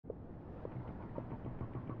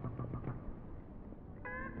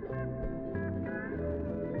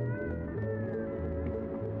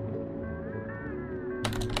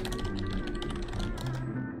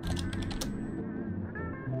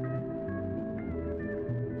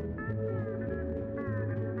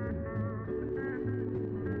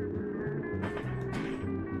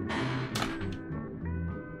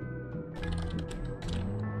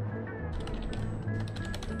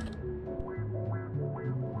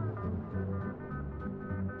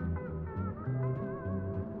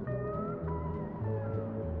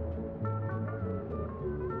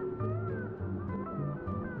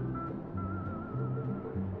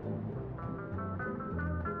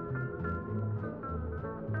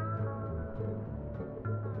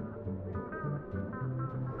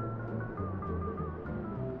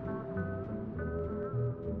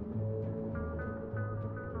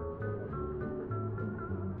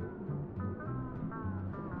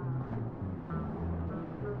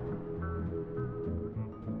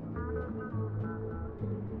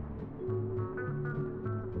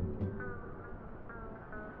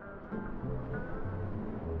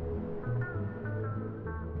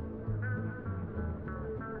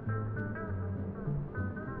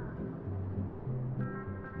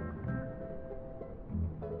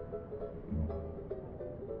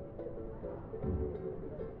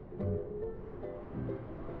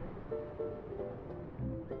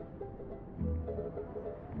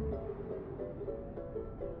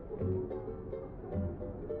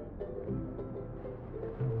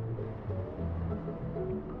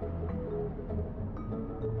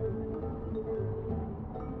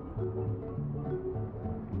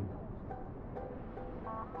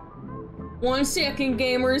One second,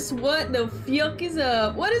 gamers. What the fuck is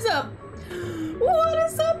up? What is up? What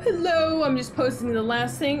is up? Hello. I'm just posting the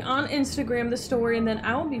last thing on Instagram, the story, and then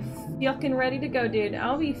I'll be fucking ready to go, dude.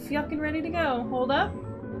 I'll be fucking ready to go. Hold up.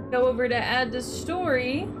 Go over to add the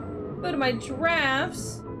story. Go to my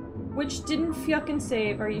drafts, which didn't fucking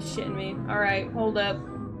save. Are you shitting me? Alright, hold up.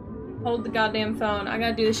 Hold the goddamn phone. I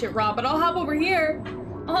gotta do this shit raw, but I'll hop over here.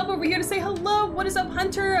 I'll hop over here to say hello. What is up,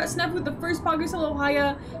 Hunter? Snap with the first poggers. Hello,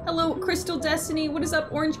 Haya. Hello, Crystal Destiny. What is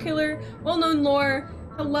up, Orange Killer? Well-known lore.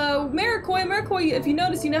 Hello, Maricoy. Maricoy, if you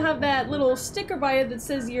notice, you now have that little sticker by it that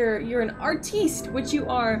says you're an artiste, which you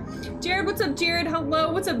are. Jared, what's up, Jared?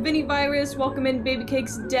 Hello. What's up, Vinny Virus? Welcome in, Baby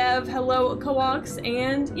Cakes Dev. Hello, Coax.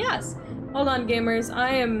 And yes, hold on, gamers. I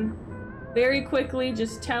am very quickly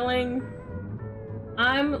just telling.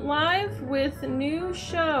 I'm live with a new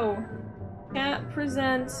show. Cat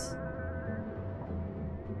presents.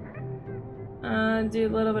 Do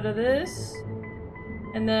a little bit of this,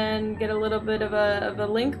 and then get a little bit of a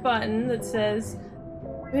link button that says,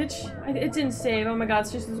 which it didn't save. Oh my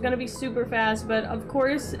god, it's gonna be super fast. But of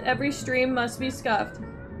course, every stream must be scuffed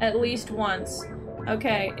at least once.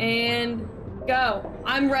 Okay, and go.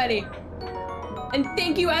 I'm ready. And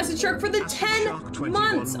thank you, Acid Shark, for the 10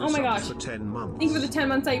 months. Oh my gosh. Thank you for the 10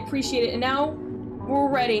 months. I appreciate it. And now we're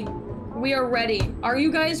ready. We are ready. Are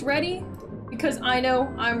you guys ready? Because I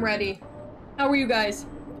know I'm ready. How are you guys?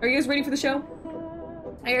 Are you guys ready for the show?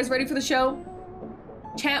 Are you guys ready for the show?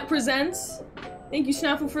 Chat presents. Thank you,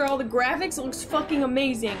 Snaffle, for all the graphics. It looks fucking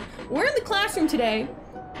amazing. We're in the classroom today.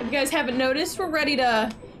 If you guys haven't noticed, we're ready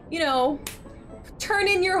to, you know, turn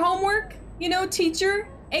in your homework. You know, teacher,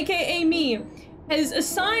 aka me, has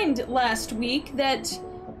assigned last week that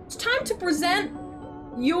it's time to present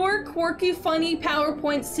your quirky, funny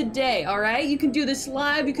PowerPoints today, alright? You can do this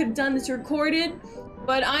live, you could have done this recorded,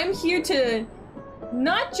 but I'm here to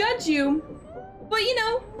not judge you, but, you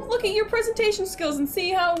know, look at your presentation skills and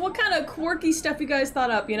see what kind of quirky stuff you guys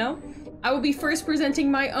thought up, you know? I will be first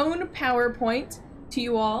presenting my own PowerPoint to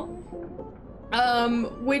you all,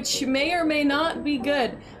 which may or may not be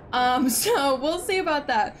good. So we'll see about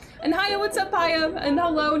that. And Haya, what's up, Haya? And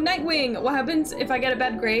hello, Nightwing. What happens if I get a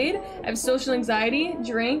bad grade? I have social anxiety.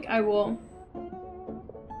 Drink. I will.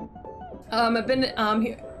 I've been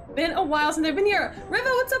here. Been a while since I've been here. Riva,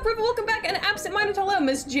 what's up, Riva? Welcome back. And absent-minded hello.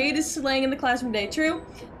 Miss Jade is slaying in the classroom today. True.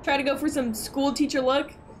 Try to go for some school teacher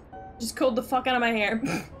look. Just combed the fuck out of my hair.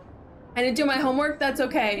 I didn't do my homework. That's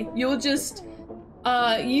okay. You'll just.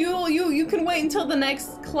 You can wait until the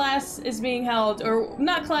next class is being held, or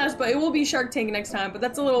not class, but it will be Shark Tank next time, but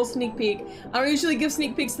that's a little sneak peek. I don't usually give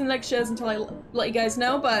sneak peeks to the next shows until I let you guys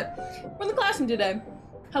know, but we're in the classroom today.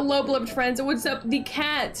 Hello, beloved friends. What's up, the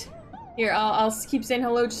cat? Here, I'll keep saying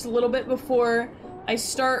hello just a little bit before I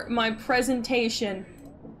start my presentation.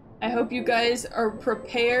 I hope you guys are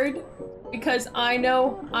prepared, because I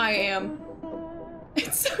know I am.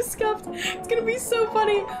 It's so scuffed. It's gonna be so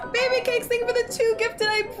funny. Baby Cakes, thank you for the 2 gifted.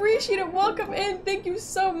 I appreciate it. Welcome in. Thank you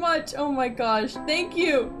so much. Oh my gosh. Thank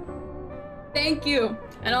you. Thank you.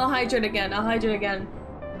 And I'll hydrate again. I'll hydrate again.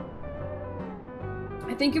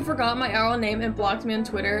 I think you forgot my RL name and blocked me on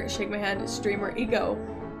Twitter. Shake my head. Streamer ego.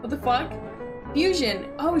 What the fuck? Fusion.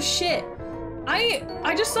 Oh shit.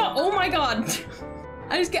 I just saw. Oh my god.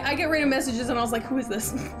 I get random messages and I was like, who is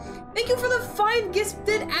this? Thank you for the 5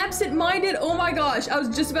 gifted absent-minded. Oh my gosh, I was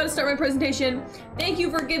just about to start my presentation. Thank you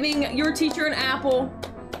for giving your teacher an apple.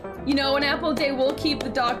 You know, an apple a day will keep the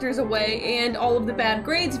doctors away and all of the bad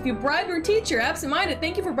grades. If you bribe your teacher, absent-minded,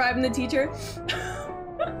 thank you for bribing the teacher.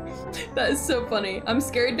 That is so funny. I'm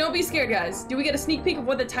scared. Don't be scared, guys. Do we get a sneak peek of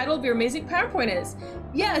what the title of your amazing PowerPoint is?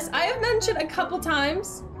 Yes, I have mentioned a couple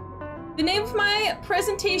times. The name of my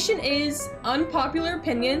presentation is Unpopular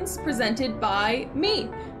Opinions Presented by Me.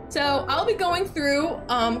 So I'll be going through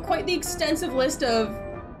quite the extensive list of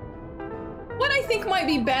what I think might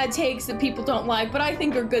be bad takes that people don't like, but I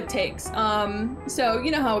think are good takes. So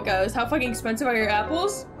you know how it goes. How fucking expensive are your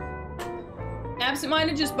apples?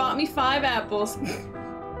 Absent-minded just bought me 5 apples.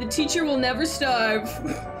 The teacher will never starve.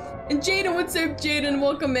 And Jaden, what's up, Jaden?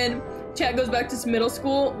 Welcome in. Chat goes back to middle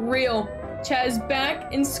school. Real. Chat is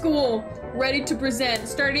back in school, ready to present.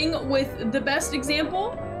 Starting with the best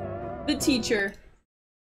example, the teacher.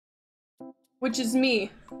 Which is me.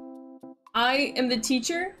 I am the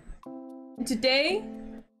teacher, and today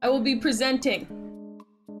I will be presenting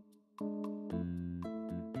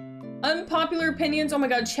unpopular opinions. Oh my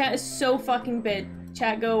god, chat is so fucking big.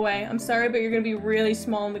 Chat, go away. I'm sorry, but you're gonna be really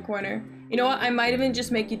small in the corner. You know what? I might even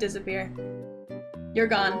just make you disappear. You're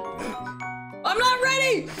gone. I'm not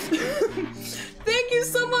ready! Thank you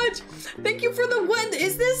so much! Thank you for the what?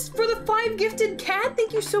 Is this for the 5 gifted cat?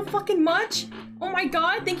 Thank you so fucking much! Oh my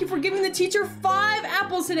god, thank you for giving the teacher 5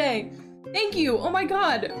 apples today! Thank you! Oh my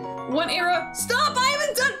god! 1 arrow. Stop! I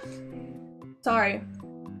haven't done— Sorry.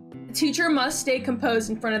 The teacher must stay composed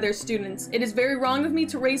in front of their students. It is very wrong of me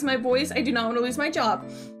to raise my voice. I do not want to lose my job.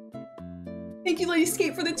 Thank you, Lady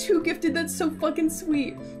Skate, for the 2 gifted. That's so fucking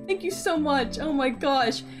sweet. Thank you so much. Oh my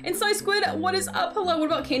gosh. And Sly Squid, what is up? Hello. What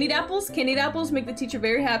about candied apples? Candied apples make the teacher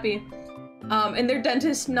very happy. And their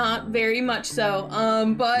dentist not very much so.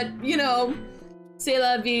 But, you know, c'est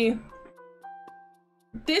la vie.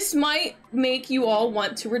 This might make you all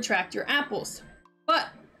want to retract your apples. But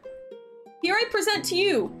here I present to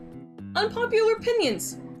you unpopular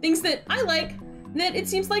opinions. Things that I like that it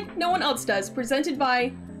seems like no one else does. Presented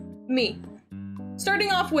by me.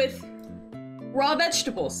 Starting off with raw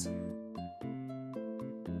vegetables.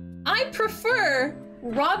 I prefer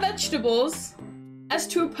raw vegetables as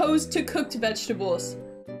to opposed to cooked vegetables,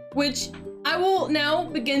 which I will now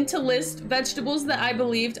begin to list vegetables that I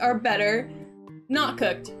believed are better not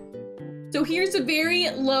cooked. So here's a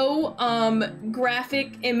very low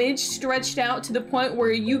graphic image stretched out to the point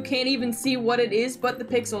where you can't even see what it is but the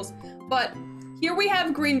pixels. But here we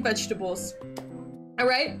have green vegetables. All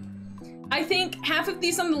right? I think half of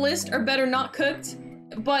these on the list are better not cooked,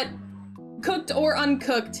 but cooked or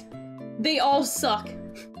uncooked, they all suck.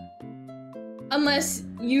 Unless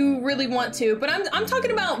you really want to. But I'm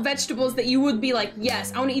talking about vegetables that you would be like,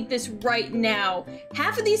 yes, I want to eat this right now.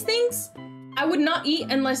 Half of these things I would not eat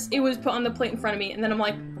unless it was put on the plate in front of me, and then I'm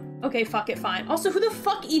like, okay, fuck it, fine. Also, who the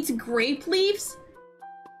fuck eats grape leaves?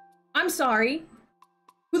 I'm sorry.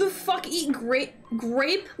 Who the fuck eat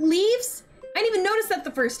grape leaves? I didn't even notice that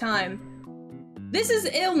the first time. This is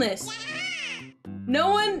illness. No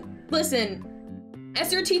one, listen,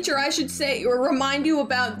 as your teacher, I should say, or remind you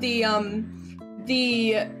about the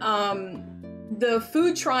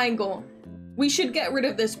food triangle. We should get rid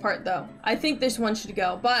of this part though. I think this one should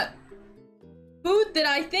go, but food that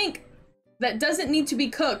I think that doesn't need to be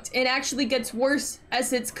cooked, it actually gets worse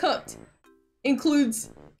as it's cooked, includes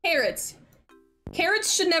carrots.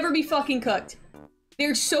 Carrots should never be fucking cooked.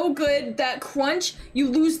 They're so good, that crunch, you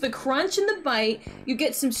lose the crunch in the bite, you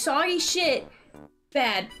get some soggy shit.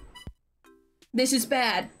 Bad. This is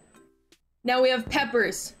bad. Now we have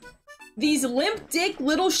peppers. These limp dick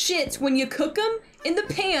little shits, when you cook them in the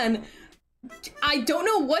pan, I don't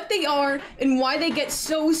know what they are and why they get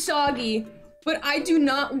so soggy, but I do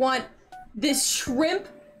not want this shrimp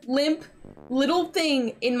limp little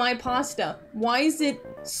thing in my pasta. Why is it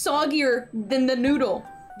soggier than the noodle?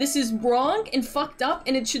 This is wrong and fucked up,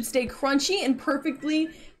 and it should stay crunchy and perfectly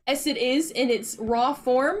as it is in its raw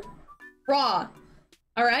form. Raw.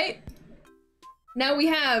 Alright? Now we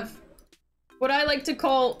have what I like to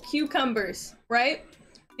call cucumbers, right?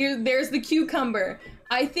 There's the cucumber.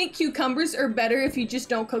 I think cucumbers are better if you just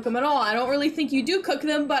don't cook them at all. I don't really think you do cook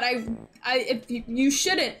them, but you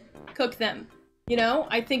shouldn't cook them. You know?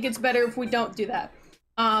 I think it's better if we don't do that.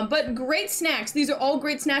 But great snacks. These are all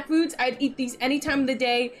great snack foods. I'd eat these any time of the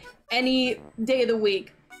day, any day of the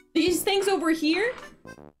week. These things over here,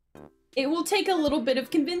 it will take a little bit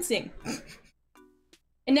of convincing.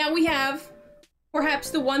 And now we have perhaps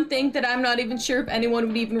the one thing that I'm not even sure if anyone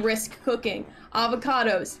would even risk cooking.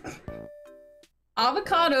 Avocados.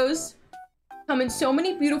 Avocados come in so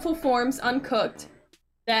many beautiful forms uncooked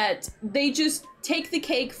that they just take the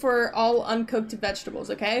cake for all uncooked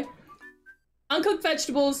vegetables, okay? Uncooked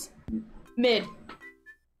vegetables, mid.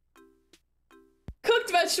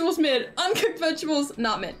 Cooked vegetables, mid. Uncooked vegetables,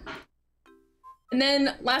 not mid. And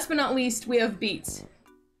then, last but not least, we have beets.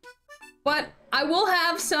 But I will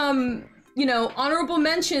have some, you know, honorable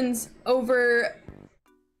mentions over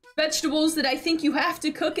vegetables that I think you have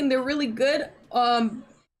to cook and they're really good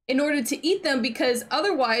in order to eat them, because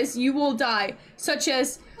otherwise you will die, such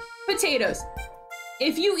as potatoes.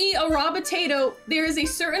 If you eat a raw potato, there is a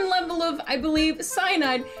certain level of, I believe,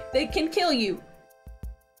 cyanide that can kill you.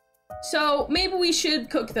 So maybe we should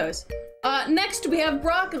cook those. Next we have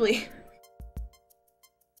broccoli.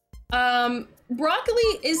 Broccoli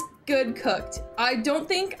is good cooked. I don't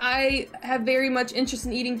think I have very much interest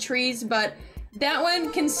in eating trees, but that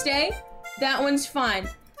one can stay. That one's fine.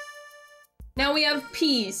 Now we have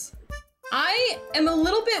peas. I am a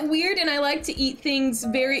little bit weird and I like to eat things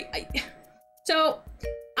very... So,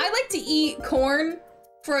 I like to eat corn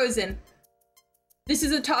frozen. This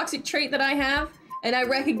is a toxic trait that I have. and I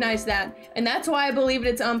recognize that, and that's why I believe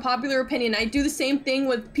it's unpopular opinion. I do the same thing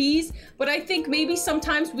with peas, but I think maybe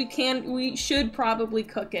sometimes we should probably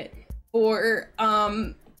cook it. Or,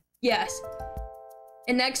 yes.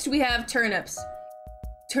 And next we have turnips.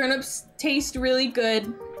 Turnips taste really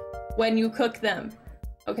good when you cook them,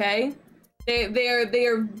 okay? They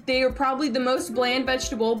are probably the most bland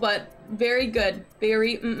vegetable, but very good.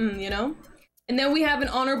 Very, you know? And then we have an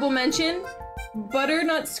honorable mention,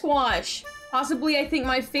 butternut squash. Possibly, I think,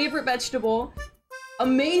 my favorite vegetable.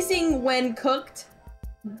 Amazing when cooked.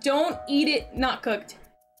 Don't eat it not cooked.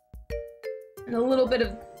 And a little bit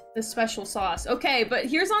of the special sauce. Okay, but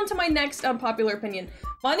here's on to my next unpopular opinion.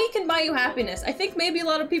 Money can buy you happiness. I think maybe a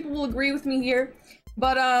lot of people will agree with me here.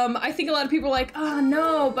 But I think a lot of people are like, oh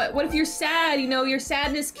no, but what if you're sad? You know, your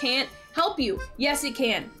sadness can't help you. Yes, it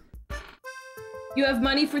can. You have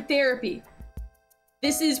money for therapy.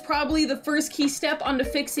 This is probably the first key step onto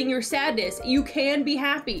fixing your sadness. You can be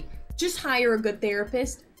happy. Just hire a good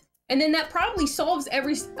therapist. And then that probably solves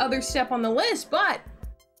every other step on the list, but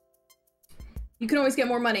you can always get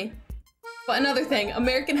more money. But another thing,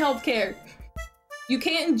 American healthcare. You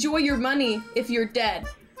can't enjoy your money if you're dead.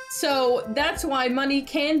 So that's why money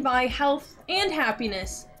can buy health and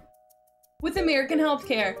happiness with American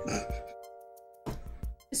healthcare.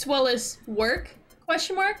 As well as work.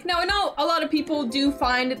 Question mark? Now, I know a lot of people do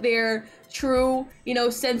find their true, you know,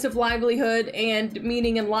 sense of livelihood and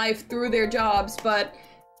meaning in life through their jobs, but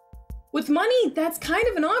with money, that's kind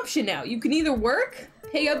of an option now. You can either work,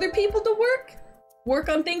 pay other people to work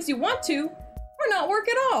on things you want to, or not work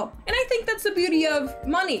at all. And I think that's the beauty of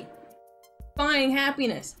money. Buying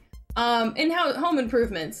happiness. And home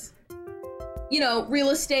improvements. You know,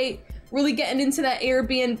 real estate, really getting into that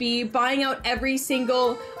Airbnb, buying out every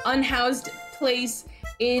single unhoused place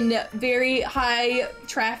in very high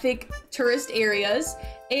traffic tourist areas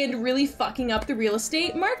and really fucking up the real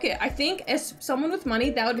estate market. I think as someone with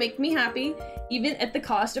money, that would make me happy, even at the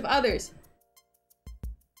cost of others.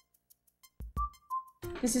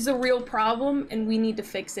 This is a real problem and we need to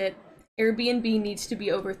fix it. Airbnb needs to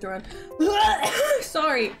be overthrown.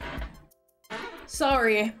 Sorry,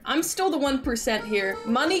 I'm still the 1% here.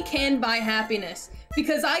 Money can buy happiness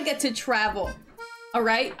because I get to travel. All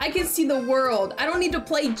right, I can see the world. I don't need to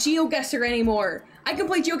play GeoGuessr anymore. I can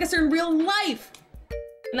play GeoGuessr in real life.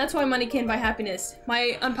 And that's why money can buy happiness.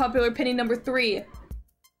 My unpopular opinion number 3.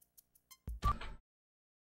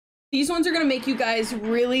 These ones are gonna make you guys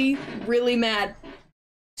really, really mad.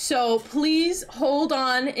 So please hold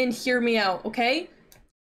on and hear me out, okay?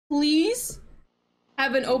 Please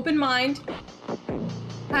have an open mind.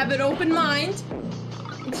 Have an open mind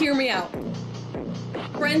and hear me out.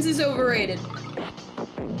 Friends is overrated.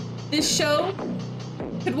 This show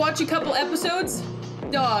could watch a couple episodes.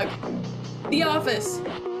 Dog. The Office.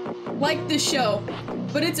 Like this show.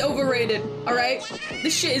 But it's overrated, alright?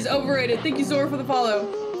 This shit is overrated. Thank you, Zora, for the follow.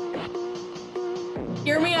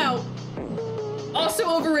 Hear me out. Also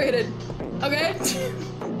overrated. Okay?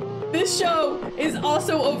 This show is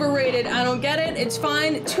also overrated. I don't get it. It's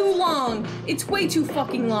fine. Too long. It's way too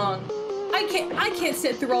fucking long. I can't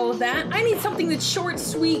sit through all of that. I need something that's short,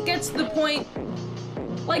 sweet, gets to the point.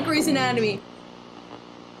 Like Grey's Anatomy.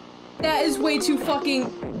 That is way too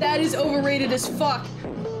fucking... That is overrated as fuck.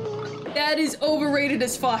 That is overrated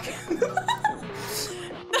as fuck.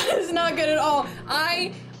 That is not good at all.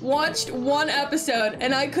 I watched one episode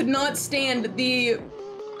and I could not stand the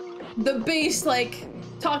bass, like,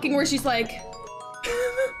 talking where she's like...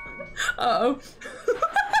 Uh-oh.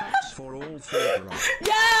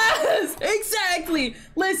 Yes! Exactly!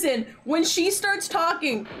 Listen, when she starts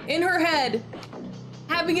talking in her head,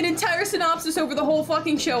 having an entire synopsis over the whole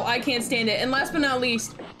fucking show, I can't stand it. And last but not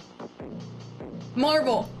least,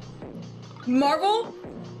 Marvel. Marvel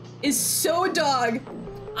is so dog.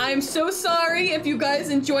 I'm so sorry if you guys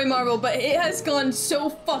enjoy Marvel, but it has gone so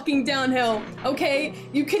fucking downhill, okay?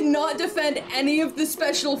 You cannot defend any of the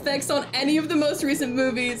special effects on any of the most recent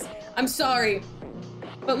movies. I'm sorry.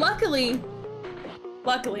 But luckily,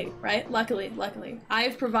 right? Luckily,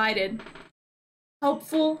 I've provided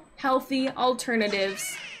helpful, healthy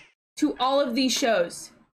alternatives to all of these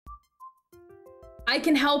shows. I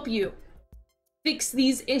can help you fix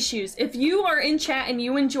these issues. If you are in chat and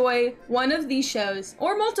you enjoy one of these shows,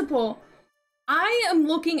 or multiple, I am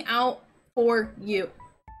looking out for you.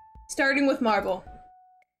 Starting with Marvel.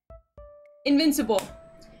 Invincible.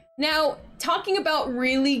 Now, talking about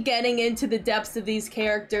really getting into the depths of these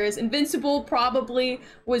characters, Invincible probably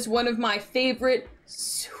was one of my favorite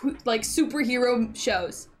like superhero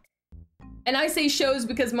shows. And I say shows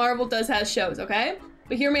because Marvel does have shows, okay?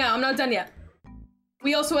 But hear me out, I'm not done yet.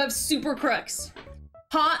 We also have Super Crooks.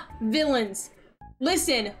 Hot villains.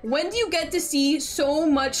 Listen, when do you get to see so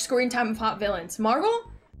much screen time of hot villains?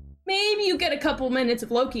 Marvel? Maybe you get a couple minutes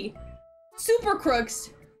of Loki. Super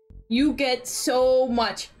Crooks, you get so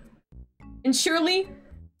much. And surely,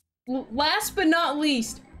 last but not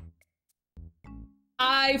least,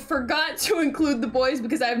 I forgot to include The Boys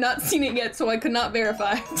because I have not seen it yet, so I could not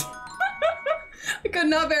verify. I could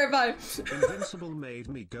not verify. Invincible made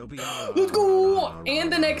me go beyond. Let's go!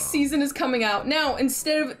 And the next season is coming out. Now,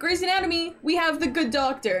 instead of Grey's Anatomy, we have The Good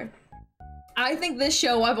Doctor. I think this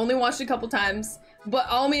show, I've only watched a couple times, but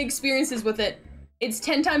all my experiences with it, it's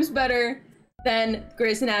 10 times better than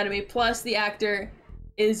Grey's Anatomy, plus the actor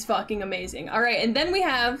is fucking amazing. Alright, and then we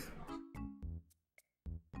have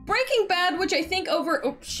Breaking Bad, which I think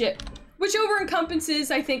which over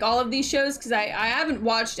encompasses, I think, all of these shows, because I haven't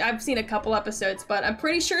watched, I've seen a couple episodes, but I'm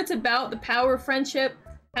pretty sure it's about the power of friendship,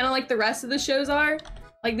 kind of like the rest of the shows are.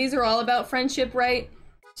 Like, these are all about friendship, right?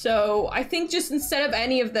 So I think just instead of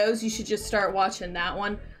any of those, you should just start watching that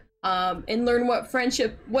one, and learn what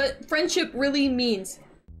friendship really means.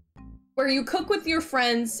 Where you cook with your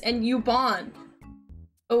friends and you bond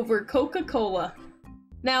over Coca-Cola.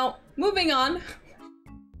 Now, moving on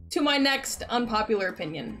to my next unpopular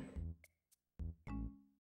opinion.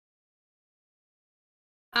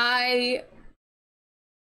 I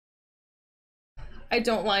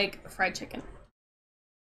don't like fried chicken.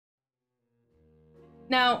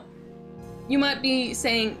 Now, you might be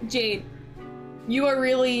saying, Jade, you are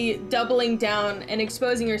really doubling down and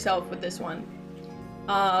exposing yourself with this one.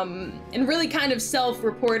 And really kind of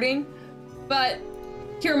self-reporting, but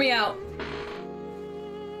hear me out.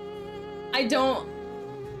 I don't,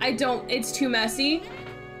 it's too messy.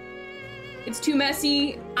 It's too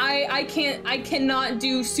messy. I cannot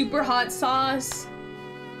do super hot sauce.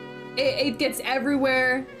 It gets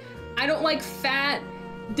everywhere. I don't like fat.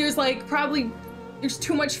 There's like there's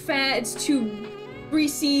too much fat. It's too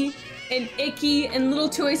greasy and icky and little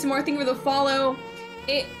too ASMR thing with a follow.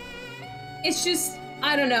 It's just,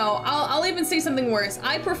 I don't know. I'll even say something worse.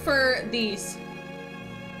 I prefer these.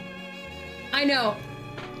 I know.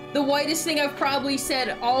 The whitest thing I've probably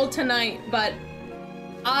said all tonight, but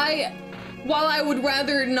while I would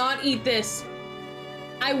rather not eat this,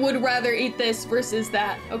 I would rather eat this versus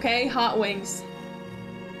that, okay? Hot wings.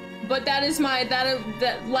 But that is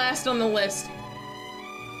that last on the list.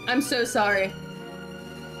 I'm so sorry.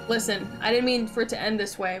 Listen, I didn't mean for it to end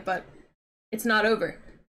this way, but it's not over.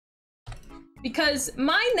 Because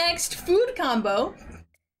my next food combo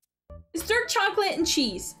is dark chocolate and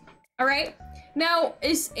cheese, all right? Now,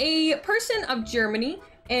 as a person of Germany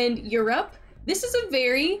and Europe, this is a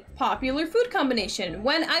very popular food combination.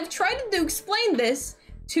 When I've tried to explain this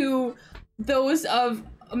to those of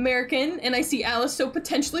American, and I see Alice, so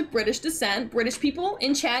potentially British descent, British people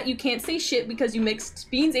in chat, you can't say shit because you mixed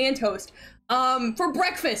beans and toast, for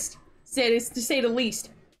breakfast, to say the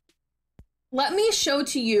least. Let me show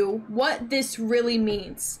to you what this really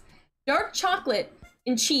means. Dark chocolate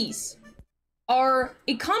and cheese are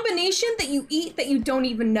a combination that you eat that you don't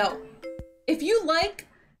even know. If you like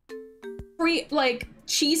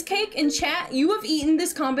cheesecake in chat, you have eaten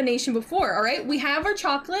this combination before, all right? We have our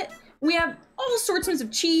chocolate, we have all sorts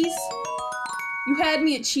of cheese. You had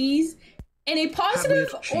me at cheese. In a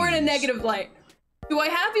positive or in a negative light? Do I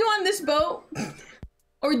have you on this boat?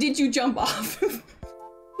 Or did you jump off?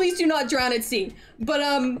 Please do not drown at sea. But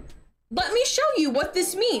let me show you what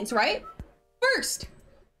this means, right? First,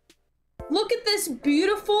 look at this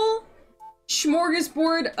beautiful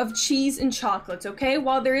smorgasbord of cheese and chocolates, okay?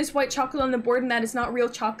 While there is white chocolate on the board and that is not real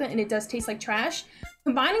chocolate and it does taste like trash,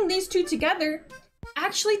 combining these two together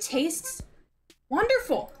actually tastes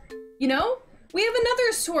wonderful, you know? We have another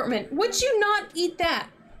assortment. Would you not eat that?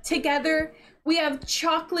 Together, we have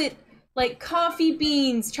chocolate, like coffee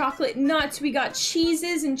beans, chocolate nuts, we got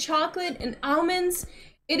cheeses and chocolate and almonds.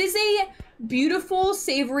 It is a beautiful,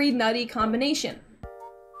 savory, nutty combination.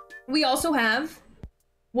 We also have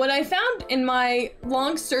what I found in my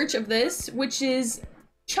long search of this, which is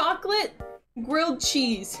chocolate grilled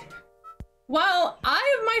cheese. While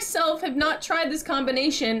I myself have not tried this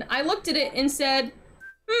combination, I looked at it and said,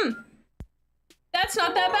 that's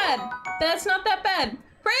not that bad. That's not that bad.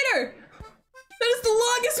 Crater! That is the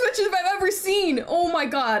longest mention I've ever seen. Oh my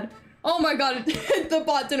god. Oh my god. The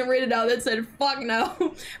bot didn't rate it out. That said, fuck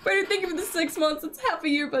no. Crater, thank you for the 6 months. It's half a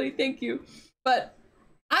year, buddy. Thank you. But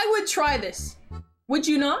I would try this. Would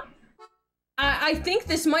you not? I think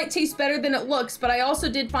this might taste better than it looks, but I also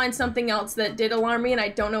did find something else that did alarm me, and I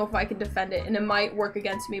don't know if I can defend it, and it might work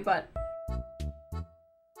against me, but...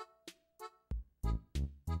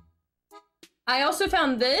 I also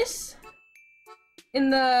found this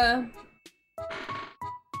in the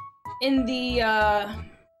in the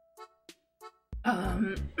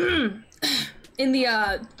in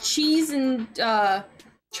the cheese and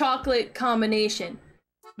chocolate combination,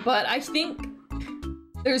 but I think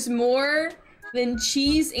there's more than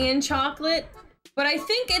cheese and chocolate, but I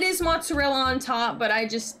think it is mozzarella on top, but I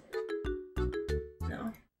just,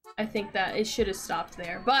 no, I think that it should have stopped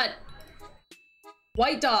there. But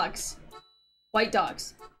white dogs,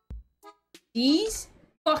 these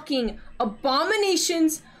fucking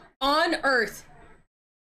abominations on earth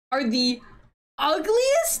are the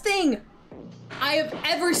ugliest thing I have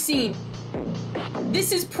ever seen.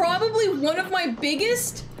 This is probably one of my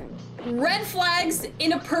biggest red flags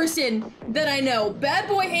in a person that I know. Bad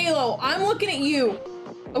boy Halo, I'm looking at you,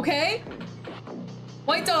 okay?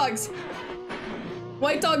 White dogs.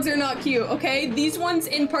 White dogs are not cute, okay? These ones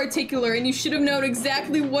in particular, and you should have known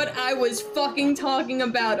exactly what I was fucking talking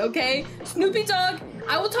about, okay? Snoopy dog,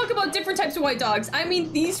 I will talk about different types of white dogs. I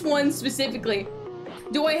mean these ones specifically.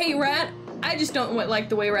 Do I hate Rat? I just don't like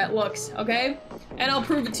the way Rat looks, okay? And I'll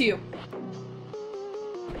prove it to you.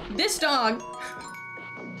 This dog.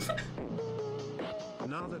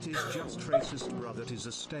 Now that is just racist, bro. That is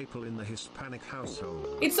a staple in the Hispanic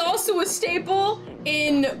household. It's also a staple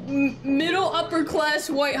in middle upper class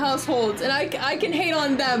white households, and I can hate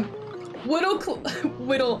on them.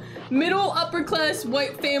 Middle upper class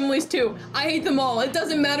white families too. I hate them all. It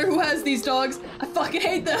doesn't matter who has these dogs. I fucking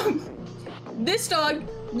hate them. This dog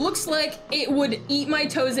looks like it would eat my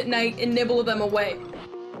toes at night and nibble them away.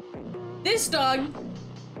 This dog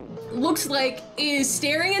looks like it is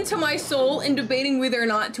staring into my soul and debating whether or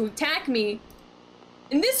not to attack me.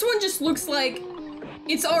 And this one just looks like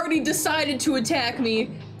it's already decided to attack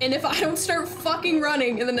me, and if I don't start fucking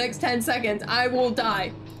running in the next 10 seconds, I will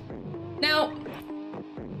die. Now,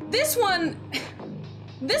 this one's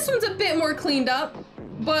a bit more cleaned up,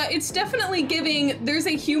 but it's definitely giving, there's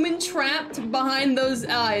a human trapped behind those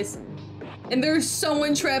eyes. And there's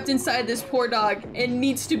someone trapped inside this poor dog and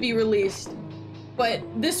needs to be released. But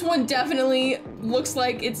this one definitely looks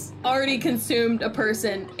like it's already consumed a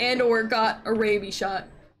person and or got a rabies shot.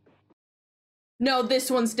 No,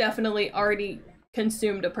 this one's definitely already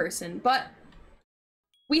consumed a person. But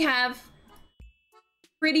we have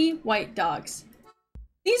pretty white dogs.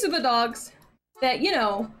 These are the dogs that, you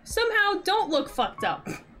know, somehow don't look fucked up.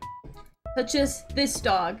 Such as this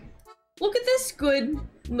dog. Look at this good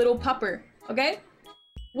little pupper, okay?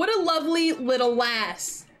 What a lovely little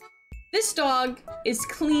lass. This dog is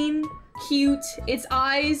clean, cute. Its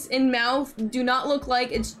eyes and mouth do not look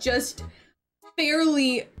like it's just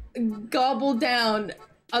barely gobbled down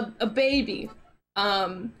a baby.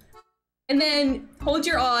 And then hold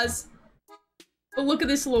your awes. But look at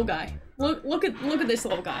this little guy. Look at this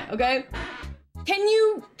little guy, okay? Can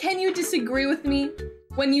you disagree with me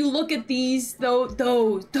when you look at these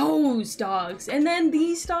those dogs and then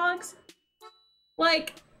these dogs?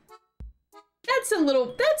 Like, that's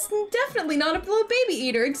definitely not a little baby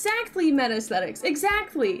eater. Exactly, Meta Aesthetics.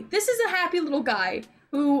 Exactly. This is a happy little guy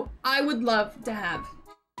who I would love to have.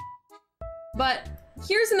 But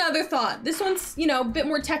here's another thought. This one's, you know, a bit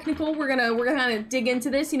more technical. We're gonna kind of dig into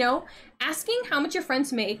this, you know. Asking how much your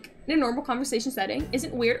friends make in a normal conversation setting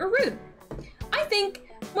isn't weird or rude. I think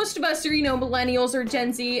most of us are, you know, millennials or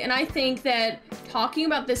Gen Z, and I think that talking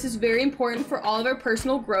about this is very important for all of our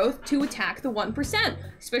personal growth to attack the 1%,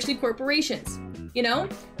 especially corporations, you know?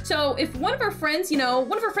 So if one of our friends, you know,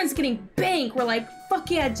 one of our friends is getting bank, we're like, fuck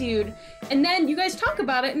yeah, dude. And then you guys talk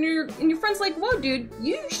about it and your friend's like, whoa, dude,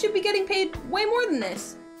 you should be getting paid way more than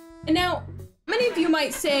this. And now, many of you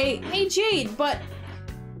might say, hey, Jade, but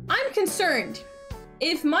I'm concerned.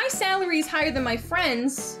 If my salary is higher than my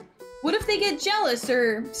friends', what if they get jealous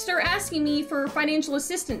or start asking me for financial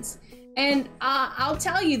assistance? And I'll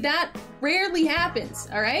tell you, that rarely happens,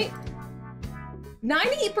 all right?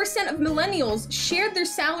 98% of millennials shared their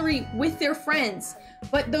salary with their friends,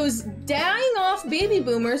 but those dying off baby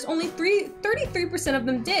boomers, only 33% of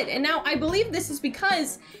them did. And now I believe this is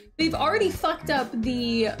because they've already fucked up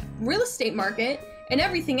the real estate market and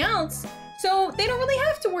everything else, so they don't really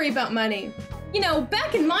have to worry about money. You know,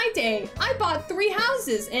 back in my day, I bought 3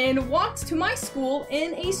 houses and walked to my school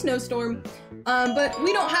in a snowstorm. But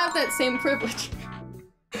we don't have that same privilege.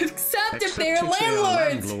 Except if they're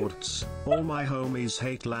landlords. All my homies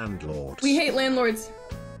hate landlords. We hate landlords.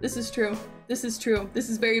 This is true. This is true. This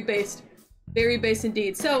is very based. Very based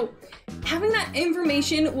indeed. So, having that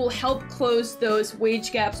information will help close those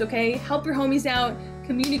wage gaps, okay? Help your homies out.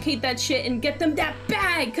 Communicate that shit and get them that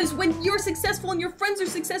bag, because when you're successful and your friends are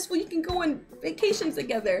successful, you can go on vacations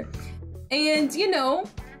together. And, you know,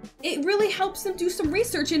 it really helps them do some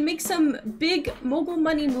research and make some big mogul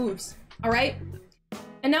money moves, all right?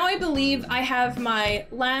 And now I believe I have my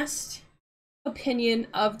last opinion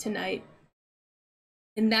of tonight.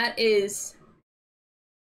 And that is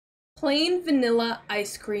plain vanilla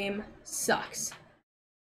ice cream sucks.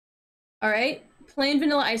 Alright? Plain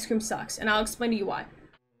vanilla ice cream sucks. And I'll explain to you why.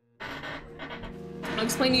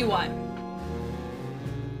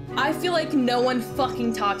 I feel like no one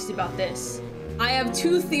fucking talks about this. I have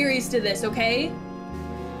two theories to this, okay?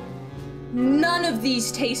 None of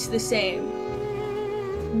these taste the same.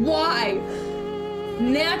 Why?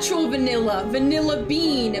 Natural vanilla, vanilla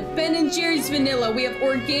bean, Ben & Jerry's vanilla. We have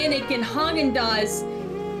organic and Haagen-Dazs.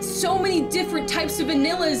 So many different types of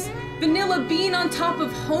vanillas. Vanilla bean on top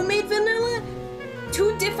of homemade vanilla?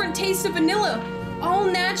 Two different tastes of vanilla. All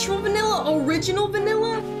natural vanilla, original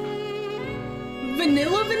vanilla.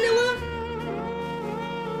 Vanilla vanilla?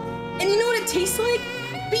 And you know what it tastes like?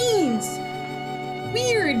 Beans.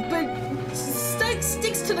 Weird, but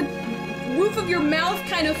sticks to the roof of your mouth,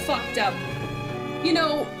 kind of fucked up. You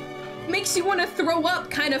know, makes you want to throw up,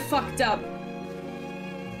 kind of fucked up.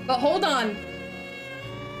 But hold on.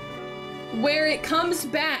 Where it comes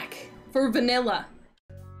back for vanilla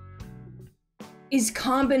is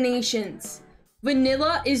combinations.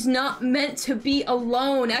 Vanilla is not meant to be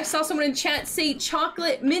alone. I saw someone in chat say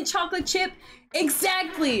chocolate, mint chocolate chip.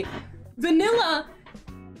 Exactly. Vanilla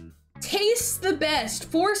tastes the best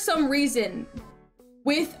for some reason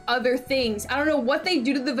with other things. I don't know what they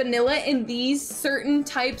do to the vanilla in these certain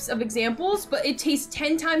types of examples, but it tastes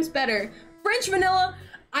 10 times better. French vanilla,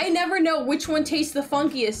 I never know which one tastes the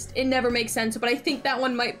funkiest. It never makes sense, but I think that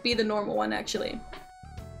one might be the normal one, actually.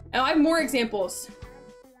 Now I have more examples.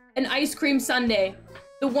 An ice cream sundae.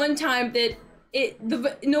 The one time that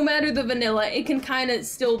no matter the vanilla, it can kind of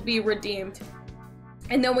still be redeemed.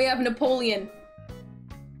 And then we have Napoleon.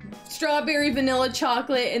 Strawberry, vanilla,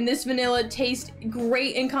 chocolate, and this vanilla tastes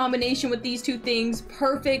great in combination with these two things.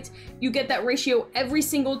 Perfect. You get that ratio every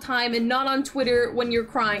single time and not on Twitter when you're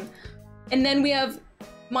crying. And then we have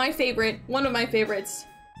my favorite, one of my favorites,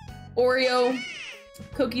 Oreo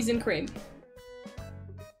cookies and cream.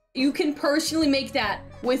 You can personally make that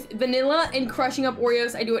with vanilla and crushing up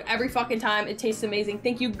Oreos. I do it every fucking time. It tastes amazing.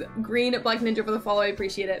 Thank you, Green Black Ninja, for the follow. I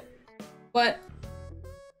appreciate it. But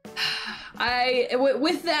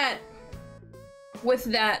with that,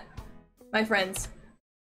 my friends,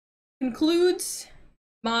 concludes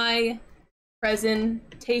my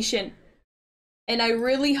presentation. And I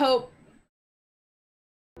really hope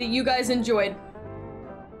that you guys enjoyed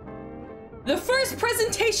the first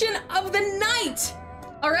presentation of the night.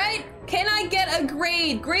 All right, can I get a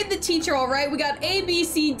grade? Grade the teacher, all right? We got A, B,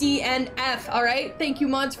 C, D, and F, all right? Thank you,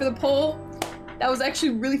 mods, for the poll. That was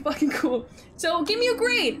actually really fucking cool. So give me a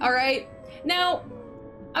grade, all right? Now,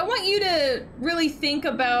 I want you to really think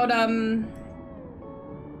about,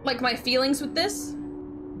 like, my feelings with this.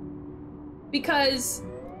 Because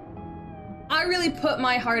I really put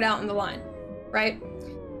my heart out on the line, right?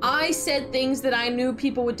 I said things that I knew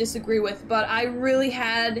people would disagree with, but I really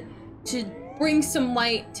had to bring some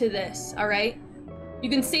light to this, all right? You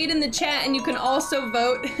can say it in the chat, and you can also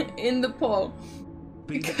vote in the poll.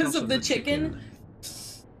 Because of the chicken.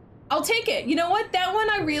 I'll take it. You know what? That one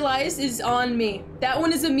I realize is on me. That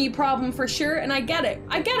one is a me problem for sure, and I get it.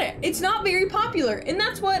 I get it. It's not very popular, and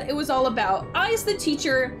that's what it was all about. I, as the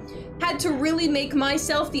teacher, had to really make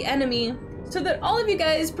myself the enemy so that all of you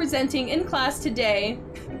guys presenting in class today,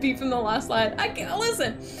 be from the last slide. I can't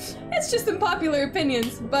listen. It's just unpopular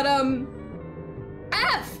opinions, but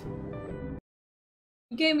F.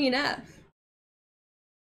 You gave me an F.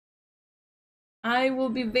 I will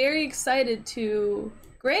be very excited to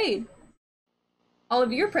grade all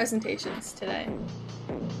of your presentations today.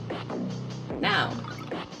 Now,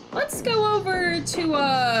 let's go over to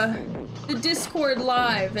the Discord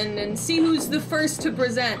live and see who's the first to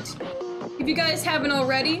present. If you guys haven't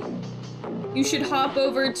already, you should hop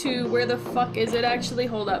over to, where the fuck is it actually?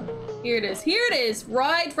 Hold up. Here it is. Here it is.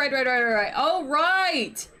 Right. All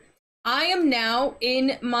right. I am now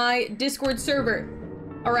in my Discord server.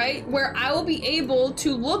 All right, where I will be able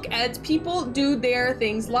to look at people do their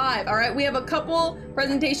things live. All right, we have a couple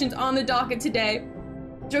presentations on the docket today.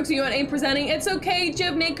 Jokes on you ain't presenting. It's okay,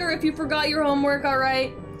 Jibnaker, if you forgot your homework. All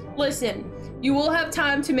right, listen, you will have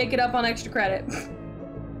time to make it up on extra credit.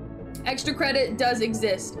 Extra credit does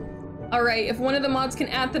exist. All right, if one of the mods can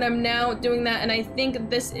add that, I'm now doing that, and I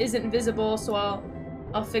think this isn't visible, so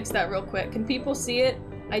I'll fix that real quick. Can people see it?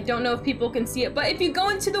 I don't know if people can see it, but if you go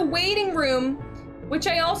into the waiting room, which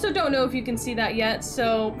I also don't know if you can see that yet,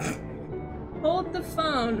 so hold the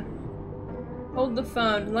phone. Hold the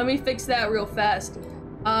phone. Let me fix that real fast.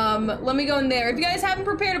 Let me go in there. If you guys haven't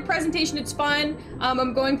prepared a presentation, it's fine.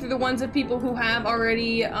 I'm going through the ones of people who have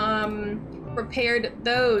already prepared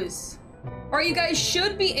those. Alright, you guys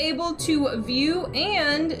should be able to view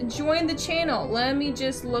and join the channel. Let me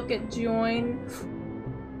just look at join.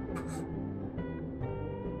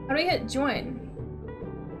 How do I hit join?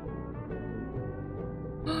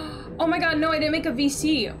 Oh my god, no, I didn't make a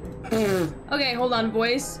VC. Okay, hold on,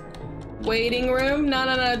 voice. Waiting room?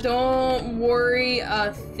 No, don't worry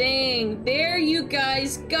a thing. There you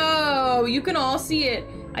guys go. You can all see it,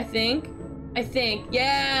 I think.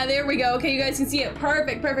 Yeah, there we go. Okay, you guys can see it.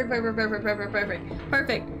 Perfect.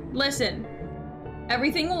 Listen,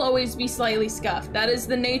 everything will always be slightly scuffed. That is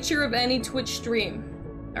the nature of any Twitch stream.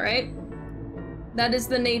 All right? That is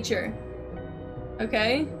the nature.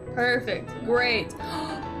 Okay? Perfect. Great.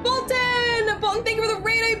 Bolton! Bolton, thank you for the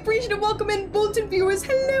raid. I appreciate it. Welcome in, Bolton viewers.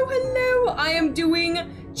 Hello. I am doing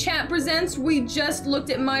Chat Presents. We just looked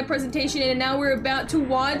at my presentation and now we're about to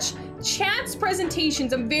watch Chat's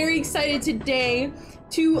presentations. I'm very excited today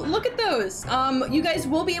to look at those. You guys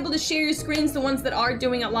will be able to share your screens, the ones that are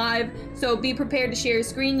doing it live. So be prepared to share your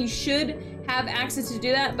screen. You should have access to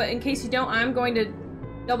do that, but in case you don't, I'm going to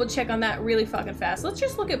double check on that really fucking fast. Let's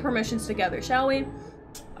just look at permissions together, shall we?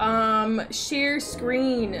 Share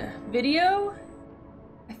screen. Video?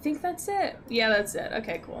 I think that's it. Yeah, that's it.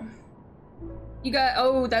 Okay, cool. You got,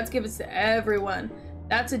 oh, that's given to everyone.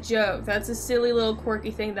 That's a joke. That's a silly little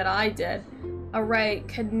quirky thing that I did. All right,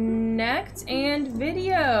 connect and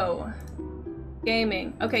video.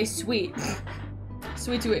 Gaming. Okay, sweet.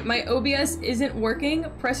 Sweet. My OBS isn't working.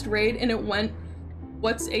 Pressed raid and it went,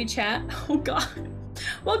 what's a chat? Oh god.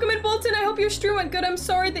 Welcome in, Bolton. I hope your stream went good. I'm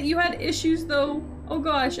sorry that you had issues though. Oh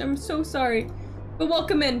gosh, I'm so sorry. But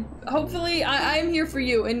welcome in. Hopefully, I'm here for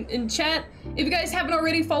you. In chat, if you guys haven't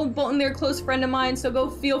already followed Bolton, they're a close friend of mine, so go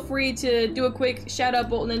feel free to do a quick shout out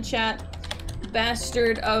Bolton in chat.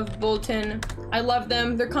 Bastard of Bolton. I love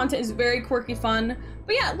them. Their content is very quirky fun.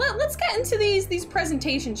 But yeah, let's get into these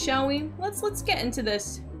presentations, shall we? Let's get into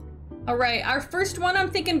this. All right, our first one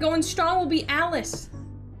I'm thinking going strong will be Alice.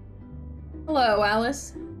 Hello,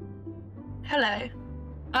 Alice. Hello.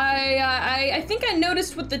 I think I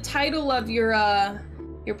noticed what the title of your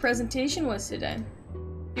presentation was today.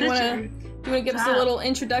 Do you wanna give us a little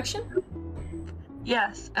introduction?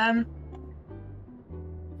 Yes.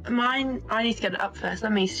 Mine. I need to get it up first.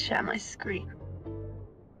 Let me share my screen.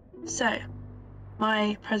 So,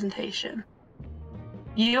 my presentation.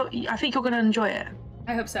 I think you're gonna enjoy it.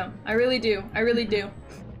 I hope so. I really do.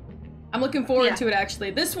 I'm looking forward to it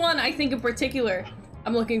actually. This one, I think in particular,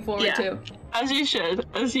 I'm looking forward to. As you should.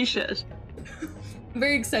 I'm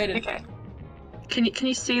very excited. Okay. Can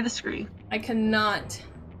you see the screen? I cannot.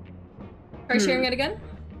 Try sharing it again?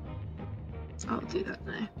 I'll do that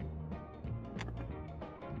now.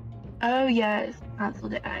 Oh yeah, it's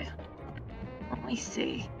cancelled it out. Let me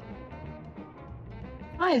see.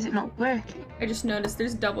 Why is it not working? I just noticed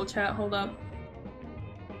there's double chat. Hold up.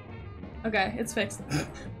 Okay, it's fixed.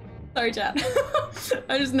 Sorry, chat.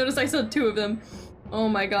 I just noticed I saw 2 of them. Oh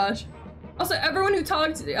my gosh. Also, everyone who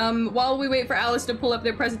talked while we wait for Alice to pull up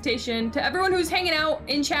their presentation, to everyone who's hanging out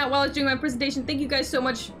in chat while I was doing my presentation, thank you guys so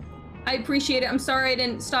much. I appreciate it. I'm sorry I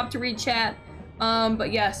didn't stop to read chat.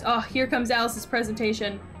 But yes. Oh, here comes Alice's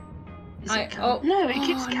presentation. No, it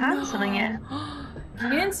keeps cancelling it.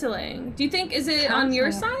 Canceling? Do you think, is it on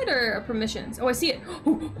your side or permissions? Oh, I see it.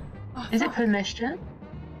 Oh, is it permission?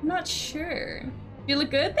 I'm not sure. You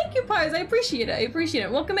look good? Thank you, Pars. I appreciate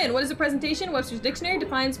it. Welcome in. What is a presentation? Webster's Dictionary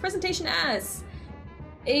defines presentation as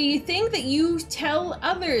a thing that you tell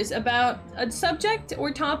others about a subject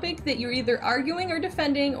or topic that you're either arguing or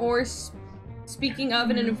defending or speaking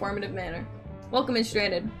of in an informative manner. Welcome in,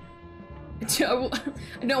 Stranded. I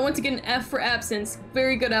don't want to get an F for absence.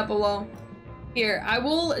 Very good, Applewall. Here, I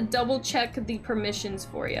will double check the permissions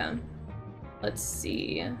for you. Let's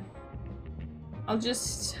see. I'll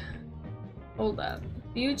just... Hold up.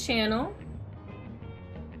 View channel.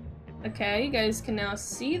 Okay, you guys can now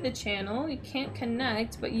see the channel. You can't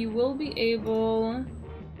connect, but you will be able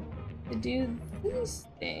to do these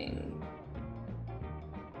things.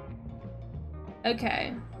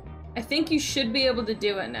 Okay. I think you should be able to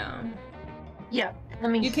do it now. Yeah,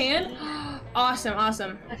 let me... You can?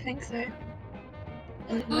 Awesome. I think so.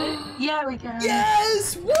 Yeah, we can.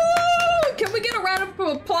 Yes! Woo! Can we get a round of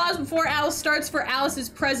applause before Alice starts for Alice's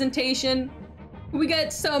presentation? Can we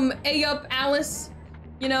get some A-up Alice?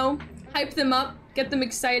 You know, hype them up, get them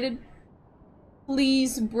excited.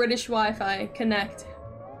 Please, British Wi-Fi, connect.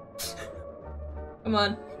 Come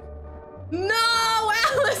on. No!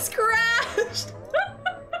 Alice crashed!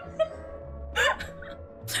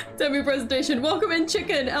 Time your presentation. Welcome in,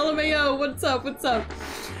 chicken. LMAO. What's up? What's up?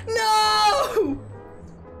 No!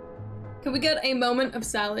 Can we get a moment of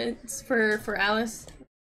silence for Alice?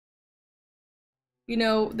 You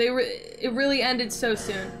know, it really ended so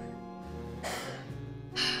soon.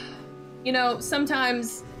 You know,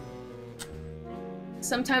 sometimes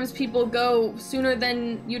people go sooner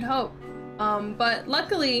than you'd hope. But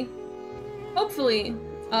luckily, hopefully,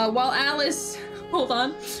 while Alice, hold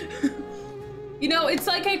on. You know, it's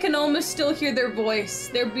like I can almost still hear their voice,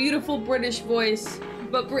 their beautiful British voice.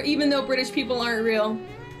 But even though British people aren't real,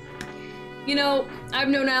 you know, I've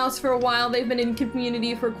known Alice for a while. They've been in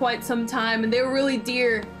community for quite some time, and they were really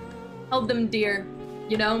dear. Held them dear,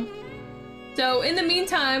 you know? So in the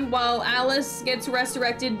meantime, while Alice gets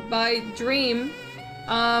resurrected by Dream,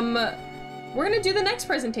 we're gonna do the next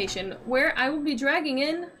presentation, where I will be dragging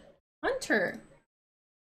in Hunter.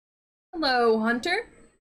 Hello, Hunter.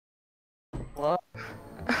 Hello?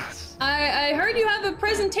 I heard you have a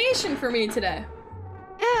presentation for me today.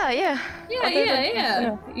 Yeah. Yeah.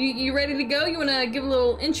 You ready to go? You wanna give a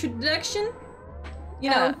little introduction?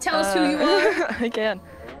 You know, tell us who you are. I can.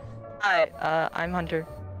 Hi, I'm Hunter.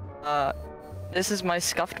 This is my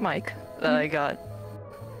scuffed mic that I got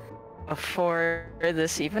before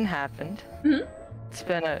this even happened. Mm-hmm.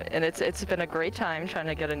 It's been a great time trying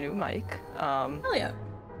to get a new mic. Hell yeah.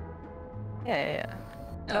 Yeah.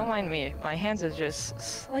 Don't mind me. My hands are just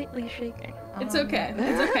slightly shaking. It's okay.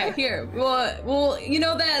 It's okay. Here, well, you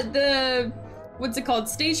know that the what's it called?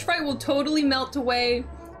 Stage fright will totally melt away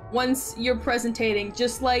once you're presentating,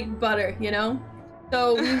 just like butter, you know.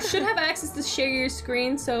 So you should have access to share your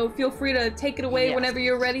screen. So feel free to take it away whenever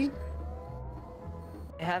you're ready.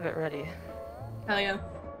 I have it ready. Hell yeah,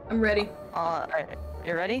 I'm ready. Alright.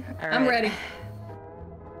 You ready? Alright. I'm ready.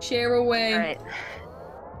 Share away. Alright.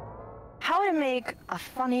 How to make a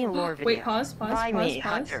funny lore video. Wait, pause. By me,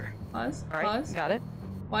 Hunter. Pause. Alright, got it.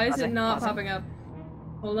 Why is it not Pause it. popping up?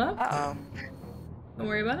 Hold up. Uh-oh. Don't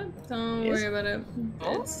worry about it. Don't Yes? worry about it.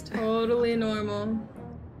 Oh? It's totally normal.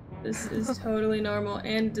 This is totally normal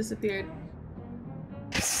and it disappeared.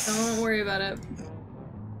 Don't worry about it.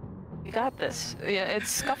 You got this. Yeah,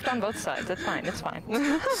 it's scuffed on both sides. It's fine. It's fine.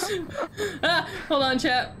 Hold on,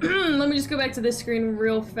 chat. Let me just go back to this screen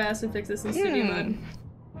real fast and fix this in studio mode.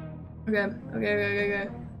 Okay.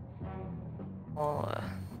 Well,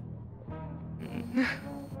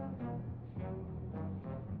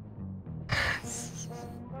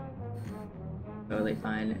 Totally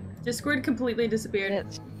fine. Discord completely disappeared.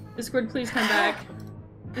 it's- Discord, please come back.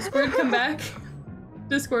 Discord, come back.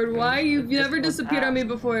 Discord, why? You've never disappeared on me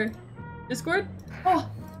before. Discord? Oh,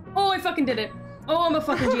 I fucking did it. Oh, I'm a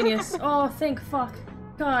fucking genius. Oh, thank fuck.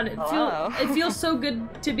 God, it feels so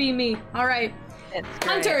good to be me. All right, it's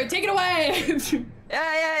Hunter, take it away.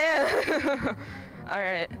 Yeah.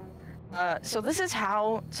 Alright. So this is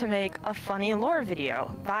how to make a funny lore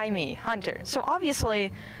video by me, Hunter. So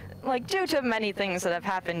obviously, like, due to many things that have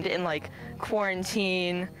happened in, like,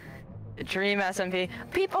 quarantine, Dream SMP,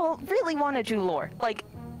 people really want to do lore. Like,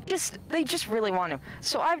 they just really want to.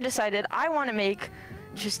 So I've decided I want to make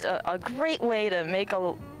just a great way to make a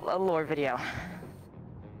lore video.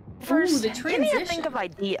 First, the you need to transition. think of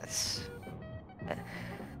ideas.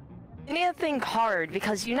 You need to think hard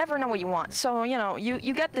because you never know what you want. So, you know,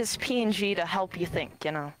 you get this PNG to help you think,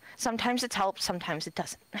 you know. Sometimes it helps, sometimes it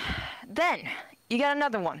doesn't. Then, you get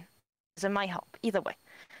another one. Because it might help, either way.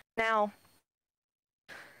 Now,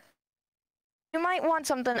 you might want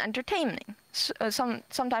something entertaining.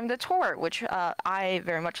 Sometimes it's horror, which I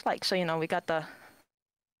very much like. So, you know, we got the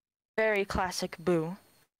very classic Boo.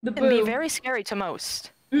 The It can be boo. very scary to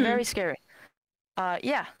most. Mm. Very scary.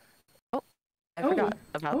 Yeah. Oh, I forgot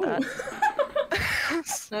about that.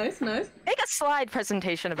 Nice. Make a slide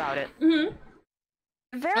presentation about it. Mm-hmm.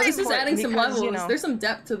 Very Oh, this is important adding some because, levels. you know, There's some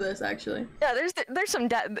depth to this, actually. yeah, there's some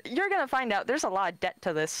debt. You're gonna find out. There's a lot of debt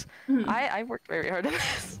to this. Mhm. I worked very hard on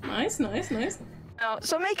this. Nice.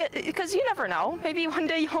 So make it, because you never know. Maybe one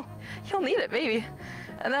day you'll need it, maybe.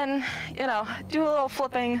 And then, you know, do a little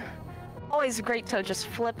flipping. Always great to just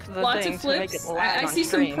flip the Lots thing of to make flips. it loud I on see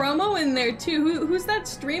screen. some promo in there too. Who's that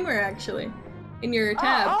streamer actually? In your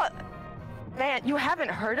tab? Oh, man, you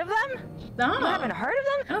haven't heard of them? No. You haven't heard of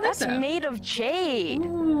them? I don't think That's so. Made of Jade.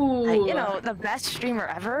 Ooh. You know, the best streamer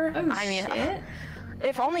ever. Oh, I mean, shit.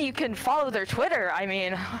 if only you can follow their Twitter. I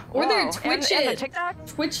mean, Or their whoa. Twitch and the it. TikTok.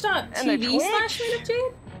 Twitch.tv/Made of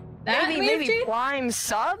Jade? That Maybe Made of Jade? Prime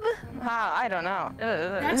sub? I don't know.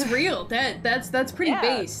 That's real. That's pretty Yeah.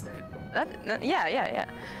 based. Yeah.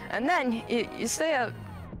 And then you stay up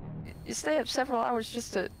several hours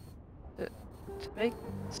just to make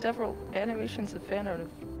several animations of fan art of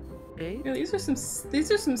See? Yeah, these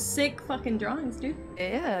are some sick fucking drawings, dude.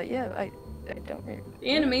 Yeah, I don't remember.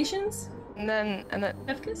 The animations, And then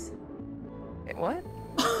Efkus. wait, what?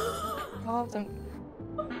 All of them.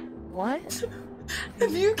 What?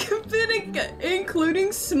 Have you been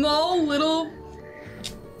including small little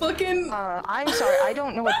fucking? I'm sorry, I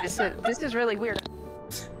don't know what this is. This is really weird.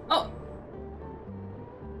 Oh.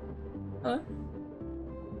 Huh?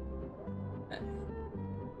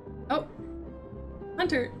 Oh.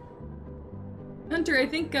 Hunter, I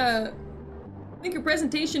think your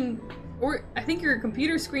presentation, or I think your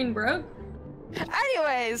computer screen broke.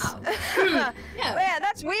 Anyways, Yeah. man,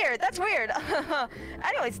 that's weird. That's weird.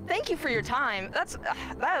 Anyways, thank you for your time.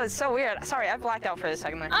 That was so weird. Sorry, I blacked out for a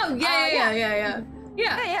second there. Oh yeah.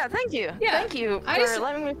 Yeah, thank you. Yeah. Thank you for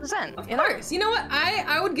letting me present. Of course. You know what?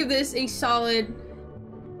 I would give this a solid.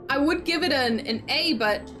 I would give it an A,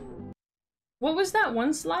 but what was that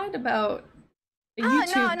one slide about? The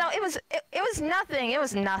YouTube? No, it was nothing. It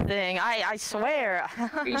was nothing. I swear.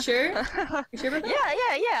 Are you sure? You sure about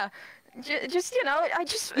that? Yeah. Just I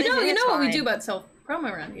just. You know it's what we fine. do about self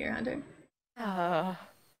promo around here, Hunter.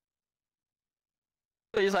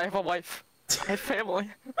 Please, I have a wife. I have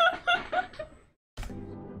family.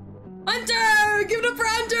 Hunter! Give it up for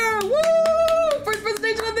Hunter! Woo! First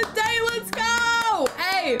presentation of the day, let's go!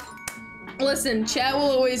 Hey! Listen, chat will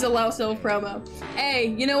always allow self-promo. Hey,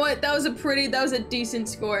 you know what? That was a decent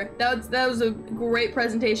score. That was a great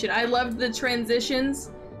presentation. I loved the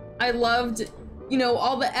transitions. I loved,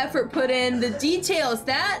 all the effort put in, the details.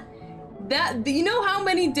 That you know how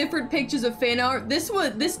many different pictures of fan art? This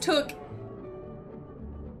took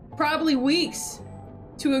probably weeks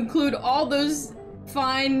to include all those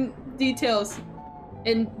fine details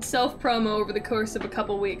in self-promo over the course of a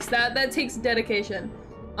couple weeks. That takes dedication.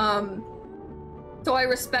 So I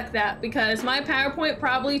respect that, because my PowerPoint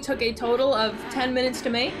probably took a total of 10 minutes to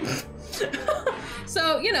make.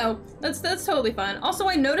 So, that's totally fine. Also,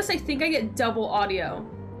 I noticed I think I get double audio,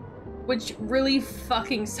 which really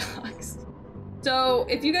fucking sucks. So,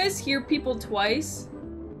 if you guys hear people twice,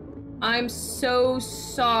 I'm so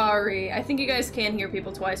sorry. I think you guys can hear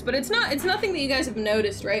people twice, but it's nothing that you guys have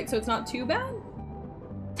noticed, right? So it's not too bad.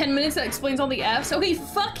 10 minutes, that explains all the Fs. Okay,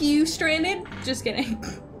 fuck you, Stranded. Just kidding.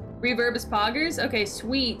 Reverb is poggers. Okay,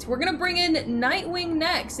 sweet. We're gonna bring in Nightwing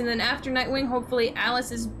next, and then after Nightwing, hopefully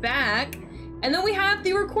Alice is back. And then we have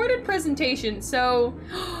the recorded presentation, so...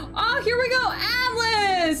 Oh, here we go,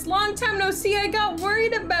 Alice! Long time no see, I got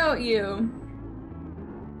worried about you.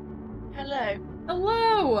 Hello.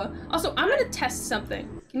 Hello! Also, I'm gonna test something.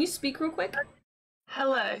 Can you speak real quick?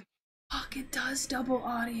 Hello. Fuck, it does double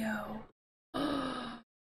audio.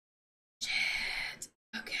 Shit.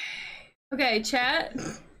 Okay. Okay, chat.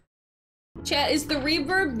 Chat, is the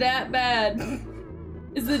reverb that bad?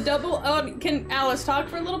 Is the double... Oh, can Alice talk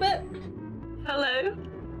for a little bit? Hello.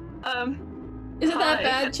 Is it that Hi.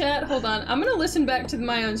 bad, chat? Hold on. I'm gonna listen back to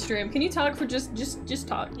my own stream. Can you talk for just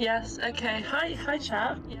talk? Yes. Okay. Hi,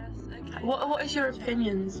 chat. Yes. Okay. What is your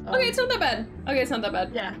opinions? Okay, it's not that bad. Okay, it's not that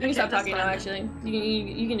bad. Yeah, You can okay, stop that's talking now, fine. actually.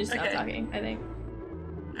 You can just stop Okay. talking, I think.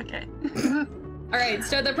 Okay. Alright,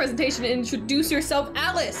 start that presentation and introduce yourself,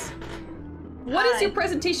 Alice! What is Hi. your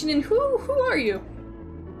presentation and who are you?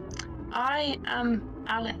 I am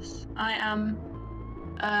Alice. I am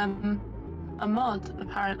a mod,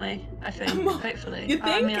 apparently. I think. mod? Hopefully. You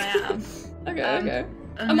I mean, think? I am. Okay, Um, okay.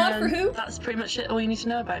 And A mod for then who? That's pretty much it. All you need to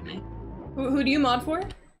know about me. Who do you mod for?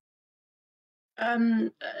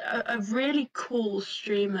 A really cool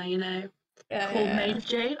streamer, called Made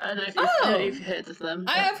Jade. I don't know if you've, Oh! you've heard of them.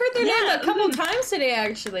 I have heard their name Yeah, a couple mhm. times today,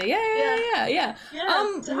 actually. Yeah. Yeah,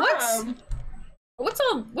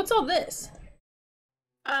 What's all this?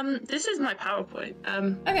 This is my PowerPoint.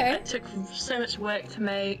 Okay. It took so much work to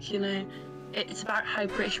make. It's about how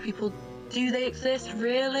British people do they exist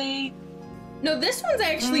really? No, this one's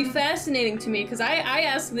actually fascinating to me because I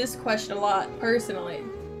ask this question a lot personally.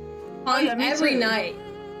 On yeah, me every too. night.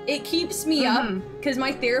 It keeps me up Mhm. because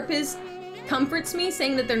my therapist comforts me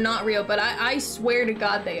saying that they're not real, but I swear to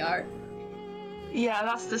God they are. Yeah,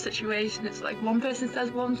 that's the situation. It's like one person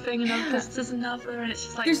says one thing, another Yeah. person says another, and it's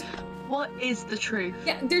just like, There's- what is the truth?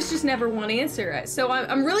 Yeah, there's just never one answer. So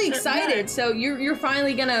I'm really excited. So you're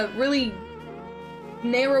finally gonna really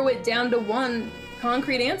narrow it down to one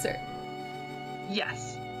concrete answer.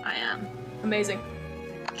 Yes, I am. Amazing.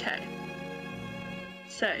 Okay.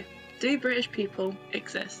 So, do British people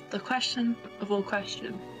exist? The question of all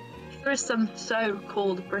questions. There are some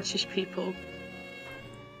so-called British people.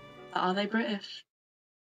 Are they British?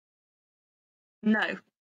 No.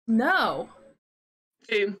 No.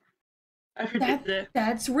 Boom. I predicted it.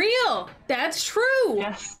 That's real. That's true.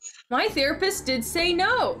 Yes. My therapist did say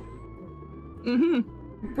no.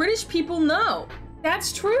 Mm-hmm. British people know.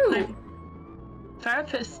 That's true.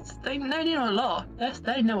 Therapists, they know a lot.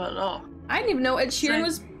 They know a lot. I didn't even know Ed Sheeran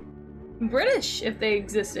was British if they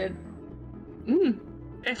existed.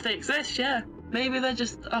 If they exist, yeah. Maybe they're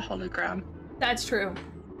just a hologram. That's true.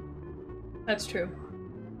 That's true.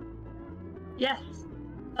 Yes.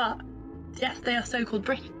 But, yes, they are so-called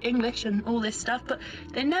British English and all this stuff, but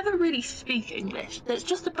they never really speak English. There's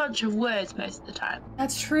just a bunch of words most of the time.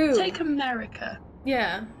 That's true. Take America.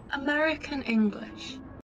 Yeah. American English.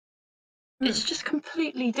 It's just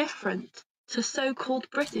completely different to so-called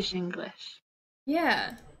British English.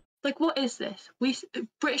 Yeah. Like, what is this?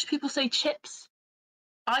 British people say chips.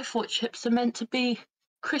 I thought chips are meant to be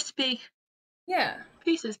crispy Yeah.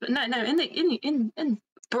 pieces, but no. In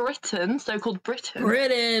Britain, so-called Britain,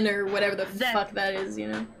 Britain or whatever the fuck that is, you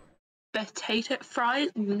know. potato fries.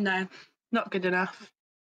 No, not good enough.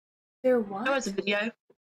 There what? There was a video,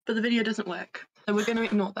 but the video doesn't work, so we're going to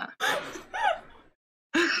ignore that.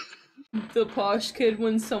 The posh kid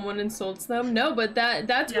when someone insults them? No, but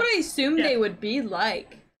that's what I assumed they would be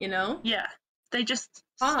like, you know? Yeah, they just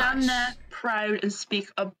Posh. stand there proud and speak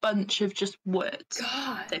a bunch of just words.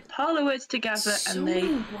 God. They pile the words together So and they.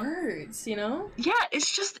 many words, you know? Yeah,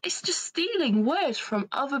 it's just stealing words from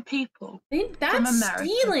other people. That's America.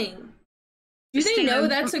 stealing. Do they know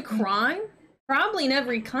that's a crime? Probably in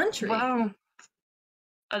every country. Well,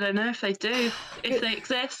 I don't know if they do, if they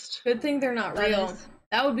exist. Good thing they're not That real. is-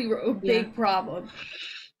 That would be a big problem.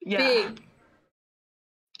 Yeah. Big.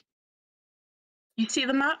 You see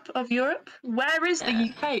the map of Europe? Where is the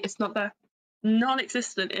UK? It's not there.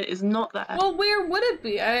 Non-existent. It is not there. Well, where would it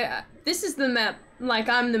be? This is the map like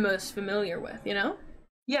I'm the most familiar with, you know?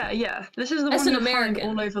 Yeah. This is the As one an you'll find American.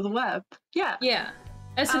 all over the web. Yeah. Yeah.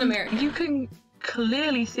 As an And American. you can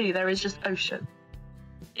clearly see there is just ocean.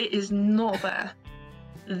 It is not there.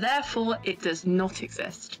 Therefore, it does not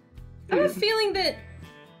exist. I have a feeling that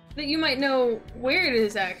you might know where it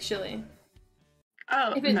is actually.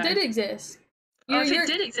 Oh, If it no. did exist. If it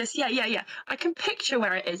did exist, yeah. I can picture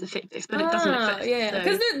where it is if it exists, but it doesn't exist. Yeah, so-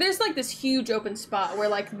 because there's like this huge open spot where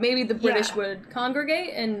like maybe the British would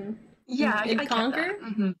congregate and I get conquer,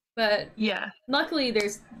 that. Mhm. but Yeah. luckily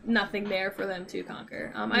there's nothing there for them to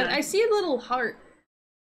conquer. No. I see a little heart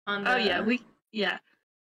on the Oh yeah,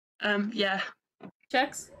 yeah.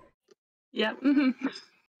 checks. Yeah.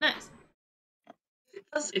 Nice. It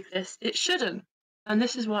does exist. It shouldn't, and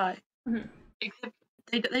this is why. Mhm.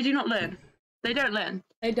 They do not learn. They don't learn.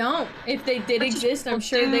 They don't. If they did British exist, I'm people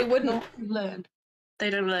sure do they wouldn't. not learn. They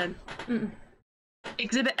don't learn. Mm-mm.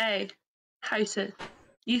 Exhibit A, houses.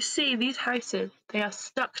 You see these houses, they are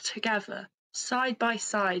stuck together, side by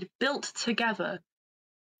side, built together.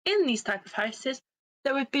 In these type of houses,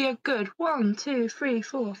 there would be a good 1, 2, 3,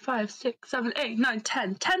 4, 5, 6, 7, 8, 9,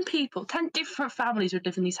 10. 10 people, 10 different families would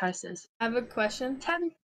live in these houses. I have a question.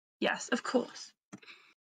 10? Yes, of course.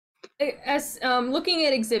 As looking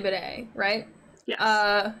at Exhibit A, right? Yes.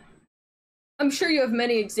 I'm sure you have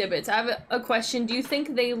many exhibits. I have a question. Do you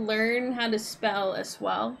think they learn how to spell as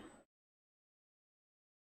well?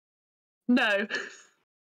 No.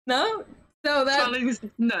 No? So that Spelling is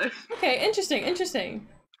no. okay, interesting.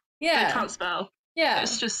 Yeah. They can't spell. Yeah.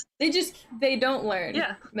 It's just They don't learn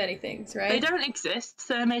Yeah. many things, right? they don't exist,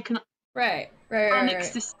 so they make an Right.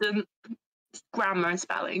 non-existent grammar and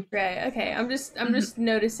spelling. Right. Okay. I'm just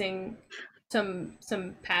noticing some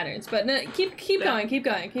patterns. But no, keep Yeah.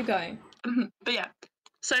 going. But yeah,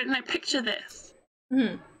 so now picture this.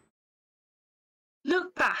 Mhm.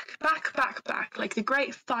 Look back, like the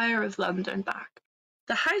Great Fire of London back.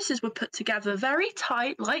 The houses were put together very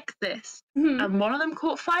tight like this, Mhm. and one of them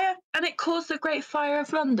caught fire, and it caused the Great Fire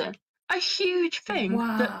of London. A huge thing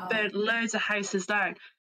Wow. that burned loads of houses down.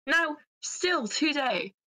 Now, still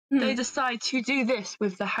today, they Mhm. decide to do this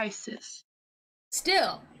with the houses.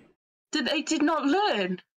 Still They did not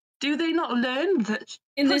learn. Do they not learn that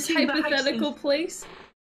in this putting the hypothetical houses- place?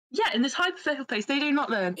 Yeah, in this hypothetical place, they do not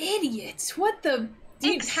learn. Idiots! What the?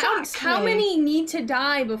 Dude, how Exactly. many need to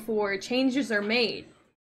die before changes are made?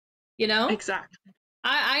 You know, Exactly.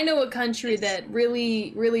 I know a country It's- that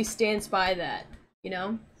really stands by that. You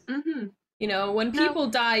know, Mm-hmm. when No. people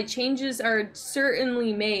die, changes are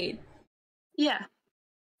certainly made. Yeah.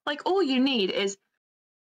 Like, all you need is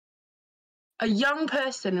a young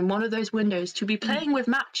person in one of those windows to be playing with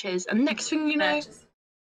matches, and next thing you know, Matches.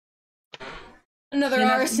 Another You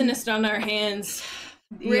know- arsonist on our hands.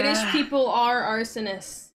 British Yeah. people are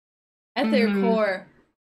arsonists at their Mhm. core,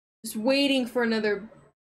 just waiting for another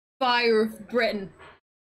fire of Britain.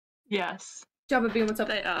 yes, Jabba Bean, what's up?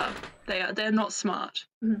 they're not smart.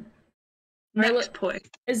 Mhm. Next Alright,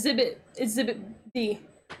 point. Exhibit B.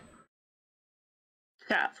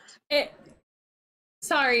 Chavs.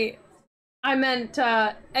 Sorry, I meant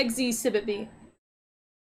Exhibit B.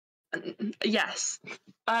 Yes.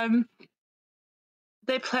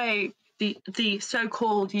 They play the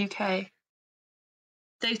so-called UK.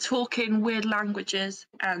 They talk in weird languages,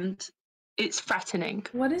 and it's threatening.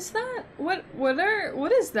 What is that?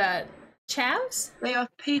 What is that? Chavs? They are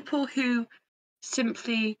people who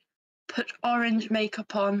simply put orange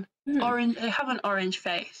makeup on. Mhm. They have an orange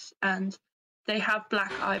face, and they have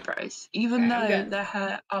black eyebrows, even Okay, I'm though good. their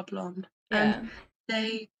hair are blonde. Yeah. And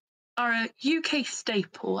they are a UK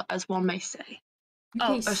staple, as one may say.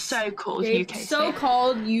 Oh, a so-called UK staple.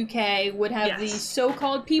 So-called UK would have Yes. these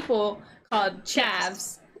so-called people called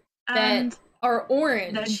chavs that And are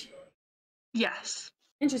orange. yes,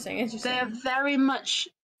 Interesting. they are very much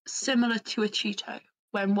similar to a Cheeto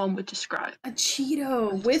when one would describe. A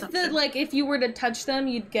Cheeto Into with something. the, like, if you were to touch them,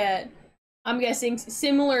 you'd get, I'm guessing,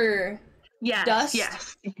 similar Yes, dust,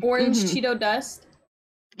 yes, orange Mhm. Cheeto dust.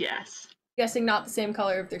 yes. Guessing not the same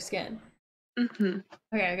color of their skin. Mm-hmm.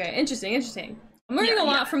 Okay, interesting. I'm learning Yeah, a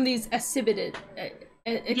lot yeah. from these exhibited.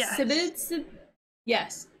 Exhibits?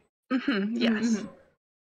 Yes. Mm-hmm. Yes. Mhm.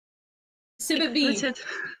 Exhibit B. Exhibited.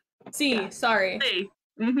 C, Yeah. sorry. See.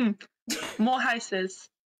 Mm-hmm. More houses.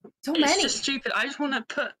 So It's many. just stupid. I just want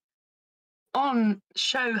to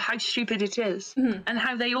show how stupid it is Mhm. and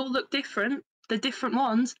how they all look different. The different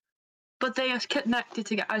ones, but they are connected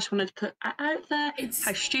together. I just wanted to put it out there It's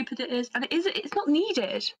how stupid it is, and it's not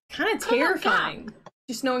needed. kind of Come on, terrifying.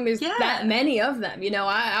 Just knowing there's Yeah. that many of them. You know,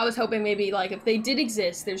 I was hoping maybe, like, if they did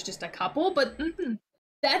exist, there's just a couple, but Mm-hmm.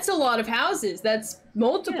 that's a lot of houses. That's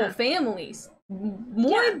multiple Yeah. families.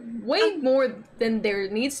 More, Yeah. way more than there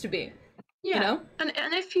needs to be. Yeah. You know?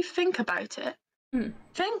 And if you think about it, Hmm.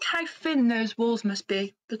 think how thin those walls must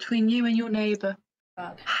be between you and your neighbour.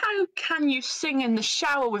 God. How can you sing in the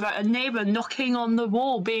shower without a neighbour knocking on the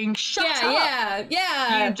wall being shut up?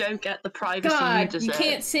 Yeah. You don't get the privacy you God, deserve. you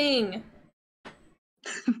can't sing.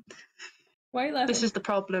 Why are you laughing? This is the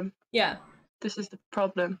problem. Yeah. This is the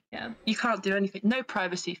problem. Yeah. You can't do anything. No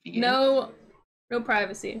privacy for you. No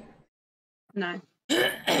privacy. No.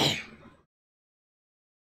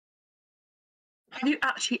 Have you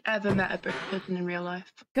actually ever met a British person in real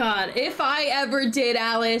life? God, if I ever did,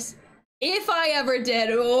 Alice, if I ever did,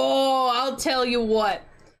 oh, I'll tell you what.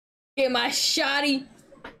 Get my shotty,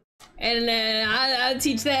 and then I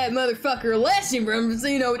teach that motherfucker a lesson from,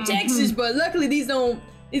 you know, Texas, but luckily these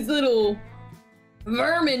little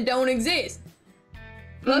vermin don't exist.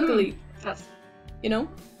 Luckily, That's you know?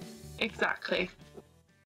 exactly.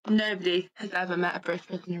 Nobody has ever met a British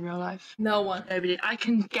person in real life. No one. Nobody. I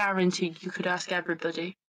can guarantee you could ask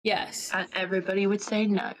everybody, Yes. and everybody would say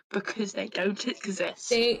no because they don't exist.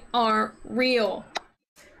 They aren't real.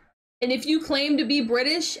 And if you claim to be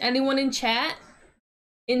British, anyone in chat,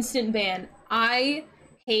 instant ban. I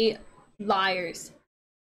hate liars.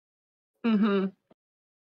 Mm-hmm.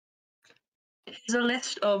 Here's a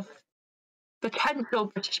list of potential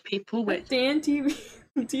British people with. Dan TV,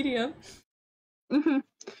 TDM. Mm-hmm.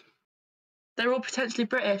 They're all potentially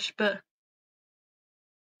British, but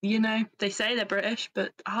you know, they say they're British,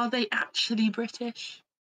 but are they actually British?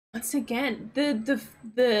 Once again,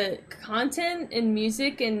 the content in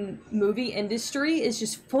music and movie industry is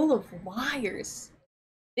just full of liars.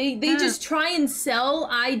 They just try and sell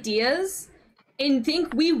ideas and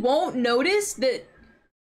think we won't notice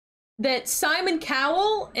that Simon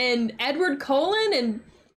Cowell and Edward Cullen and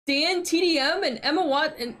Dan TDM and Emma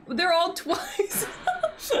Watt, and they're all twice.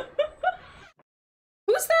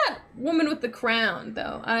 Who's that woman with the crown,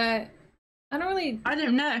 though? I don't really. I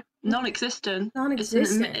don't know. Non-existent.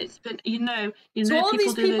 Non-existent. It's been, you know, So all of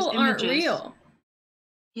these do those people aren't images. real.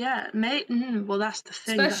 Yeah, mate. Well, that's the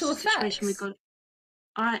thing. Special that's the situation we effects.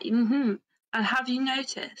 got. And have you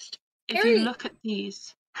noticed? If Harry- you look at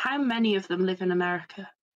these, how many of them live in America?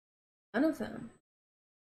 None of them.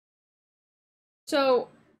 So,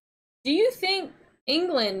 do you think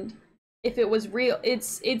England, if it was real,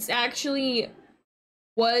 it's actually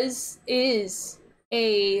is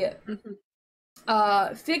a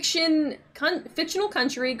fictional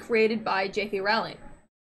country created by J.K. Rowling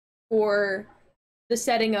for the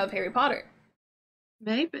setting of Harry Potter?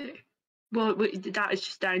 Maybe. Well, that is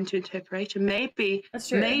just down to interpretation. Maybe. That's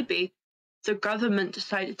true. Maybe the government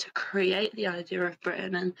decided to create the idea of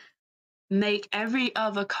Britain and make every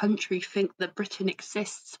other country think that Britain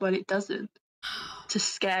exists when it doesn't, to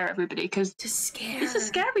scare everybody, because To scare. it's a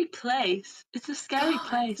scary place. It's a scary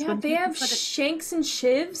place. Yeah, when they people have put it- shanks and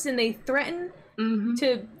shivs, and they threaten Mhm.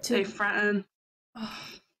 to. They threaten. Oh,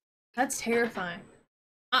 that's terrifying.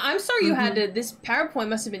 I'm sorry you had to. This PowerPoint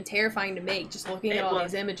must have been terrifying to make, just looking at It all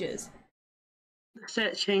was. these images.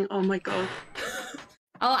 Searching. Oh my god.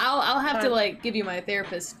 I'll have to like give you my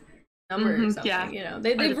therapist number or something. yeah. You know,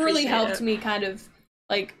 they've really helped me kind of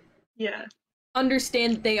like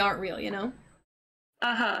understand they aren't real. You know.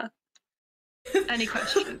 Any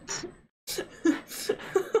questions?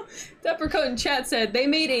 Deppercoat in chat said they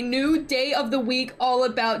made a new day of the week all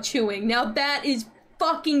about chewing. Now that is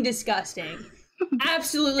fucking disgusting.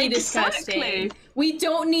 Absolutely disgusting. We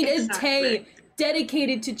don't need a day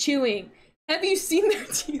dedicated to chewing. Have you seen their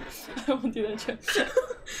teeth? I won't do that joke.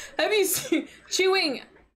 Have you seen chewing?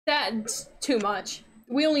 That's too much.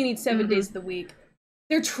 We only need 7 days of the week.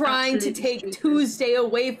 They're trying to take Tuesday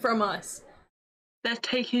away from us. They're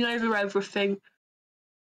taking over everything.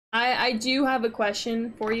 I do have a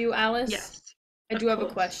question for you, Alice. Yes. I do have a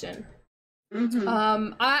question.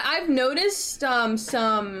 I've noticed some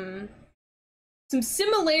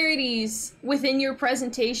similarities within your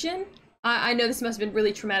presentation. I know this must have been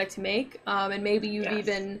really traumatic to make, and maybe you've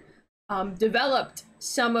even developed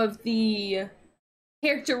some of the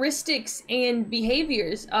characteristics and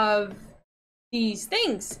behaviors of these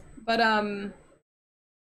things. But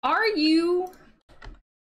are you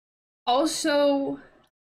also...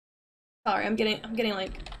 Sorry, I'm getting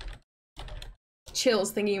like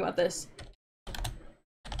chills thinking about this.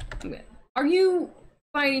 Are you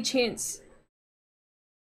by any chance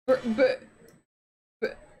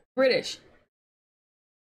British?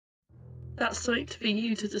 That's something for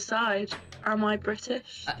you to decide. Am I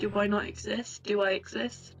British? Do I not exist? Do I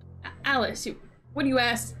exist? Alice, what are you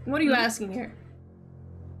asking here?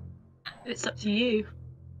 It's up to you.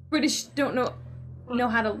 British don't know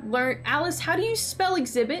how to learn. Alice, how do you spell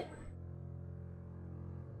exhibit?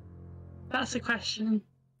 That's a question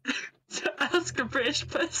to ask a British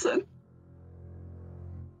person.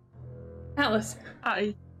 Alice.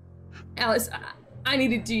 Hi. Alice, I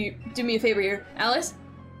need to do me a favor here. Alice?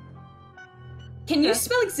 Can you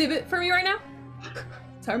spell exhibit for me right now?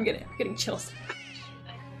 Sorry, I'm getting chills.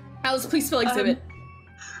 Alice, please spell exhibit.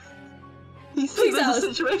 You see there's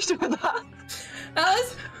a situation with that.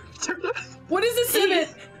 Alice? What is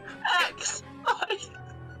exhibit? X I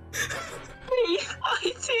P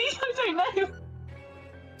I T. I don't know.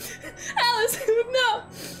 Alice, no.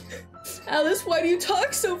 Alice, why do you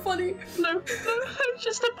talk so funny? No, I'm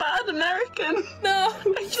just a bad American. No.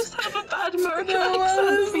 I just have a bad American accent.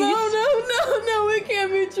 Alice, no, it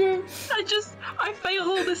can't be true. I fail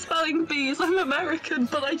all the spelling bees. I'm American,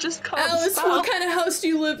 but I just can't Alice, spell. what kind of house do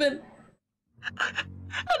you live in?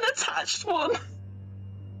 An attached one.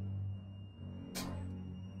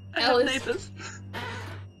 I have Alice, neighbours.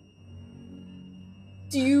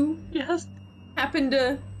 do you Yes. happen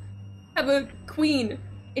to have a queen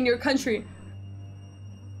in your country?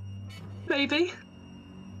 Maybe.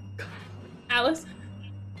 Alice?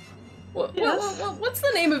 Yes. What's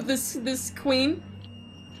the name of this queen?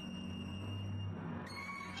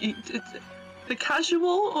 The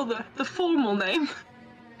casual or the formal name?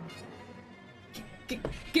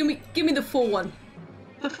 Give me the full one.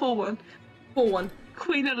 The full one. Full one.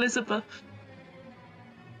 Queen Elizabeth.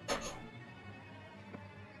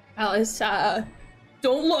 Alice,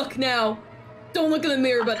 don't look now. Don't look in the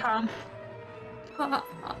mirror, but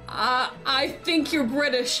I think you're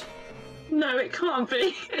British. No, it can't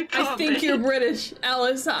be. It can't I think be. you're British,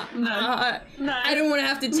 Alice. No. I don't want to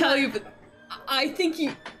have to tell you, but I think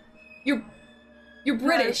you're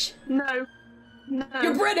British. No.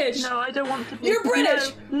 You're British. No, I don't want to be. You're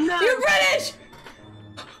British. No. You're British.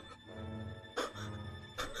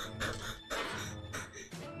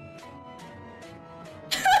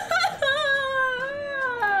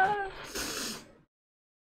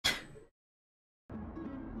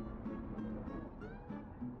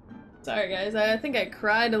 Sorry guys, I think I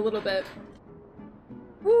cried a little bit.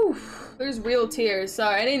 Whew, there's real tears.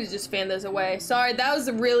 Sorry, I need to just fan those away. Sorry, that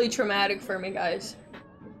was really traumatic for me, guys.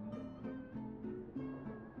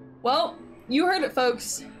 Well, you heard it,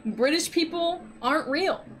 folks. British people aren't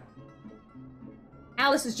real.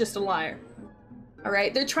 Alice is just a liar.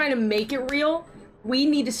 Alright, they're trying to make it real. We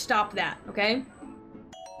need to stop that, okay?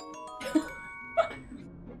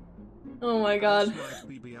 Oh my god.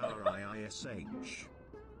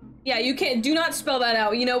 Yeah, you can't, do not spell that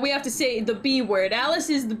out. You know, we have to say the B word.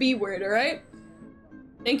 Alice is the B word, alright?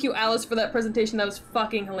 Thank you, Alice, for that presentation. That was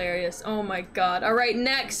fucking hilarious. Oh my god. Alright,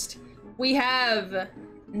 next, we have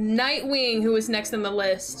Nightwing, who is next on the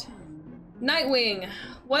list. Nightwing,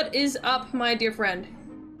 what is up, my dear friend?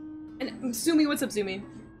 And Sumi, what's up, Sumi?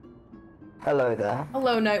 Hello there.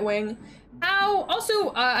 Hello, Nightwing.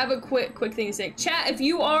 Also, I have a quick thing to say. Chat, if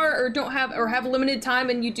you are or don't have or have limited time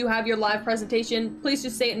and you do have your live presentation, please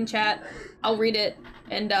just say it in chat. I'll read it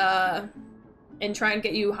and and try and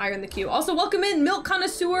get you higher in the queue. Also, welcome in Milk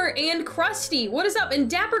Connoisseur and Krusty. What is up? And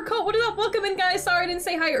Dapper Coat, what is up? Welcome in, guys. Sorry I didn't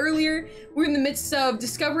say hi earlier. We're in the midst of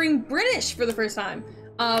discovering British for the first time.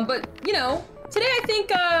 But, you know, today I think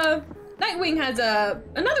Nightwing has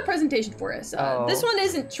another presentation for us. This one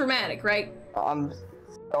isn't traumatic, right? I'm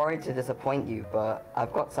sorry to disappoint you, but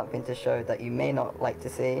I've got something to show that you may not like to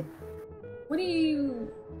see. What do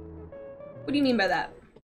you mean by that?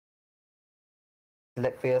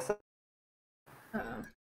 Look for yourself.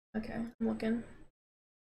 Okay, I'm looking.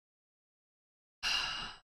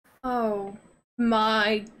 Oh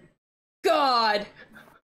my god!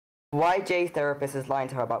 Why Jay's therapist is lying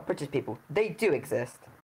to her about British people. They do exist.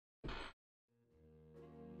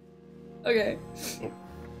 Okay.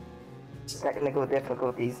 Technical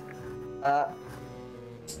difficulties.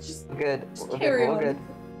 Just Good. carry We're on. good.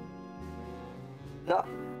 No.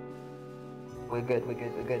 We're good.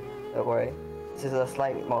 Don't worry. This is a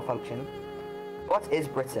slight malfunction. What is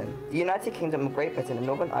Britain? The United Kingdom of Great Britain and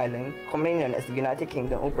Northern Ireland, commonly known as the United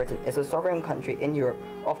Kingdom or Britain, is a sovereign country in Europe,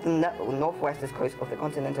 off the northwestern coast of the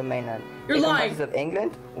continental mainland. You're it lying. comprises of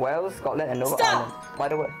England, Wales, Scotland, and Northern Ireland. By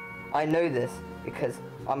the way, I know this because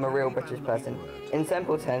I'm a real British person. In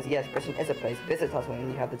simple terms, yes, Britain is a place. Visit us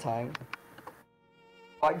when you have the time.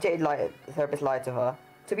 Why Jade the therapist lied to her?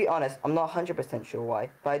 To be honest, I'm not 100% sure why,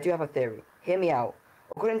 but I do have a theory. Hear me out.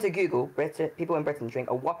 According to Google, people in Britain drink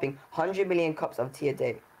a whopping 100 million cups of tea a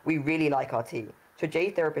day. We really like our tea. So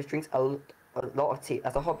Jay's therapist drinks a lot of tea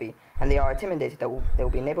as a hobby, and they are intimidated that they will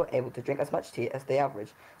be able to drink as much tea as they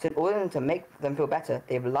average. So in order to make them feel better,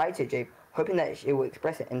 they've lied to Jay, hoping that she will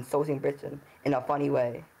express it, insulting Britain in a funny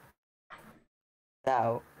way.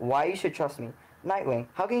 Now, why you should trust me? Nightwing,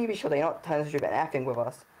 how can you be sure that you're not telling the truth and effing with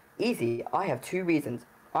us? Easy, I have 2 reasons.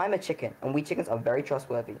 I'm a chicken, and we chickens are very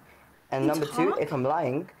trustworthy. And number 2, if I'm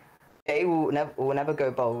lying, Jay will never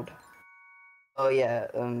go bold. Oh yeah,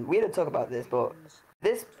 we didn't talk about this, but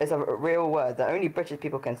this is a real word that only British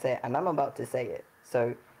people can say, and I'm about to say it.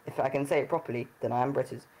 So if I can say it properly, then I am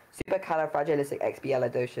British.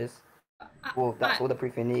 Supercalifragilisticexpialidocious. Well, that's all the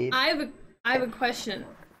proof you need. I have a question.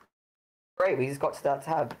 Great, we just got to that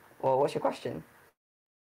tab. Well, what's your question?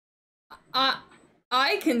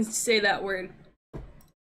 I can say that word.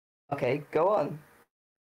 Okay, go on.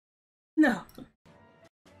 No.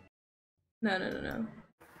 No. You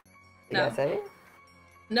No. gonna say it?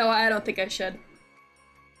 No, I don't think I should.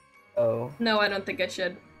 Oh. No, I don't think I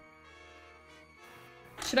should.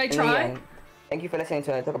 Should I In the try? end, thank you for listening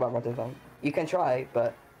to talk about Rotten Song. You can try,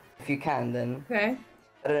 but if you can, then Okay.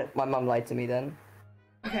 my mum lied to me then.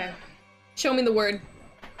 Okay. Show me the word.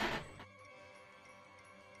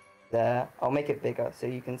 There, I'll make it bigger so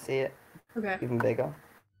you can see it Okay. even bigger.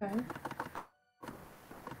 Okay.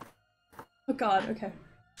 Oh god, okay.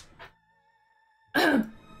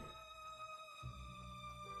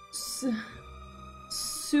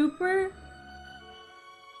 Super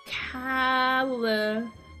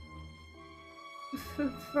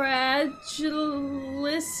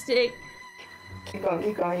fragilistic Keep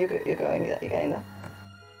going, you're getting there.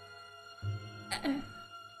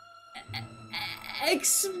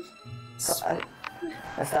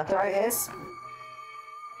 I start right here.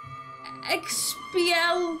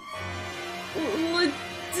 Expial.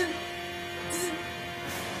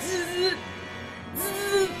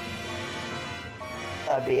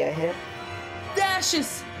 Be a hit.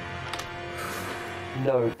 Dashes.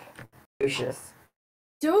 Nope. Lucius.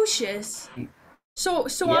 Docious. So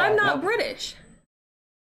Yeah, I'm not no. British.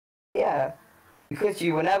 Yeah. Because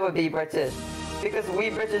you will never be British. Because we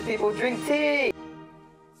British people drink tea!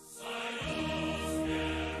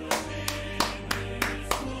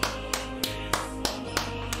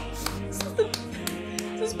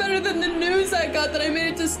 This is better than the news I got that I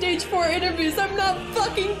made it to stage 4 interviews. I'm not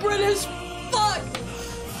fucking British. Fuck.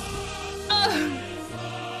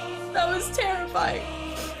 That was terrifying.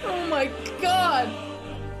 Oh my god.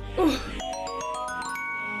 Ooh.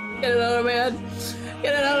 Get it out of my head.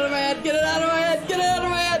 Get it out of my head. Get it out of my head. Get it out of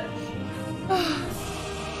my head.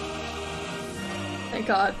 Thank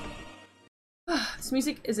god. This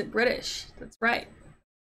music isn't British. That's right.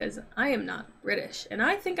 Because I am not British. And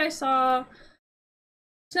I think I saw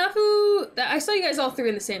Snafu. I saw you guys all 3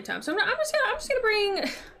 in the same time. So I'm just gonna bring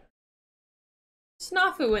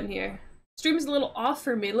Snafu in here. Stream is a little off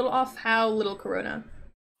for me. A little off how, little Corona.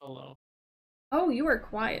 Hello. Oh, you are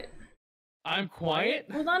quiet. I'm quiet?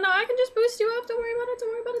 Hold on, no, I can just boost you up. Don't worry about it. Don't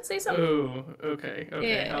worry about it. Say something. Ooh, okay.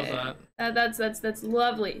 How's that? That's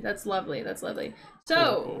lovely. That's lovely. That's lovely.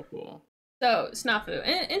 So, Cool. so Snafu,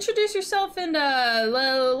 introduce yourself and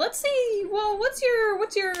let's see. Well, what's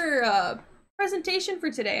your presentation for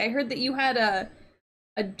today? I heard that you had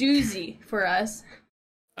a doozy for us.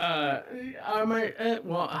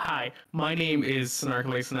 Well, hi. My name is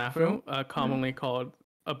Snarkly Snafu, commonly called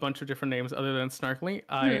a bunch of different names other than Snarkly.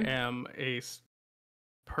 I am a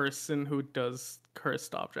person who does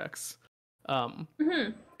cursed objects. And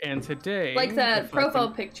today, like that profile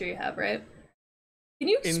picture you have, right? Can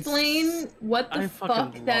you explain what the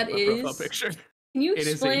fuck that is? Profile picture. Can you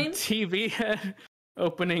explain? It is a TV head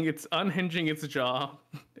unhinging its jaw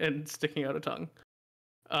and sticking out a tongue.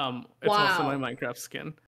 It's also my Minecraft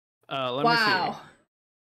skin. Let me see.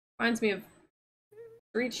 Reminds me of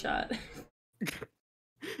Street Shot.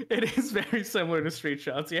 It is very similar to Street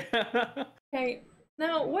Shots, yeah. Okay,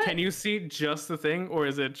 now what? Can you see just the thing, or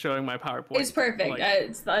is it showing my PowerPoint? It's perfect.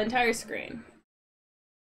 It's the entire screen.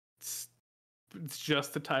 It's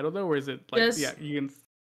just the title though, or is it like you can?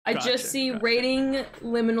 I just see rating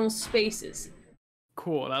liminal spaces.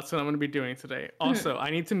 Cool, that's what I'm going to be doing today. Also, I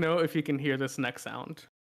need to know if you can hear this next sound.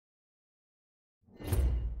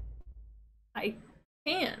 I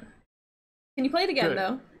can. Can you play it again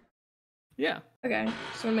though? Yeah. Okay.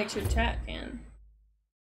 Just want to make sure the chat can.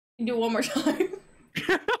 You can do it one more time.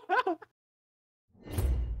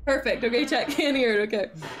 Perfect. Okay, chat can hear it. Okay.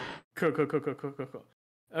 Cool.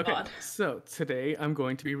 Okay, so today I'm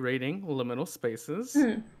going to be rating liminal spaces,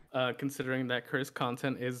 considering that cursed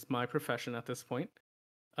content is my profession at this point.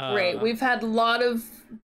 Great. We've had a lot of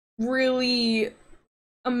really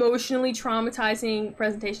emotionally traumatizing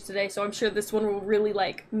presentations today, so I'm sure this one will really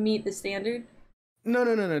like meet the standard. No,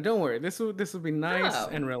 don't worry. This will be nice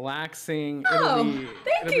and relaxing.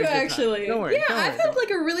 Thank you, actually. Don't worry. I've had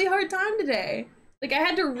like a really hard time today. Like I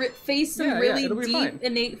had to face some really deep,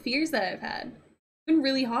 innate fears that I've had. Been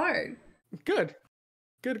really hard. Good.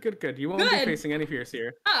 You won't be facing any fears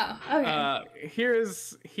here. Oh, okay. Here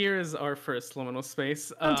is our first liminal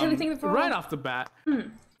space. Right off the bat,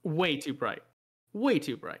 way too bright.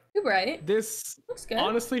 Too bright. This looks good.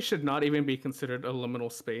 Honestly should not even be considered a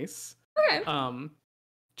liminal space. Okay.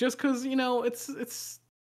 Just because it's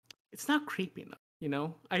not creepy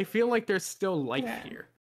enough. I feel like there's still light here.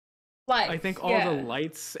 I think all the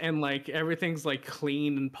lights and like everything's like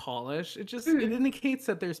clean and polished. It indicates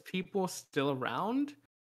that there's people still around.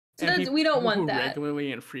 So we don't want that.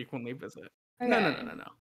 Regularly and frequently visit. Okay. No.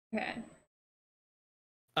 Okay.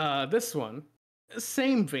 This one,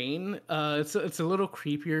 same vein. It's a little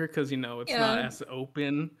creepier because it's not as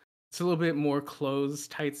open. It's a little bit more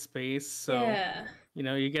closed, tight space. So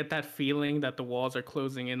you get that feeling that the walls are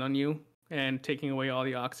closing in on you and taking away all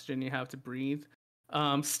the oxygen you have to breathe.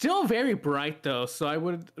 Still very bright though, so I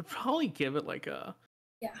would probably give it like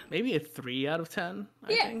maybe a 3 out of 10.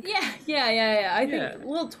 I think. Yeah. I think a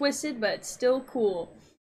little twisted, but still cool.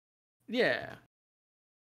 Yeah.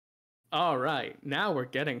 All right, now we're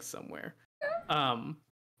getting somewhere.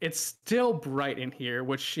 It's still bright in here,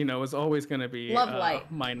 which is always going to be love light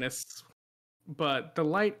minus. But the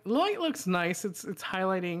light looks nice. It's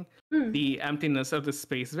highlighting the emptiness of the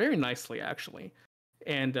space very nicely, actually.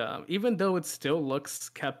 And even though it still looks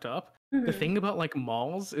kept up, the thing about like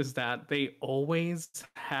malls is that they always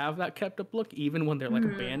have that kept up look, even when they're like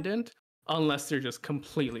abandoned, unless they're just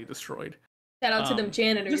completely destroyed. Shout out to them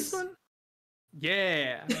janitors.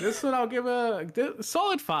 This one I'll give a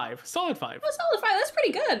solid 5. Solid 5. Oh, solid 5. That's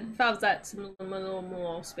pretty good. If I was that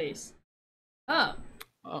small space.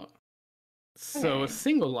 So a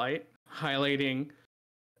single light highlighting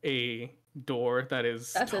a door that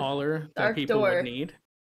is taller than people would need.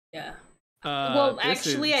 Yeah. Well,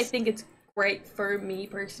 actually, I think it's great for me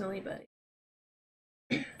personally, but.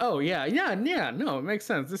 Oh yeah. No, it makes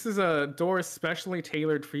sense. This is a door specially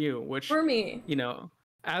tailored for you, which for me,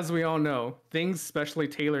 as we all know, things specially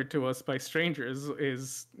tailored to us by strangers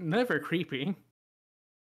is never creepy.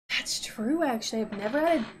 That's true. Actually, I've never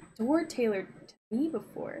had a door tailored to me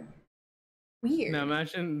before. Weird. Now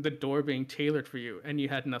imagine the door being tailored for you and you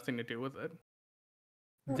had nothing to do with it.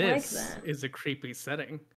 This is a creepy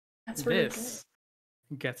setting. That's really this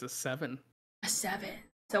gets a 7. A 7.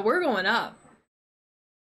 So we're going up.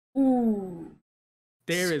 Ooh.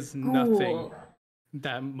 There is nothing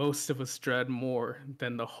that most of us dread more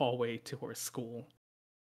than the hallway to our school.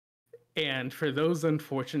 And for those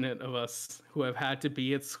unfortunate of us who have had to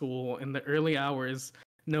be at school in the early hours,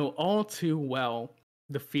 know all too well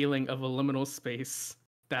the feeling of a liminal space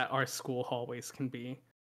that our school hallways can be.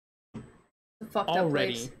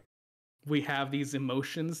 Already, we have these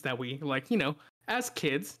emotions that we, like, as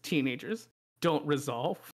kids, teenagers, don't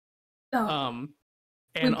resolve. Oh.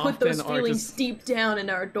 And we put those feelings deep down in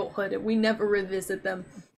our adulthood and we never revisit them.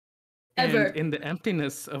 Ever. And in the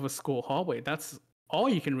emptiness of a school hallway, that's all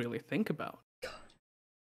you can really think about. God.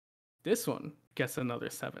 This one gets another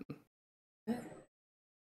 7.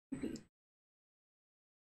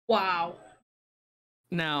 Wow.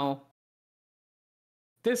 Now,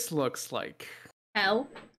 this looks like hell.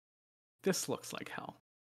 This looks like hell.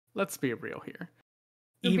 Let's be real here.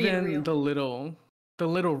 Even the little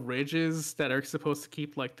ridges that are supposed to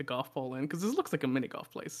keep like the golf ball in, because this looks like a mini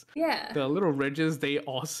golf place. Yeah. The little ridges, they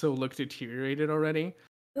also look deteriorated already.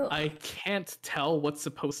 Ugh. I can't tell what's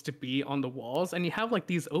supposed to be on the walls, and you have like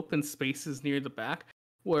these open spaces near the back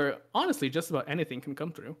where honestly just about anything can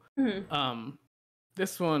come through. Mm-hmm.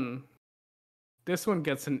 This one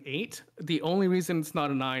gets an 8. The only reason it's not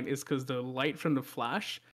a 9 is because the light from the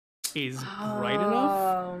flash is bright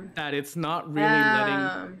enough that it's not really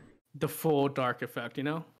letting the full dark effect, you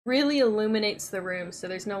know? Really illuminates the room, so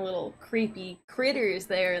there's no little creepy critters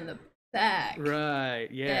there in the back. Right,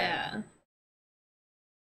 yeah.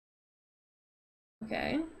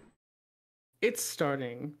 Okay. It's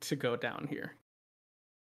starting to go down here.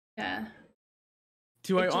 Yeah.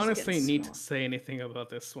 Do I honestly need to say anything about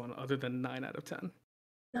this one other than 9 out of 10?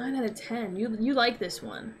 9 out of 10. You like this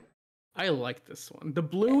one. I like this one. The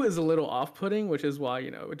blue is a little off-putting, which is why, you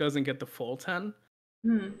know, it doesn't get the full 10.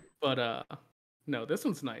 But no, this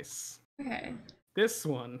one's nice. Okay. This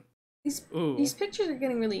one. These pictures are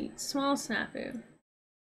getting really small, Snafu.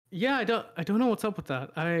 Yeah, I don't know what's up with that.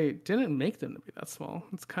 I didn't make them to be that small.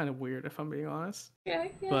 It's kind of weird if I'm being honest. Yeah.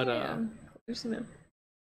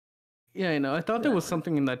 Yeah, I know. I thought there was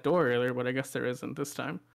something in that door earlier, but I guess there isn't this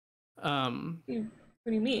time. What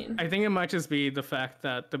do you mean? I think it might just be the fact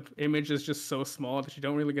that the image is just so small that you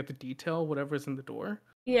don't really get the detail, whatever's in the door.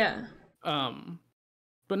 Yeah.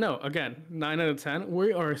 But no, again, 9 out of 10.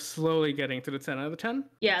 We are slowly getting to the 10 out of 10.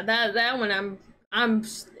 Yeah, that one I'm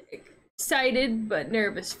excited but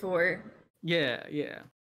nervous for. Yeah.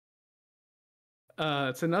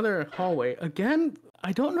 It's another hallway. Again,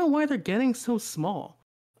 I don't know why they're getting so small.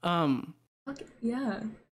 Yeah.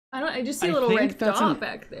 I just see a little red dot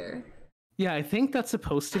back there. Yeah, I think that's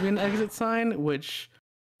supposed to be an exit sign, which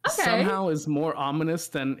somehow is more ominous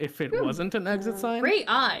than if it wasn't an exit sign. Great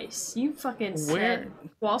eyes. You fucking said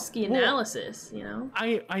Kowalski analysis, you know?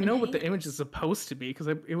 I know what the image is supposed to be, because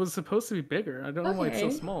it was supposed to be bigger. I don't know why it's so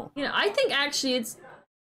small. You know, I think actually it's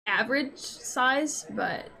average size,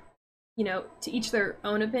 but, you know, to each their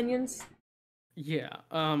own opinions. Yeah.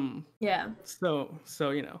 Yeah. So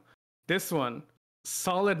you know, this one,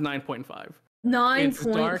 solid 9.5.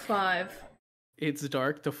 9.5. It's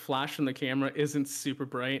dark. The flash from the camera isn't super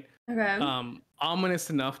bright. Okay. Ominous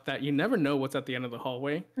enough that you never know what's at the end of the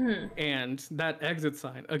hallway. And that exit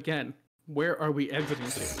sign, again, where are we exiting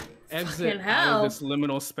to? Exit out of this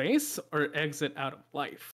liminal space or exit out of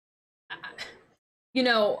life? You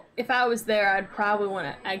know, if I was there, I'd probably want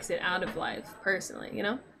to exit out of life, personally, you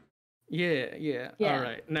know? Yeah. All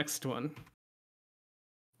right, next one.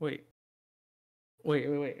 Wait.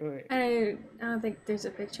 I don't think there's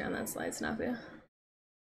a picture on that slide, Snafu.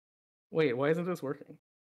 Wait, why isn't this working?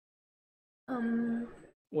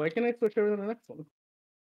 Why can't I switch over to the next one?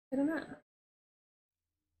 I don't know.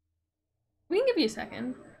 We can give you a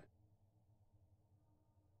second.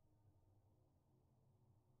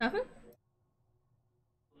 Snafu?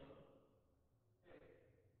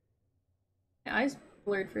 My eyes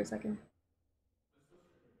blurred for a second.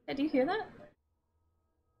 Yeah, do you hear that?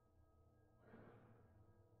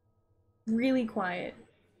 Really quiet.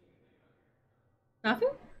 Snafu? Is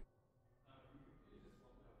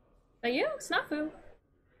that you? Snafu?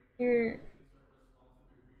 Your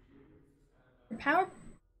power...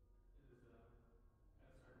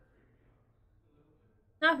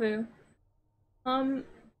 Snafu? Hello?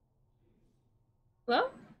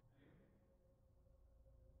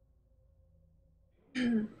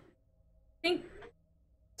 I think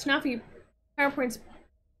Snafu, PowerPoint's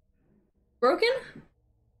broken?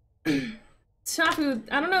 Snafu,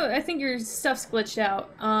 I don't know, I think your stuff's glitched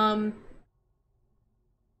out.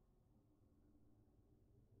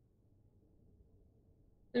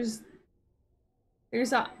 There's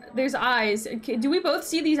eyes. Okay, do we both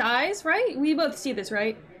see these eyes, right? We both see this,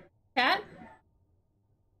 right? Chat?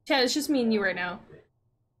 Chat, it's just me and you right now.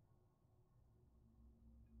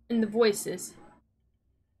 And the voices.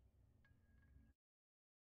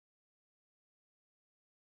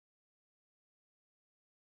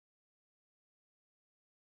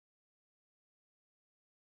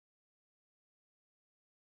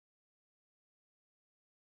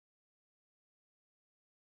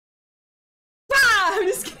 I'm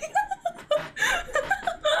just kidding.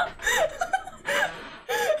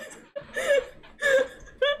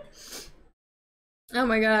 Oh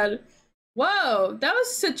my god. Whoa, that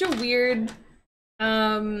was such a weird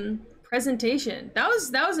presentation. That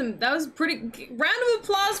was pretty. Round of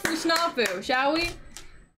applause for Snafu, shall we?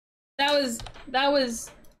 That was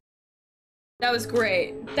That was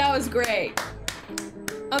great. That was great.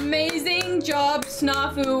 Amazing job,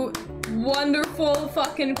 Snafu. Wonderful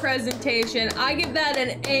fucking presentation. I give that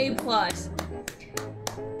an A+.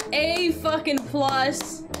 A fucking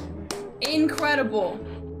plus. Incredible.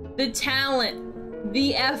 The talent.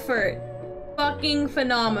 The effort. Fucking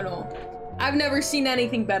phenomenal. I've never seen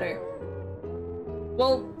anything better.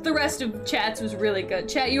 Well, the rest of chat's was really good.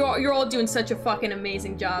 Chat, you're all doing such a fucking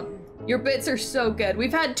amazing job. Your bits are so good.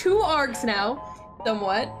 We've had 2 arcs now,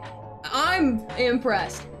 somewhat. I'm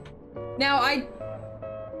impressed. Now, I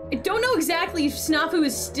don't know exactly if Snafu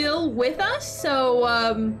is still with us, so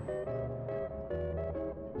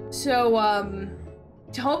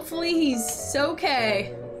hopefully he's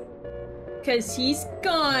okay. 'Cause he's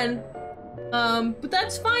gone. But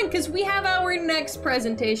that's fine, because we have our next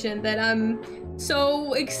presentation that I'm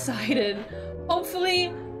so excited.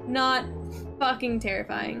 Hopefully not fucking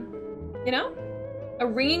terrifying. You know? A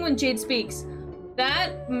ringing when Jade speaks.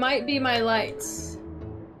 That might be my lights.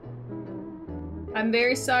 I'm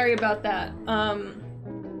very sorry about that.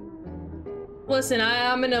 Listen,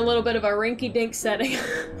 I'm in a little bit of a rinky-dink setting.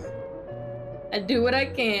 I do what I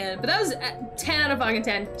can. But that was 10 out of fucking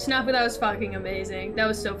 10. Snafu, that was fucking amazing. That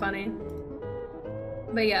was so funny.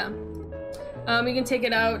 But yeah. You can take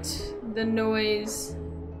it out. The noise.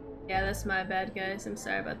 Yeah, that's my bad, guys. I'm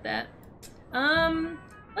sorry about that.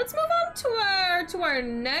 Let's move on to our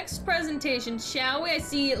next presentation, shall we? I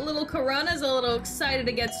see little Corona's a little excited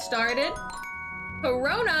to get started.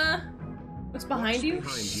 Corona! What's behind you?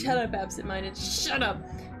 Shut up, absent-minded. Shut up.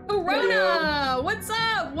 Corona! Hello. What's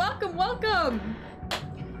up? Welcome, welcome!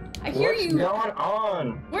 I hear you. What's going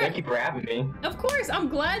on? Thank you for having me. Of course, I'm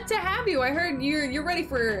glad to have you. I heard you're ready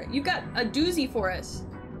for, you got a doozy for us.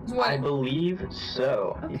 What? I believe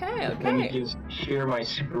so. Okay, okay. Let me just share my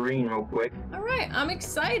screen real quick. All right, I'm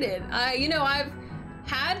excited. You know, I've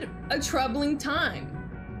had a troubling time,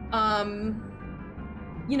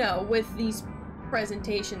 you know, with these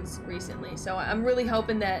presentations recently. So I'm really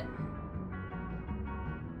hoping that.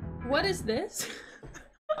 What is this?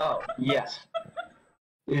 Oh, yes.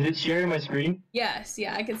 Is it sharing my screen? Yes,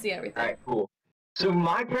 yeah, I can see everything. All right, cool. So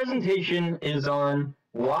my presentation is on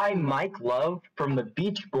why Mike Love from the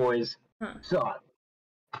Beach Boys suck.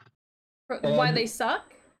 Why they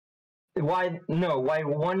suck? Why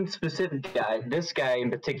one specific guy, this guy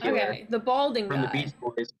in particular, okay, the balding from guy. the Beach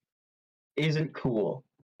Boys, isn't cool.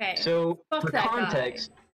 Okay. So Fuck for that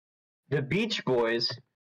context, guy. the Beach Boys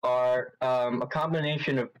are a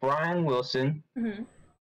combination of Brian Wilson,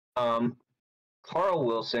 Carl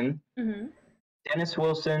Wilson, Dennis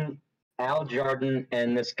Wilson, Al Jardin,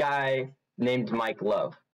 and this guy named Mike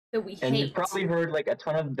Love. That we and hate. you've probably heard like a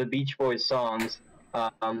ton of the Beach Boys songs,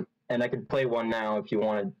 and I could play one now if you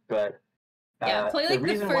wanted, but yeah, play like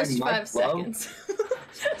the first 5 Love seconds,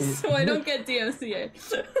 so I don't get DMCA.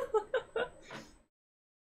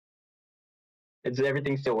 Is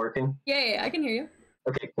everything still working? Yeah, I can hear you.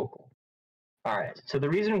 Okay, cool. All right. So the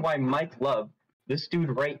reason why Mike Love, this dude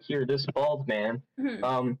right here, this bald man,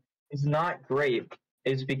 is not great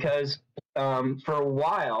is because for a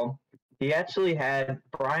while he actually had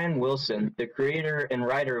Brian Wilson, the creator and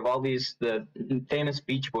writer of all the famous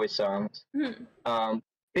Beach Boys songs,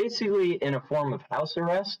 basically in a form of house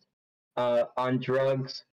arrest on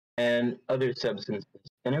drugs and other substances,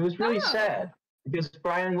 and it was really sad because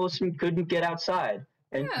Brian Wilson couldn't get outside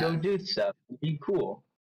and go do stuff, be cool.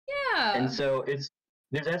 Yeah. And so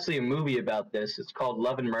there's actually a movie about this. It's called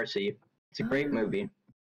Love and Mercy. It's a great movie.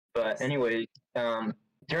 But anyway,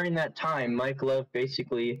 during that time, Mike Love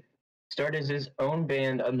basically started his own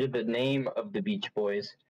band under the name of the Beach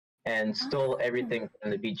Boys and stole everything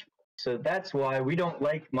from the Beach Boys. So that's why we don't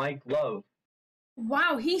like Mike Love.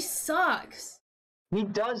 Wow, he sucks. He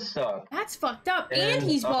does suck. That's fucked up. And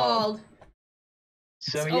he's bald.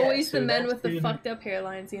 So it's yeah, always so the men with the him. fucked up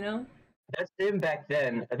hairlines, you know? That's him back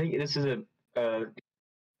then. I think this is a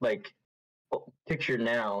picture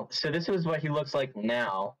now. So this is what he looks like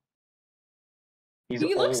now.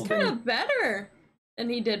 He looks kind of better than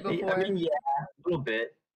he did before. I mean, yeah, a little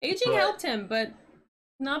bit. Aging helped him, but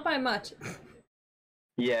not by much.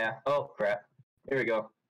 Yeah. Oh, crap. Here we go.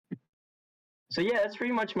 So yeah, that's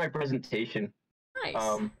pretty much my presentation.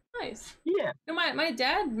 Nice. Nice. Yeah. You know, my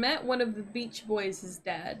dad met one of the Beach Boys'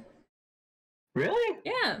 dad. Really?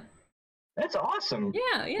 Yeah. That's awesome.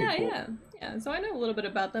 Yeah. So I know a little bit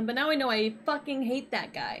about them, but now I know I fucking hate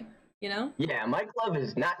that guy. You know? Yeah, Mike Love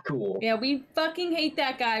is not cool. Yeah, we fucking hate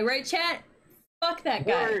that guy, right, chat? Fuck that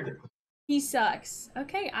guy. Word. He sucks.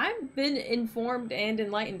 Okay, I've been informed and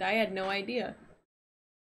enlightened. I had no idea.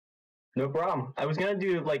 No problem. I was gonna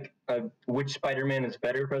do like a which Spider-Man is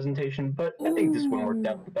better presentation, but I think this one worked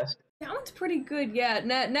out the best. That one's pretty good. Yeah.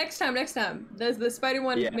 Next time. The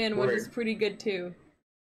Spider-Man one is pretty good too.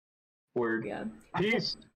 Word. Yeah.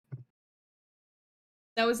 Peace.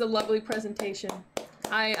 That was a lovely presentation.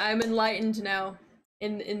 I'm enlightened now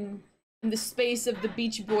in the space of the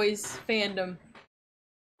Beach Boys fandom.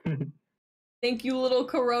 Thank you, little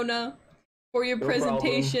Corona, for your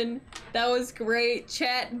presentation. That was great.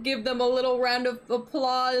 Chat, give them a little round of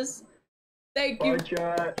applause. Thank you. Bye,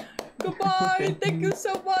 chat. Goodbye. Thank you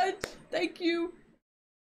so much. Thank you.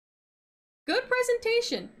 Good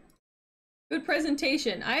presentation. Good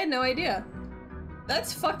presentation. I had no idea.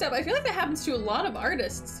 That's fucked up. I feel like that happens to a lot of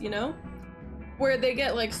artists, you know? Where they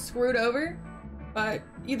get, like, screwed over by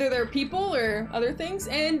either their people or other things.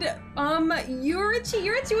 And,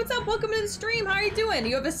 Yurichi, what's up? Welcome to the stream. How are you doing?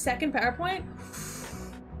 You have a second PowerPoint?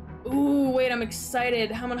 Ooh, wait, I'm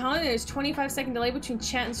excited. How many? There's 25-second delay between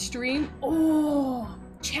chat and stream. Oh,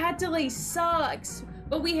 chat delay sucks.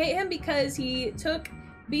 But we hate him because he took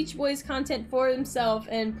Beach Boys content for himself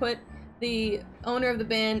and put the owner of the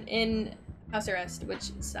band in house arrest,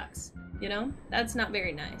 which sucks, you know? That's not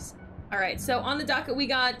very nice. All right, so on the docket, we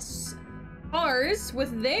got ours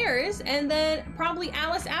with theirs, and then probably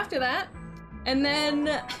Alice after that, and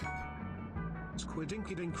then...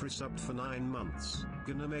 Squidinky Chris up for 9 months.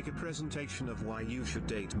 Gonna make a presentation of why you should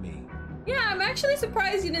date me. Yeah, I'm actually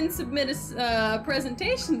surprised you didn't submit a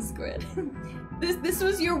presentation, Squid. This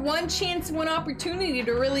was your one chance, one opportunity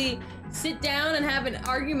to really sit down and have an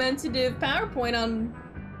argumentative PowerPoint on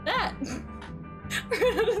that.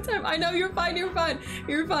 I know you're fine.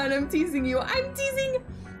 I'm teasing you.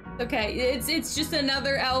 Okay, it's just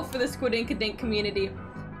another L for the Squidinky community.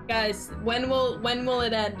 Guys, when will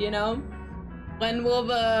it end, you know? When will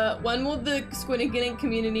the Squidinky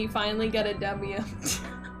community finally get a W?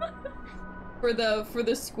 for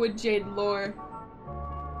the Squid Jade lore.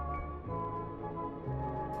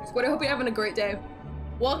 Squid, I hope you're having a great day.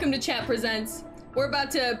 Welcome to Chat Presents. We're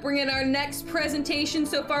about to bring in our next presentation.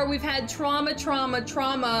 So far, we've had Trauma,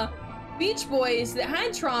 Beach Boys that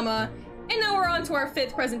had Trauma, and now we're on to our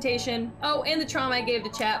 5th presentation. Oh, and the trauma I gave to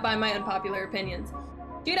chat by my unpopular opinions.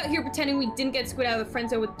 Jade out here pretending we didn't get Squid out of the friend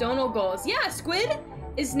zone with Donal goals. Yeah, Squid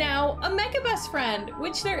is now a Mecha Best Friend,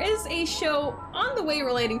 which there is a show on the way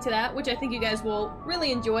relating to that, which I think you guys will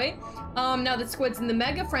really enjoy. Now that Squid's in the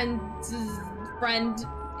Mega Friend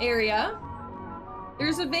area,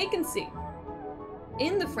 there's a vacancy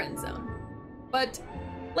in the friend zone. But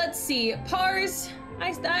let's see, Pars,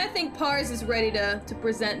 I think Pars is ready to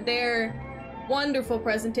present their wonderful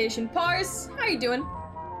presentation. Pars, how are you doing?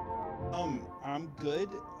 I'm good.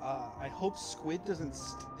 I hope Squid doesn't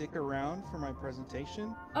stick around for my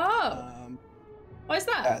presentation. Oh. Why is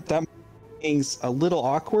that? That is a little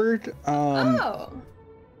awkward. Oh.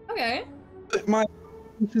 Okay. But my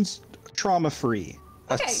presentation's trauma-free.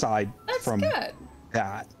 Okay, aside that's from good.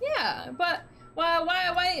 that. Yeah, but why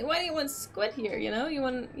do you want Squid here? You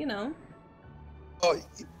know, Oh,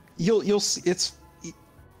 you'll see.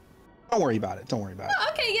 Don't worry about it. Don't worry about it. Oh,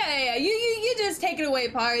 okay, yeah. You just take it away,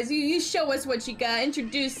 Pars. You show us what you got.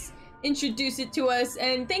 Introduce it to us,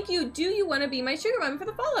 and thank you. Do you want to be my sugar mommy for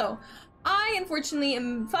the follow? I unfortunately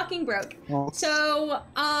am fucking broke. Well, so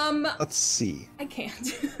let's see. I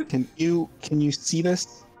can't. Can you see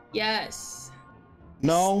this? Yes.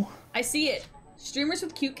 No. I see it. Streamers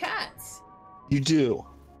with cute cats. You do.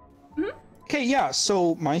 Mm-hmm. Okay, yeah.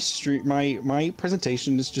 So my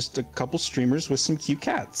presentation is just a couple streamers with some cute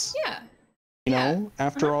cats. Yeah. You know,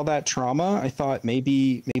 after all that trauma, I thought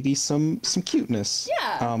maybe some cuteness.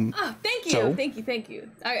 Yeah. Thank you. So, thank you.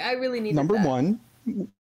 I really needed number that. one.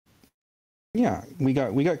 Yeah, we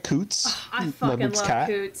got Coots. Oh, I fucking love cat,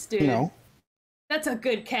 Coots, dude. You know, that's a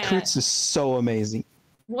good cat. Coots is so amazing.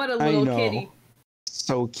 What a little kitty.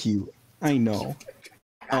 So cute. I know.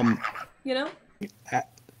 You know.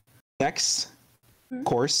 Next, of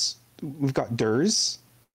course, we've got Durs.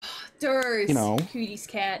 Durs. You know, Cutie's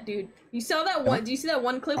cat, dude. You saw that one? Do you see that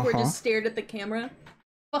one clip where it just stared at the camera?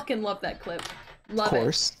 Fucking love that clip. Love it. Of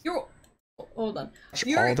course. Hold on.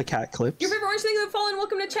 All the cat clips. Your favorite orange thing that fallen.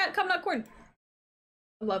 Welcome to chat. Come not corn.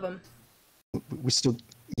 I love him. We still,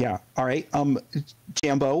 yeah. All right.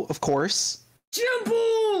 Jambo, of course.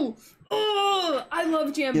 Jambo. Oh, I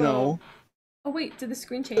love Jambo. You know. Oh wait, did the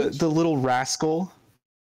screen change? The little rascal.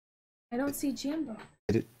 I don't see Jambo.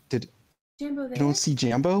 Did Jambo there? You don't see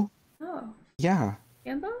Jambo? Oh. Yeah.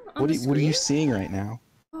 Jambo? What are you seeing right now?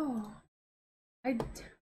 Oh. Do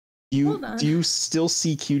you still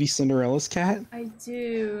see Cutie Cinderella's cat? I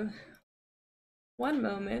do. One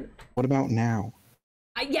moment. What about now?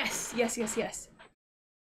 Yes.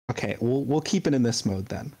 Okay, we'll keep it in this mode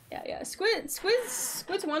then. Yeah. Squid's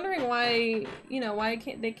wondering why, why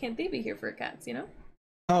can't they be here for cats,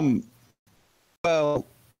 Well,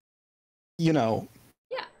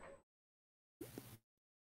 Yeah.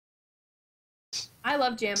 I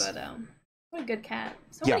love Jambo though. What a good cat.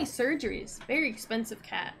 So many surgeries. Very expensive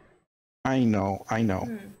cat. I know.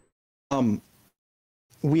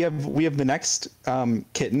 We have the next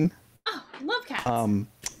kitten. Oh, love cats.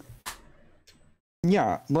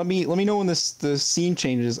 Yeah, let me know when the scene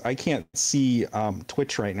changes. I can't see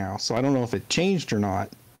Twitch right now, so I don't know if it changed or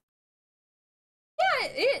not.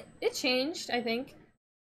 Yeah, it changed, I think.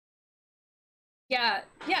 Yeah,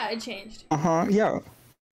 it changed. Yeah.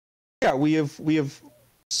 Yeah, we have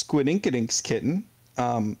Squid Inkadink's kitten,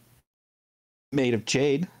 made of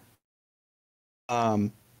jade.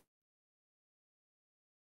 Who's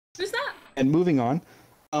that? And moving on.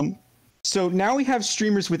 So now we have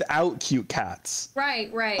streamers without cute cats.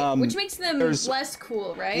 Right. Which makes them less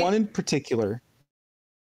cool, right? One in particular.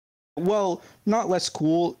 Well, not less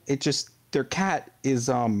cool. It just their cat is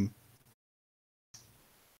a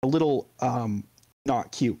little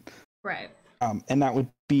not cute. Right. And that would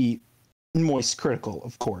be Moist Critical,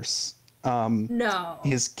 of course. No.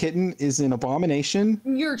 His kitten is an abomination.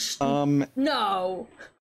 No.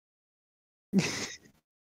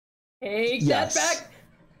 Take that back.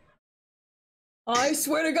 I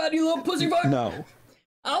swear to God, you little pussy fuck. No.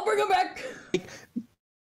 I'll bring him back.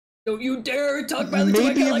 Don't you dare talk badly to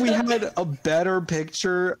my cat like that. Maybe if we had a better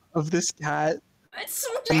picture of this cat. It's so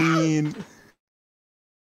bad.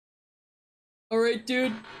 Alright,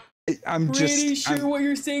 dude. I'm pretty sure what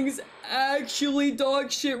you're saying is actually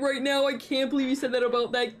dog shit right now. I can't believe you said that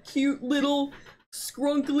about that cute little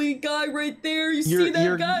scrunkly guy right there. You see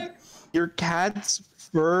that guy? Your cat's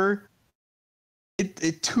fur,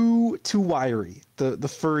 it too wiry. The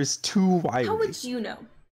fur is too wiry. How would you know?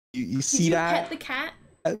 You see that? Did you pet the cat?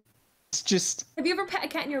 It's just. Have you ever pet a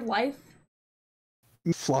cat in your life?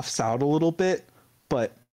 It fluffs out a little bit,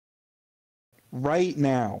 but right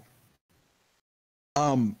now,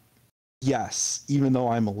 yes, even though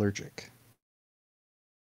I'm allergic.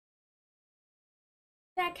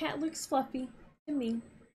 That cat looks fluffy to me.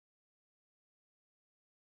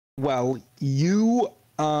 Well, you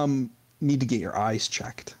need to get your eyes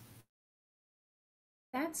checked.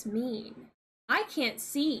 That's mean. I can't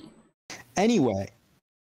see. Anyway,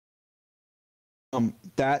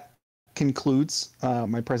 that concludes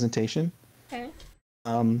my presentation. Okay.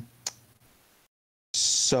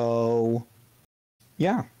 So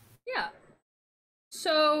yeah. Yeah.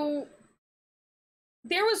 So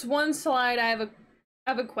there was one slide I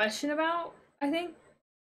have a question about, I think.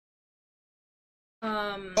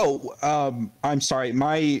 I'm sorry.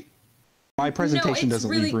 My presentation doesn't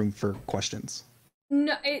leave room for questions.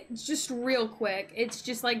 No, it's just real quick. It's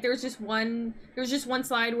just like there was just one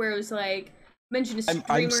slide where it was like mention a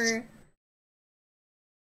streamer.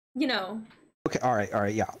 Okay, all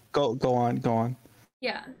right, yeah. Go on.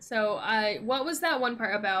 Yeah. So what was that one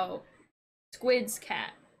part about Squid's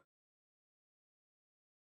cat?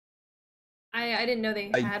 I didn't know they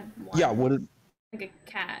had one. Yeah, what? Like a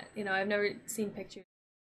cat. I've never seen pictures.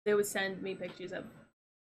 They would send me pictures of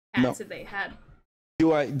cats if they had.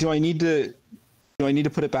 Do I need to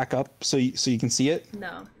put it back up so you can see it?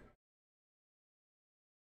 No.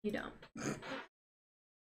 You don't.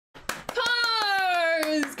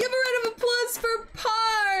 Pars! Give a round of applause for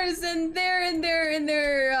Pars and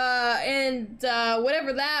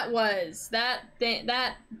whatever that was.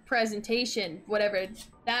 That presentation, whatever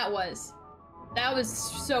that was. That was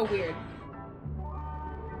so weird.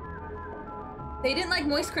 They didn't like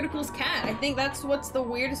Moist Critical's cat. I think that's what's the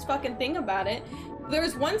weirdest fucking thing about it. There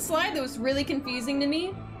was one slide that was really confusing to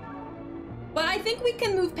me, but I think we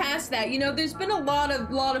can move past that. There's been a lot of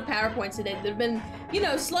PowerPoints today that have been,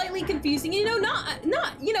 slightly confusing. Not,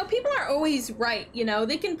 people aren't always right.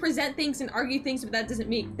 They can present things and argue things, but that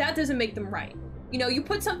doesn't make them right. You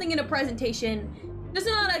put something in a presentation,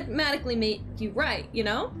 doesn't automatically make you right.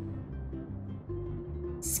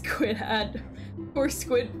 Squid had. Poor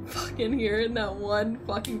Squid fucking here in that one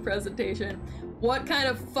fucking presentation. What kind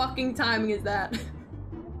of fucking timing is that?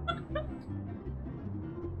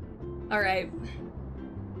 Alright.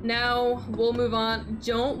 Now we'll move on.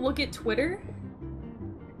 Don't look at Twitter.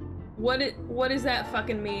 What does that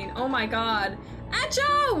fucking mean? Oh my god.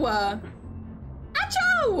 Acho!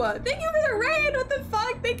 Acho! Thank you for the raid! What the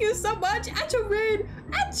fuck? Thank you so much! Acho raid!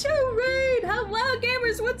 Acho raid! Hello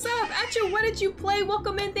gamers, what's up? Acho, what did you play?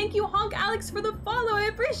 Welcome in. Thank you, Honk Alex, for the follow. I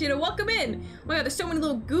appreciate it. Welcome in. Oh my god, there's so many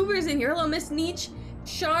little goobers in here. Hello, Miss Nietzsche.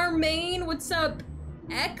 Charmaine, what's up?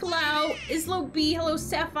 Eklau, Islo B, hello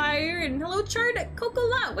Sapphire, and hello Chard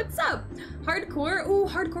Cocola. What's up? Hardcore, ooh,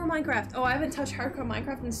 hardcore Minecraft. Oh, I haven't touched hardcore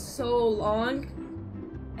Minecraft in so long.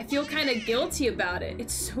 I feel kind of guilty about it.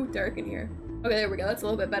 It's so dark in here. Okay, there we go. That's a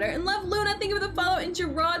little bit better. And Love Luna, thank you for the follow. And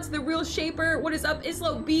Gerard's the real shaper. What is up,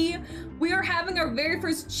 Islo B? We are having our very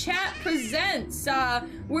first chat presents.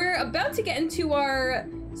 We're about to get into our,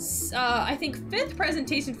 I think, 5th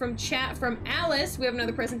presentation from chat from Alice. We have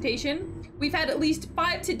another presentation. We've had at least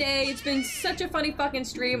 5 today. It's been such a funny fucking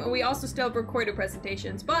stream. And we also still have recorded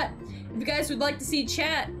presentations. But if you guys would like to see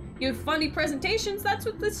chat give funny presentations, that's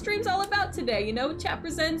what this stream's all about today. You know, chat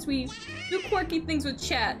presents, we do quirky things with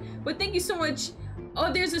chat. But thank you so much.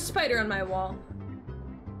 Oh, there's a spider on my wall.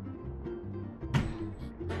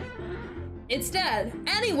 It's dead.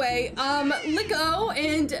 Anyway, Liko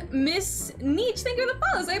and Miss Nietzsche, thank you for the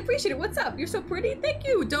follows. I appreciate it. What's up? You're so pretty. Thank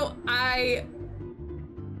you.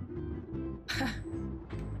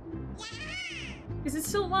 Is it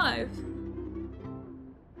still alive?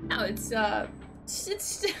 No, it's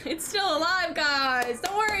still alive, guys.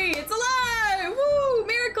 Don't worry, it's alive. Woo!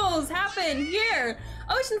 Miracles happen here.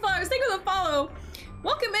 Ocean Flowers, thank you for the follow.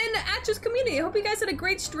 Welcome in Atch's community. I hope you guys had a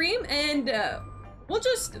great stream, and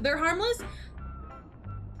they're harmless.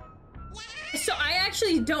 So I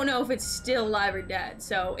actually don't know if it's still alive or dead,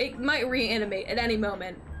 so it might reanimate at any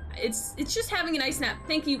moment. It's just having a nice nap.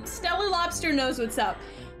 Thank you. Stellar Lobster knows what's up.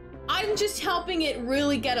 I'm just helping it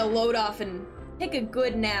really get a load off and take a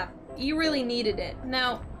good nap. You really needed it.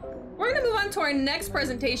 Now, we're gonna move on to our next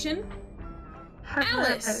presentation.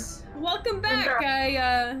 Alice, welcome back.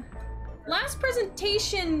 Last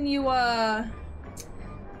presentation you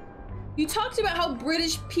talked about how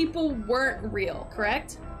British people weren't real,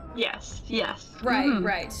 correct? Yes. Right,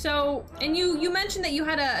 right. So, and you mentioned that you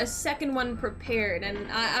had a second one prepared, and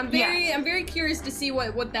I'm very curious to see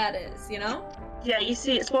what that is, you know? Yeah, you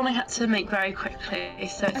see, it's one I had to make very quickly,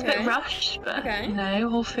 so it's a bit rushed, but you know,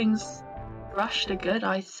 all things rushed are good,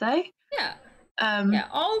 I say. Yeah. Yeah,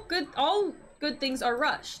 all good things are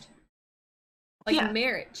rushed. Like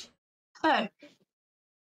marriage.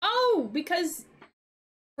 Oh, because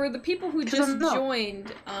for the people who just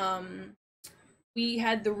joined, we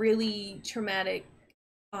had the really traumatic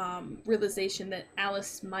realization that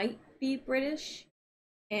Alice might be British.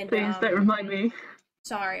 And please don't remind me.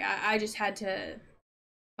 Sorry, I just had to.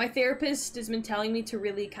 My therapist has been telling me to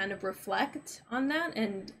really kind of reflect on that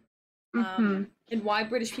and why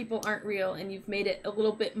British people aren't real, and you've made it a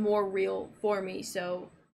little bit more real for me. So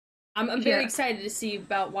I'm very excited to see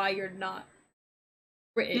about why you're not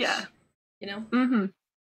British. Yeah. You know?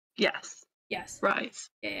 Yes. Yes. Right.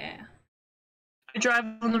 Yeah. I drive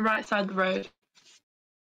on the right side of the road.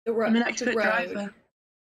 The road. I'm an expert driver.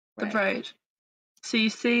 The road. So you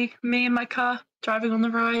see me in my car driving on the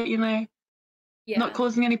right, you know, not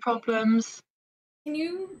causing any problems. Can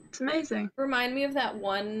you? It's amazing. Remind me of that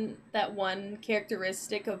one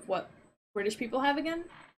characteristic of what British people have again,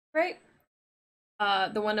 right?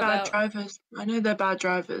 The one about bad drivers. I know they're bad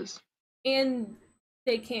drivers. And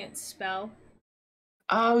they can't spell.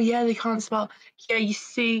 Oh yeah, they can't spell. Yeah, you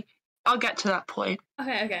see. I'll get to that point.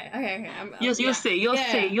 Okay. You'll see.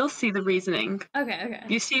 You'll see the reasoning. Okay.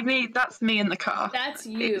 You see me? That's me in the car. That's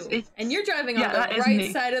you. And you're driving on the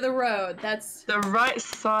right side of the road. That's the right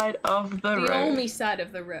side of the road. The only side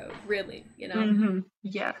of the road, really. You know.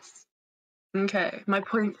 Yes. Okay. My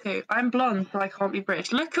point 2. I'm blonde, so I can't be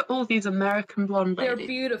British. Look at all these American blonde ladies. They're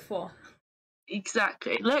beautiful.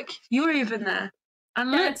 Exactly. Look, you're even there. And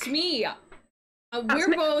look. That's me.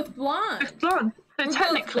 We're both blonde. It's blonde. So we're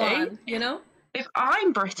technically, blonde, you know, if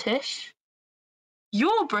I'm British,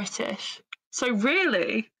 you're British. So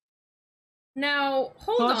really. Now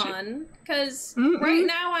hold on, because right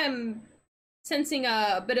now I'm sensing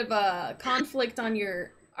a bit of a conflict on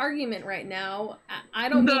your argument right now. I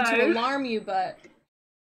don't mean to alarm you, but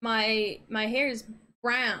my hair is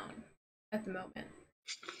brown at the moment.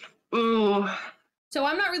 Ooh. So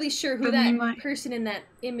I'm not really sure who that person in that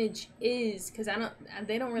image is, because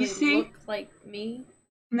they don't really look like me.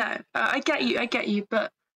 No, I get you, but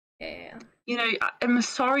you know, I'm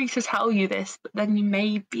sorry to tell you this, but then you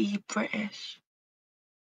may be British.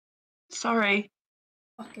 Sorry.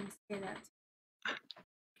 Fucking say that.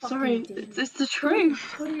 Sorry, it's the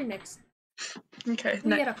truth. Go to your next. Okay,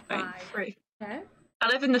 next. 3. Okay. I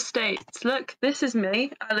live in the States. Look, this is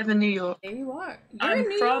me. I live in New York. There you are. I'm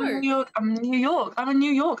from New York. I'm New York. I'm in New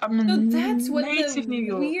York. I'm a native New York. So that's what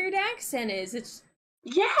the weird accent is. It's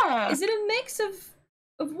Is it a mix of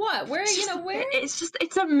what? Where where?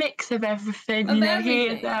 It's a mix of everything.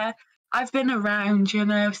 Here, there. I've been around. You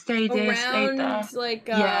know, stayed here, stayed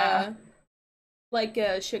there. Like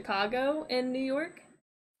Chicago and New York.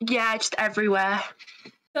 Yeah, just everywhere.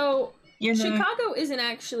 So, you know. Chicago isn't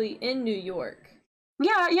actually in New York.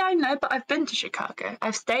 Yeah, I know, but I've been to Chicago.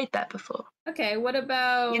 I've stayed there before. Okay, what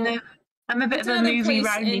about... You know, I'm a bit of a another movie place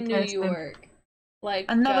roundy in New person. York? Like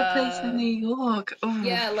Another place in New York. Ooh.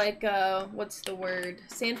 Yeah, like what's the word?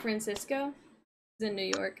 San Francisco is in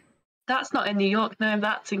New York. That's not in New York. No,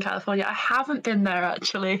 that's in California. I haven't been there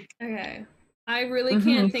actually. Okay, I really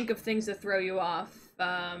can't think of things to throw you off.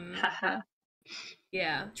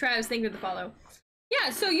 Yeah, Travis, thank you for the follow.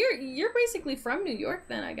 Yeah, so you're basically from New York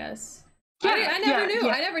then, I guess. Yeah, I never knew.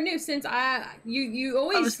 Yeah. I never knew since you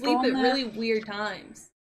always sleep at really weird times.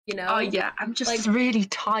 You know? Oh yeah, I'm just like, a really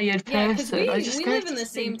tired person. Yeah, because we live in the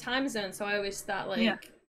same time zone, so I always thought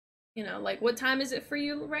like, you know, like what time is it for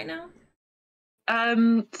you right now? I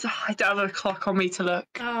don't have a clock on me to look.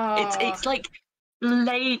 Oh. It's like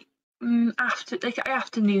late after like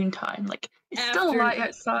afternoon time. Like it's still light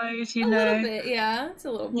outside, you know. A little bit, yeah. It's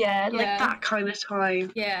a little. Yeah, like that kind of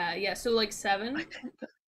time. Yeah. So like 7.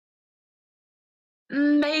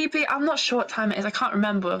 Maybe. I'm not sure what time it is. I can't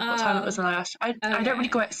remember what time it was when I asked. I don't really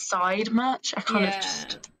go outside much. I kind of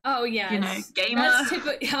just. Oh yeah. You know, gamer. That's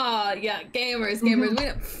yeah, gamers. We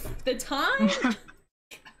know, the time.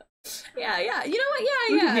 Yeah. You know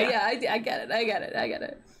what? Yeah. I get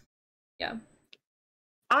it. Yeah.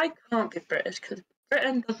 I can't be British because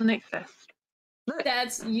Britain doesn't exist.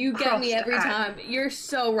 That's you get me every time. You're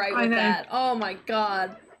so right with that. Oh my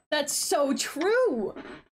god, that's so true.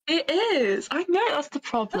 It is. I know that's the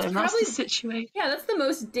problem. That's the situation. Yeah, that's the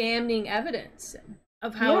most damning evidence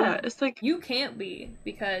of how it's like you can't be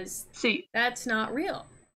because that's not real.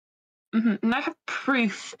 And I have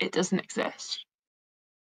proof it doesn't exist.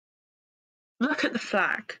 Look at the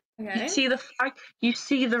flag. Okay. You see the flag? You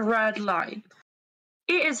see the red line.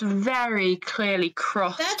 It is very clearly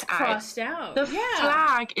crossed out. That's crossed out. The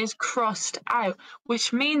flag is crossed out,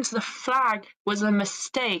 which means the flag was a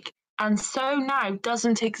mistake and so now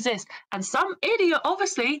doesn't exist. And some idiot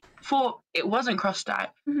obviously thought it wasn't crossed out,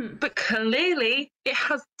 but clearly it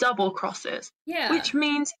has double crosses. Yeah. Which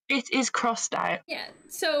means it is crossed out. Yeah.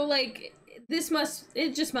 So like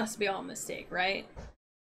it just must be all a mistake, right?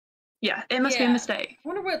 Yeah, it must be a mistake. I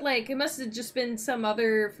wonder what, like, it must have just been some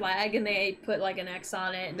other flag and they put, like, an X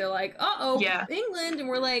on it and they're like, uh-oh, England, and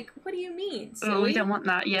we're like, what do you mean, silly? Oh, we don't want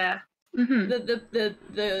that, yeah.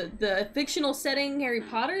 The fictional setting Harry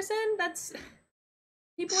Potter's in? That's...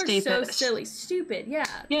 People are so silly. Stupid,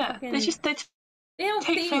 yeah. Yeah, fucking... they don't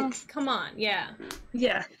take think. Things... Come on, yeah.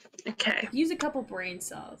 Yeah, okay. Use a couple brain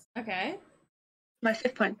cells. Okay. My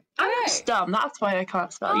 5th point. I'm dumb. That's why I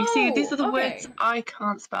can't spell. You see, these are the words I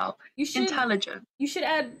can't spell. Intelligent. You should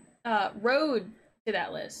add road to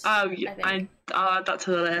that list. Oh, yeah. I'll add that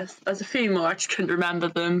to the list. There's a few more. I just couldn't remember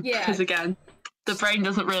them. Yeah. Because, again, the brain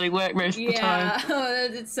doesn't really work most of the time. Yeah.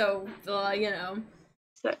 It's so, you know.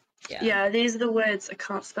 So, yeah, these are the words I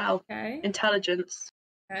can't spell. Okay. Intelligence.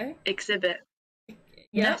 Okay. Exhibit.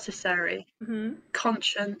 Necessary.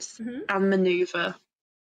 Conscience. And maneuver.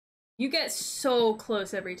 You get so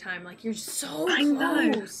close every time. Like, you're so close.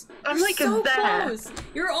 Know. I'm like so close.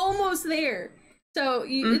 You're almost there. So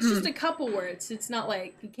it's just a couple words. It's not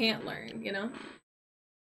like you can't learn, you know?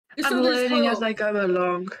 I'm learning as I go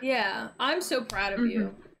along. Yeah, I'm so proud of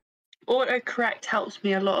you. Autocorrect helps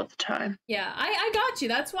me a lot of the time. Yeah, I got you.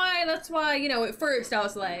 That's why, you know, at first I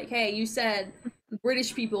was like, hey, you said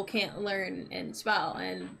British people can't learn and spell.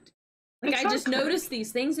 And, like, I just noticed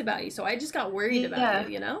these things about you. So I just got worried about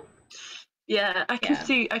you, you know? Yeah, I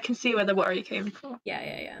can see where the worry came from.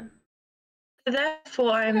 Yeah.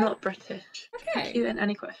 Therefore, I am not British. Okay. Thank you.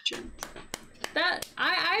 Any questions? That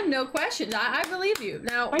I have no questions. I believe you.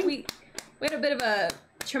 Now we had a bit of a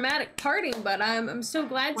traumatic parting, but I'm so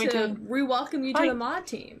glad to re-welcome you to the mod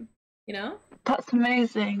team. You know? That's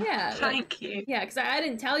amazing. Yeah. Thank you. Yeah, because I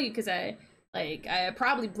didn't tell you because I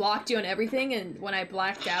probably blocked you on everything, and when I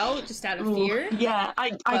blacked out just out of fear. Yeah, I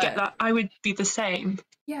get that. I would be the same.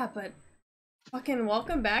 Yeah, but fucking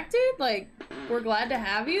welcome back, dude. Like, we're glad to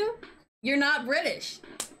have you. You're not British.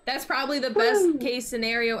 That's probably the best case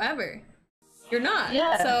scenario ever. You're not.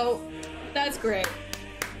 Yeah. So, that's great.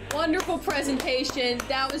 Wonderful presentation.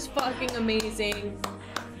 That was fucking amazing.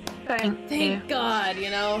 Thank God,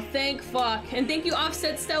 you know. Thank fuck. And thank you,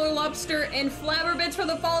 Offset, Stellar Lobster, and Flabberbits for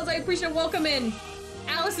the follows. I appreciate it. Welcome in.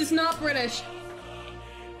 Alice is not British.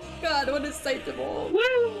 God, what a sight to behold.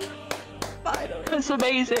 Woo! Finally. That's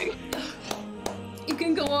amazing. You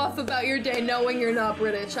can go off about your day knowing you're not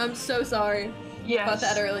British. I'm so sorry about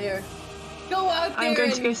that earlier. Go out there. I'm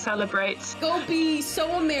going to go celebrate. Go be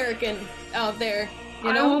so American out there.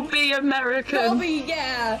 You know? I will be American. Go be,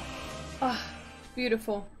 yeah. Oh,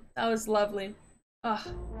 beautiful. That was lovely.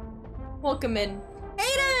 Welcome in.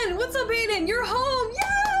 Hayden! What's up, Hayden? You're home!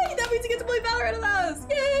 Yay! That means you get to play Valorant with us!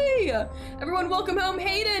 Yay! Everyone, welcome home,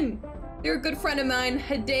 Hayden! You're a good friend of mine.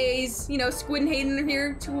 Hadays, you know, Squid and Hayden are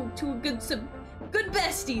here. Two good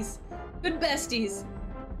besties. Good besties.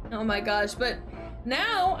 Oh my gosh, but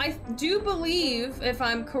now I do believe, if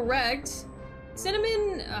I'm correct,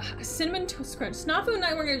 Cinnamon Toast Crunch, Snafu and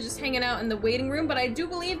I were just hanging out in the waiting room, but I do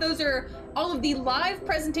believe those are all of the live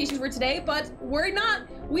presentations for today, but we're not.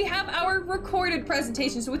 We have our recorded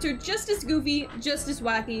presentations, which are just as goofy, just as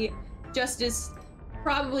wacky, just as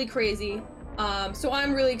probably crazy. So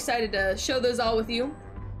I'm really excited to show those all with you.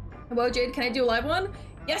 Hello, Jade, can I do a live one?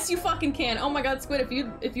 Yes, you fucking can. Oh my god, Squid,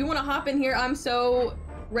 if you want to hop in here, I'm so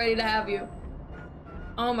ready to have you.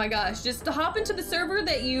 Oh my gosh, just to hop into the server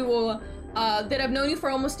that you will that I've known you for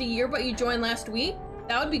almost a year, but you joined last week.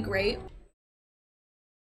 That would be great.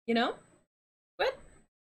 You know? Squid?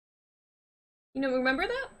 You know, remember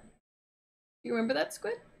that? You remember that,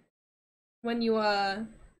 Squid? When you, I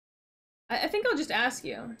think I'll just ask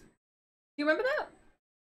you. Do you remember that?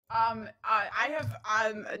 I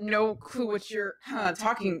have no clue what you're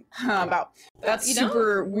talking about. That's You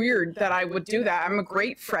super weird that I would do that. I'm a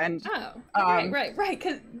great friend. Oh, right.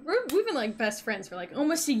 Because we've been like best friends for like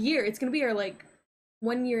almost a year. It's gonna be our like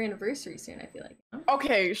 1 year anniversary soon, I feel like. You know?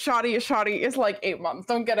 Okay, Shoddy, it's like 8 months.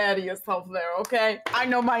 Don't get ahead of yourself there, okay? I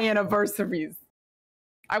know my anniversaries.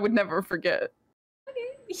 I would never forget.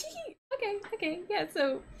 Okay. Okay. Yeah.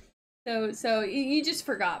 So you just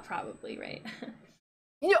forgot, probably, right?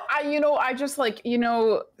 I just like,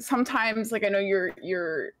 sometimes like I know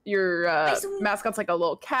your mascot's like a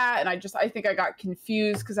little cat, and I think I got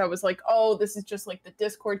confused because I was like, oh, this is just like the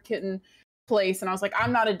Discord kitten place, and I was like,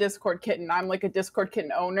 I'm not a Discord kitten, I'm like a Discord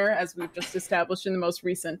kitten owner, as we've just established in the most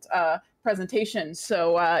recent presentation.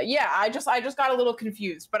 So yeah, I just got a little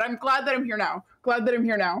confused, but I'm glad that I'm here now. Yeah.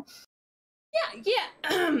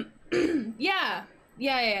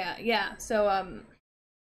 So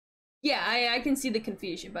yeah, I can see the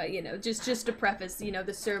confusion, but just to preface,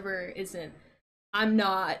 the server isn't.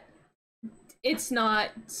 It's not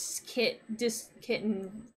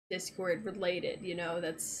kitten Discord related.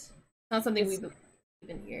 That's not something we've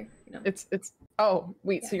been here. It's. Oh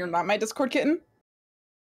wait, so you're not my Discord kitten?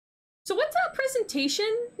 So what's that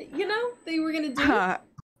presentation? That you were gonna do?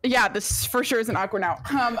 Yeah, this for sure is an awkward now.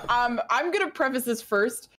 I'm gonna preface this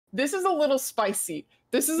first. This is a little spicy.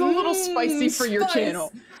 For your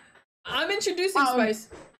channel. I'm introducing Spice.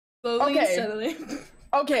 Slowly and steadily.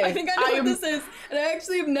 Okay. I think I know what this is, and I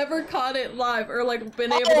actually have never caught it live or like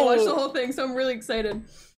been able to watch the whole thing, so I'm really excited.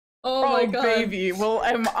 Oh my god. Baby. Well,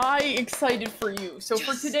 am I excited for you? So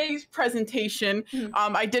for today's presentation,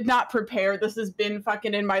 I did not prepare. This has been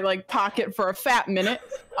fucking in my like pocket for a fat minute.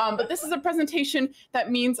 But this is a presentation that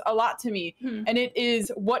means a lot to me, and it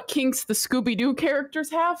is what kinks the Scooby-Doo characters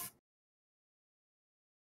have.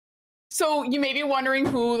 So you may be wondering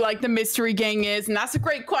who like the Mystery Gang is, and that's a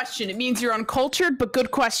great question. It means you're uncultured, but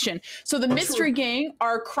good question. So the Mystery Gang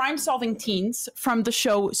are crime-solving teens from the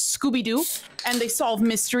show Scooby-Doo, and they solve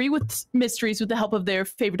mysteries with the help of their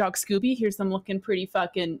favorite dog Scooby. Here's them looking pretty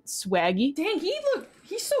fucking swaggy. Dang,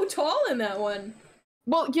 he's so tall in that one.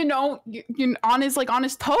 Well, on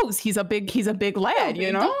his toes, he's a big lad,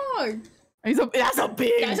 Dog. That's a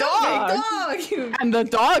big dog. And the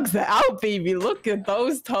dog's out, baby. Look at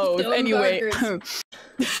those toes. Anyway,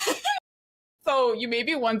 so you may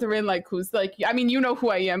be wondering, like, who's like, I mean, you know who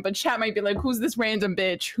I am, but chat might be like, who's this random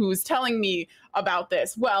bitch who's telling me about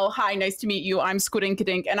this? Well, hi, nice to meet you. I'm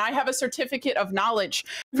Squidinkadink, and I have a certificate of knowledge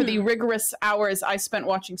for the rigorous hours I spent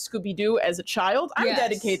watching Scooby-Doo as a child. I'm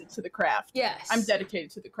dedicated to the craft. Yes. I'm dedicated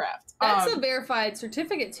to the craft. That's a verified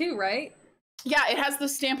certificate too, right? Yeah, it has the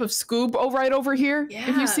stamp of Scoob right over here. Yeah.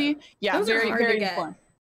 If you see, yeah, those very, are hard very to get. fun.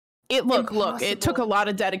 Look, it took a lot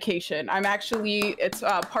of dedication. It's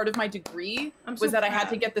part of my degree was that I had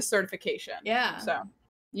to get the certification. Yeah. So,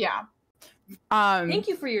 yeah. Thank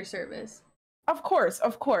you for your service. Of course.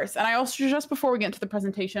 And I also, just before we get into the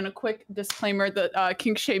presentation, a quick disclaimer that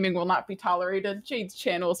kink shaming will not be tolerated. Jade's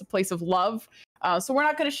channel is a place of love, so we're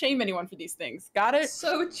not going to shame anyone for these things. Got it?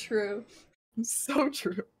 So true. So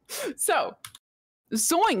true. So,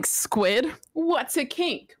 zoinks, Squid. What's a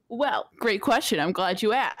kink? Well, great question. I'm glad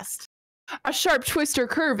you asked. A sharp twist or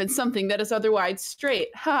curve in something that is otherwise straight.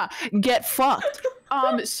 Get fucked.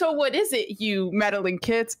 So what is it, you meddling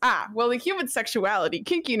kids? Well, in human sexuality,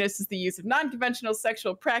 kinkiness is the use of non-conventional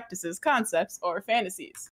sexual practices, concepts, or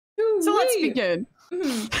fantasies. So let's begin.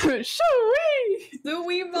 Shoo-wee! The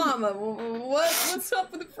wee mama. What's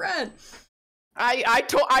up with the friend?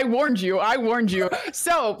 I warned you. I warned you.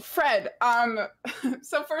 So, Fred,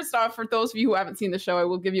 so first off, for those of you who haven't seen the show, I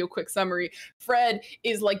will give you a quick summary. Fred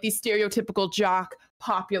is like the stereotypical jock,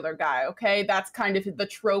 popular guy, okay? That's kind of the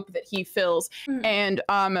trope that he fills. And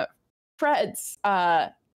Fred's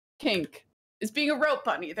kink is being a rope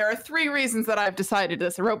bunny. There are 3 reasons that I've decided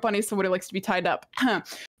this. A rope bunny is somebody who likes to be tied up.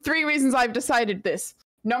 3 reasons I've decided this.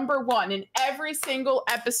 Number 1, in every single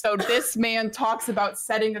episode, this man talks about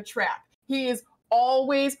setting a trap. He is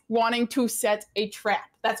always wanting to set a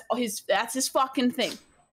trap. That's his fucking thing.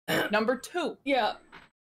 Number 2. Yeah.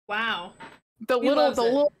 Wow.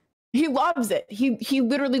 He loves it. He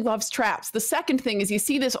literally loves traps. The second thing is, you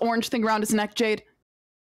see this orange thing around his neck, Jade?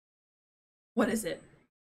 What is it?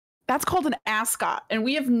 That's called an ascot, and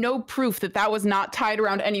we have no proof that that was not tied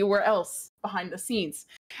around anywhere else behind the scenes.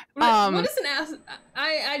 What is an ascot?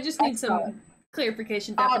 I just need some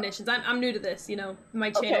clarification definitions. I'm new to this, you know. My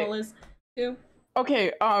channel is too.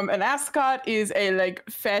 Okay, an ascot is a like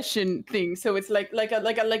fashion thing. So it's like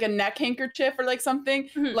a neck handkerchief or like something.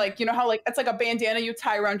 Like, you know how like it's like a bandana you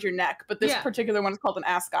tie around your neck, but this particular one is called an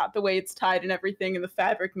ascot. The way it's tied and everything and the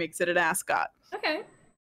fabric makes it an ascot. Okay.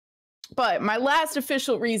 But my last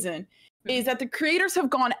official reason is that the creators have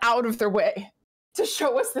gone out of their way to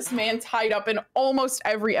show us this man tied up in almost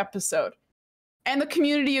every episode. And the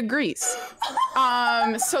community agrees.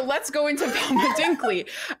 So let's go into Velma Dinkley.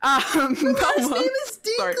 Her last name is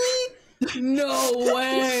Dinkley? No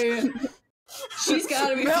way. She's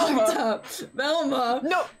gotta be fucked up. Velma.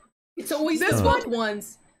 No. It's always the book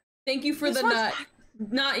ones. Thank you for the nut.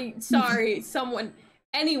 Not sorry, someone.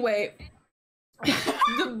 Anyway.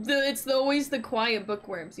 It's always the quiet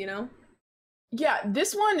bookworms, you know? Yeah,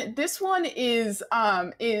 this one is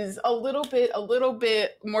a little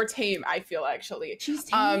bit more tame, I feel, actually. She's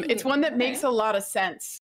tame. It's one that makes a lot of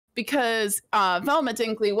sense because Velma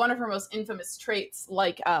Dinkley, one of her most infamous traits,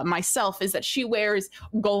 like myself, is that she wears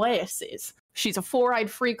glasses. She's a 4-eyed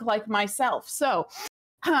freak like myself. So,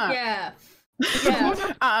 yeah.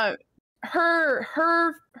 Her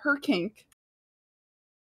kink,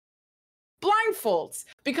 blindfolds,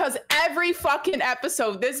 because every fucking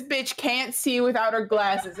episode this bitch can't see without her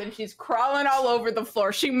glasses and she's crawling all over the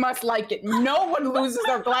floor. She must like it. No one loses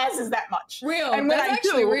their glasses that much. Real. And that's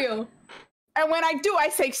actually real. And when I do, I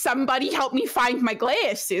say, somebody help me find my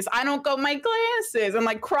glasses. I don't go, my glasses, and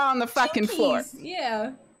like crawl on the fucking floor.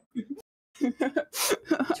 Yeah.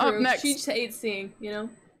 Up next. She just hates seeing, you know?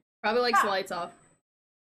 Probably likes the lights off.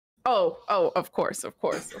 Oh, of course.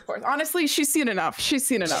 Honestly, she's seen enough. She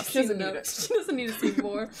doesn't need it. She doesn't need to see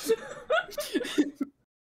more.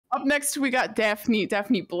 Up next, we got Daphne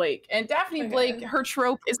Blake. And Daphne Blake, her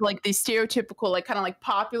trope is like the stereotypical, like kind of like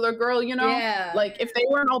popular girl, you know? Yeah. Like if they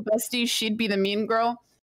weren't all besties, she'd be the mean girl.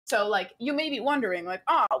 So like you may be wondering, like,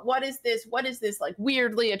 oh, what is this like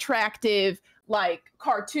weirdly attractive, like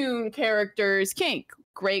cartoon characters kink?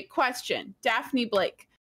 Great question. Daphne Blake,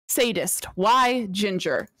 sadist. Why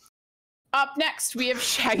ginger? Up next, we have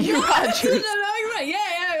Shaggy Rogers. No, you're right.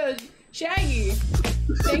 Yeah. Shaggy.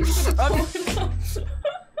 Thank you for the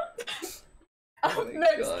Up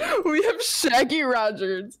next, we have Shaggy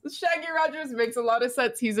Rogers. Shaggy Rogers makes a lot of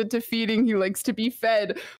sense. He's into feeding. He likes to be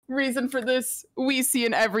fed. Reason for this, we see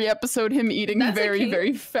in every episode him eating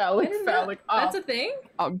very phallic That's a thing?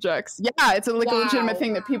 objects. Yeah, it's a legitimate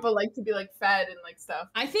thing that people like to be like fed and like stuff.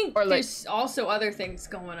 I think there's also other things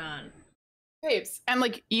going on. Babes, and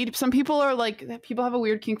like some people are like, people have a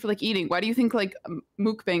weird kink for like eating. Why do you think like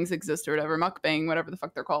mukbangs exist or whatever, mukbang, whatever the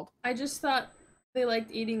fuck they're called? I just thought they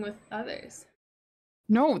liked eating with others.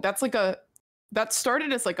 No, that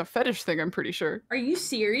started as like a fetish thing, I'm pretty sure. Are you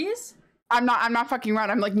serious? I'm not fucking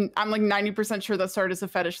around. I'm like 90% sure that started as a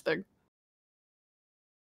fetish thing.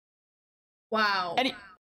 Wow.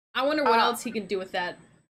 I wonder what else he can do with that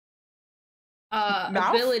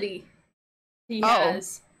ability he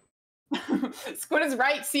has. Squid is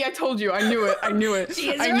right. See, I told you. I knew it. She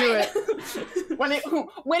is right.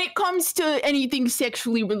 When it comes to anything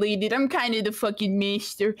sexually related, I'm kind of the fucking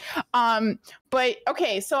master. But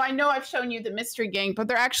okay, so I know I've shown you the mystery gang, but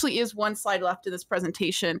there actually is one slide left in this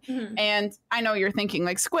presentation. Mm-hmm. And I know you're thinking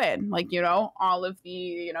like Squid, like, you know, all of the,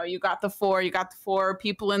 you know, you got the four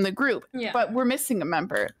people in the group. Yeah. But we're missing a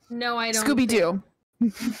member. No, I don't. Scooby-Doo.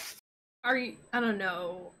 Are you? I don't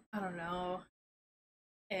know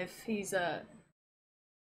if he's a...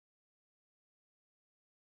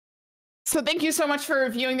 So thank you so much for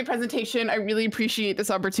viewing the presentation. I really appreciate this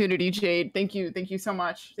opportunity, Jade. Thank you so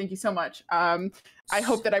much. I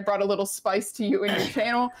hope that I brought a little spice to you and your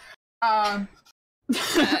channel.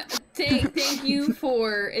 Thank you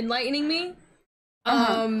for enlightening me.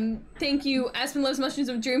 Thank you, Aspen Loves Mushrooms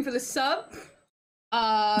of Dream, for the sub.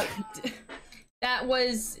 That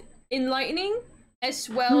was enlightening as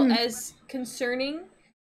well as concerning.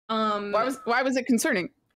 Why was it concerning?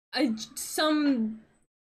 Just some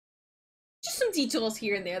details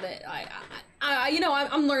here and there that I you know,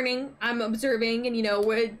 I'm learning, I'm observing, and you know,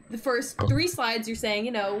 with the first 3 slides you're saying,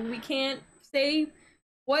 you know, we can't say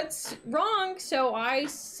what's wrong, so I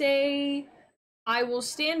say I will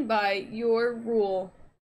stand by your rule.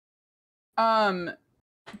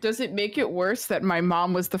 Does it make it worse that my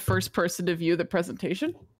mom was the first person to view the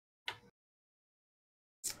presentation?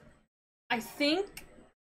 I think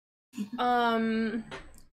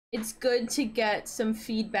it's good to get some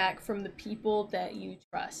feedback from the people that you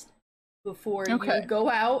trust before you go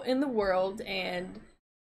out in the world and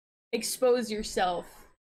expose yourself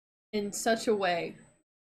in such a way.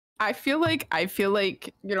 I feel like I've put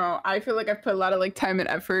a lot of like time and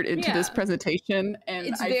effort into this presentation, and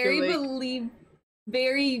it's I very feel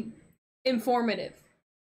very informative.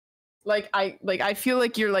 I feel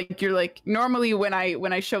like you're like normally when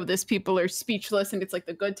I show this, people are speechless, and it's like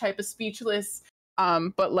the good type of speechless.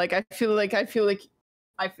 But like I feel a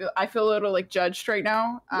little like judged right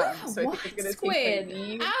now. So I think it's gonna Squid,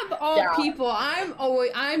 take out of all people,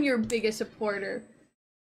 I'm your biggest supporter.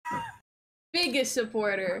 Biggest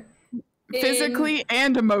supporter. Physically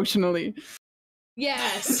and emotionally.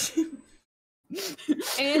 Yes.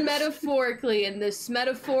 And metaphorically, in this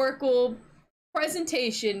metaphorical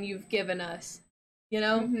presentation you've given us. You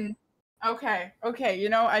know? Okay. You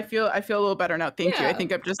know, I feel a little better now. Thank you. I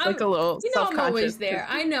think I'm just like a little self-conscious. I'm always there.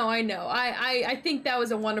 I know. I think that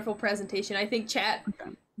was a wonderful presentation. I think chat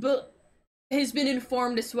has been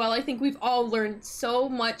informed as well. I think we've all learned so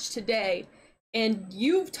much today. And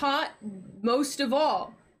you've taught most of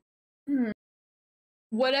all.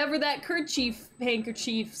 Whatever that kerchief,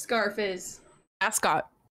 handkerchief, scarf is. Ascot.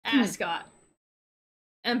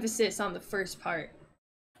 Emphasis on the first part.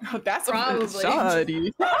 Oh, that's probably. I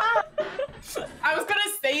was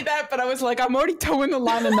gonna say that, but I was like, I'm already towing the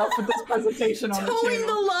line enough with this presentation on the channel. Towing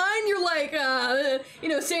the line? You're like, you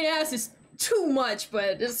know, St. Ass is too much,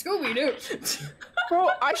 but Scooby-Doo. Bro,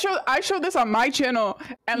 I show this on my channel,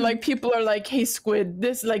 and like people are like, "Hey Squid,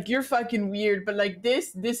 this like you're fucking weird, but like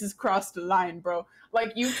this is crossed the line, bro.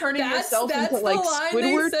 Like you turning yourself into like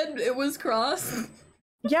Squidward." They said it was crossed.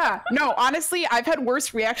 Yeah, no, honestly, I've had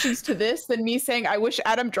worse reactions to this than me saying I wish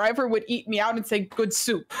Adam Driver would eat me out and say good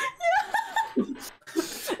soup. Yeah.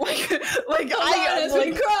 like I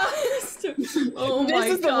like crossed. Oh this my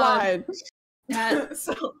is God. The line.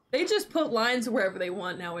 So they just put lines wherever they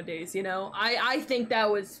want nowadays, you know? I think that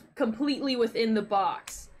was completely within the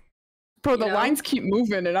box. Bro, the lines keep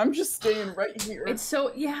moving and I'm just staying right here. It's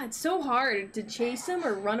so hard to chase them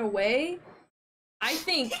or run away. I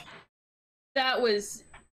think that was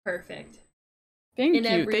perfect. Thank you.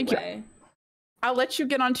 Every way. I'll let you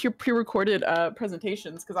get onto your pre-recorded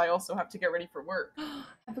presentations because I also have to get ready for work.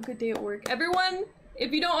 Have a good day at work. Everyone,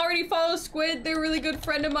 if you don't already follow Squid, they're a really good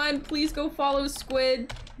friend of mine. Please go follow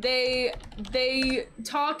Squid. They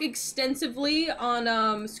talk extensively on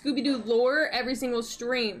Scooby-Doo lore every single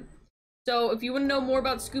stream. So if you want to know more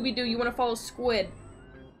about Scooby-Doo, you want to follow Squid.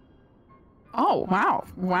 Oh wow.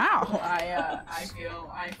 I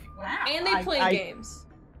feel wow. And they play games.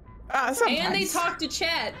 And they talk to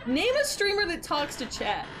chat. Name a streamer that talks to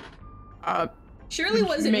chat. Surely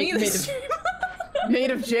wasn't me this stream. Made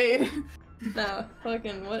of Jade. No,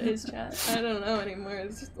 fucking what is chat? I don't know anymore.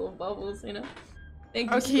 It's just little bubbles, you know. Thank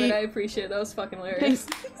you, Squid. I appreciate it. That was fucking hilarious.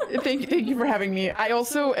 Thank you for having me. I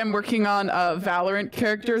also am working on Valorant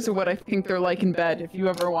characters and what I think they're like in bed, if you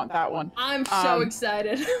ever want that one. I'm so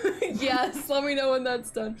excited. Yes, let me know when that's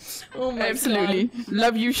done. Oh my Absolutely. God.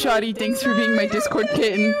 Love you, Shoddy. Thanks for being my Discord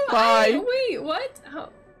kitten. Bye. Wait, what?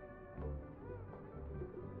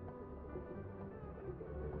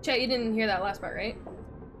 Chat, you didn't hear that last part, right?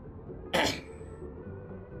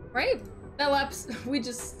 Right? That laps. We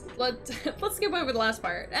just let's skip over the last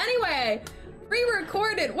part. Anyway,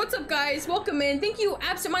 pre-recorded. What's up, guys? Welcome in. Thank you,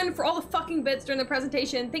 Absent Minded, for all the fucking bits during the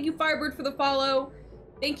presentation. Thank you, Firebird, for the follow.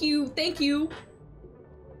 Thank you.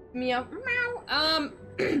 Meow.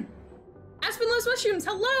 Aspenless Mushrooms.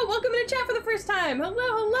 Hello. Welcome to chat for the first time.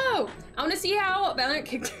 Hello. I want to see how Valorant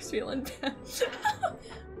characters feel in bed.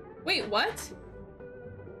 Wait, what?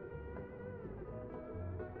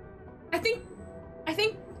 I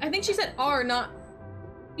think she said R, not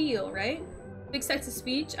feel, right? Big sets of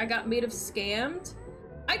speech. I got made of scammed.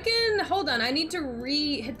 Hold on, I need to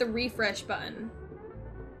hit the refresh button.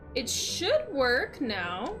 It should work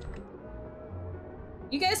now.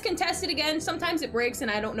 You guys can test it again. Sometimes it breaks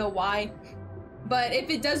and I don't know why. But if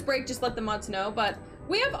it does break, just let the mods know. But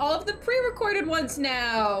we have all of the pre-recorded ones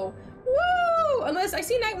now. Woo! Woo! Unless I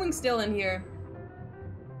see Nightwing still in here.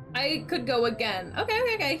 I could go again.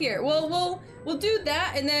 Okay, here. We'll do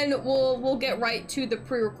that, and then we'll get right to the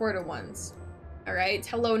pre-recorded ones. All right.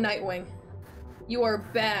 Hello, Nightwing. You are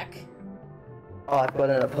back. Oh, I've got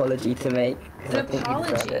an apology to make. An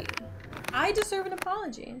apology? I deserve an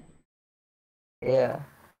apology. Yeah.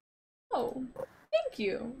 Oh, thank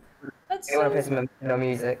you. That's You want to play some emotional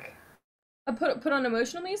music? Put on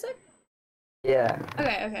emotional music? Yeah.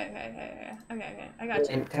 Okay. I got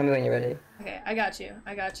you. Tell me when you're ready. Okay, I got you.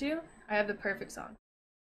 I have the perfect song.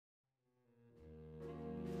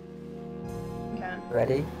 Okay.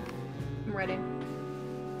 Ready? I'm ready.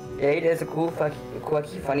 Jade is a cool,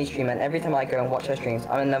 quirky, funny streamer, and every time I go and watch her streams,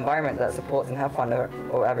 I'm in an environment that supports and have fun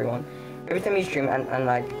for everyone. Every time you stream and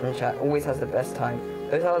like and chat, always has the best time.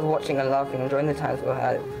 Those I was watching and laughing, enjoying the times we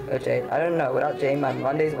had with Jade. I don't know, without Jade, my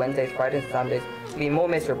Mondays, Wednesdays, Fridays, and Sundays would be more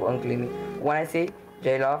miserable and gloomy. When I see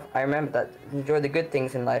Jade laugh, I remember that enjoy the good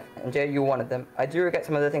things in life, and Jade, you're one of them. I do regret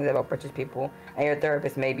some of the things about British people, and your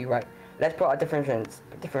therapist may be right. Let's put our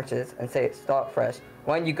differences and say start fresh.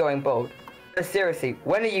 When are you going bold? But seriously,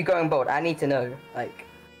 when are you going bold? I need to know. Like,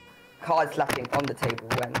 card slapping on the table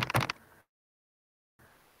when.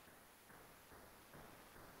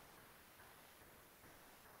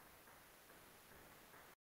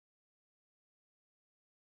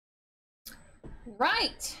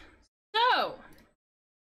 Right. So,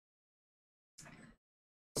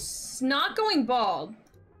 it's not going bald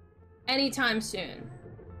anytime soon.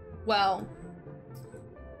 Well,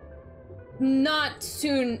 not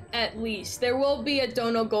soon at least. There will be a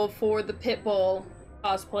dono goal for the Pitbull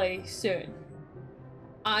cosplay soon.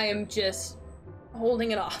 I am just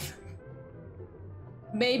holding it off.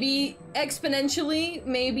 Maybe exponentially,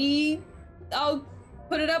 maybe I'll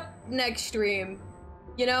put it up next stream.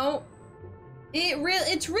 You know?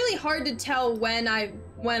 It's really hard to tell when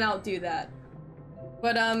I'll do that.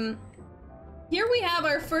 But here we have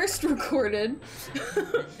our first recorded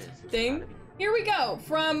thing. Here we go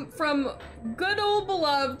from good old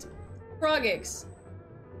beloved Frogix.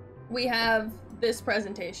 We have this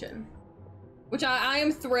presentation, which I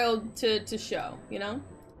am thrilled to show. You know,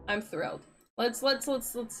 I'm thrilled. Let's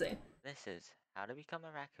see. This is how to become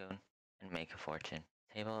a raccoon and make a fortune.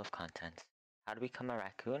 Table of contents. How to become a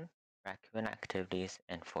raccoon. Raccoon activities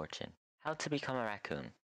and fortune. How to become a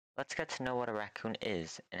raccoon. Let's get to know what a raccoon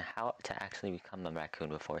is and how to actually become a raccoon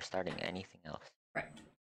before starting anything else. Right.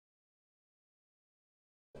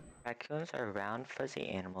 Raccoons are round, fuzzy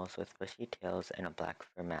animals with bushy tails and a black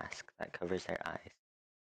fur mask that covers their eyes.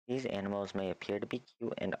 These animals may appear to be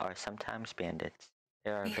cute and are sometimes bandits.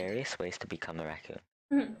 There are various ways to become a raccoon.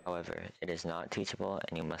 However, it is not teachable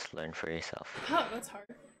and you must learn for yourself. Oh, that's hard.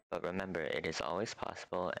 But remember, it is always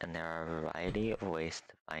possible, and there are a variety of ways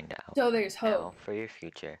to find out. So there's hope. Now, for your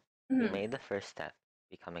future, you made the first step,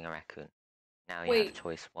 becoming a raccoon. Now you have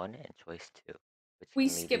choice 1 and choice 2, which we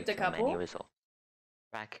can lead skipped you a to couple. many results.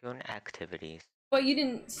 Raccoon activities. But you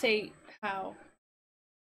didn't say how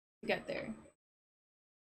to get there.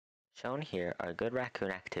 Shown here are good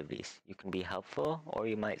raccoon activities. You can be helpful, or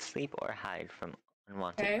you might sleep or hide from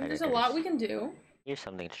unwanted predators. There's a lot we can do. Here's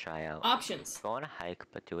something to try out. Options. Go on a hike,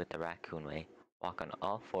 but do it the raccoon way. Walk on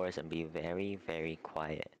all fours and be very, very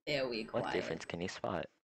quiet. Very quiet. What difference can you spot?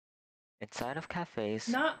 Inside of cafes,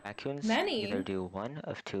 Not raccoons many. either do one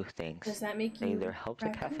of two things. Does that make you They either help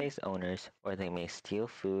raccoon? the cafe's owners, or they may steal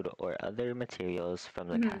food or other materials from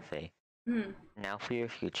the cafe. Now for your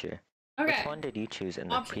future. Okay. Which one did you choose in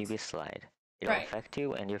the Options. previous slide? It'll affect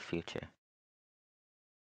you and your future.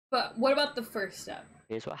 But what about the first step?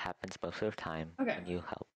 Here's what happens most of the time when you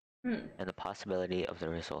help, and the possibility of the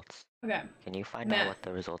results. Okay. Can you find out what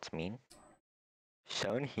the results mean?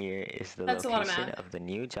 Shown here is the That's location of the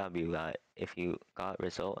new job you got if you got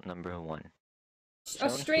result number 1. Shown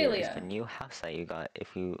Australia. here is the new house that you got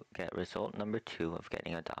if you get result number 2 of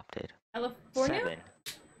getting adopted. California? 7.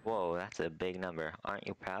 Whoa, that's a big number. Aren't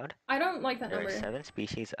you proud? I don't like that there number. There are 7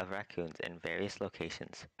 species of raccoons in various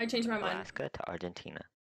locations. I changed my mind. Alaska to Argentina.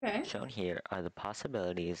 Okay. Shown here are the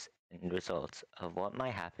possibilities and results of what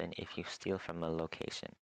might happen if you steal from a location.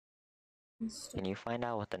 Can you find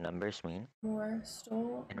out what the numbers mean? More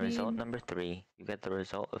stole. In result number 3, you get the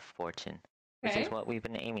result of fortune, which is what we've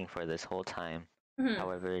been aiming for this whole time.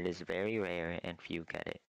 However, it is very rare and few get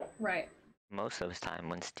it. Right. Most of the time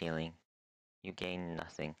when stealing, you gain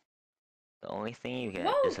nothing. The only thing you get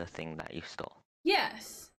is a thing that you stole.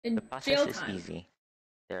 Yes. In the process is easy.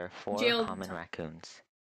 There are 4 common raccoons.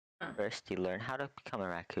 First, you learn how to become a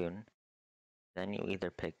raccoon. Then you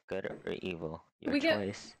either pick good or evil. Your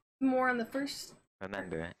choice. More on the first.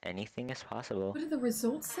 Remember, anything is possible. What do the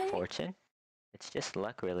results say? Fortune? It's just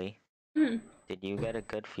luck, really. Did you get a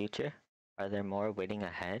good future? Are there more waiting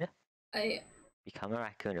ahead? Become a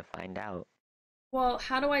raccoon to find out. Well,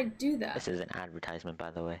 how do I do that? This is an advertisement,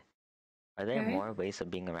 by the way. Are there more ways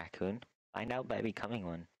of being a raccoon? Find out by becoming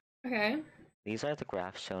one. Okay. These are the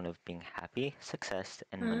graphs shown of being happy, success,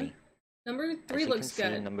 and money. Number 3 looks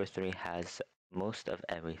good. See, number 3 has most of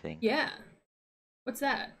everything. Yeah. What's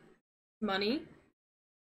that? Money,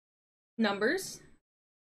 numbers,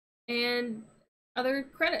 and other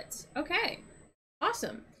credits. Okay.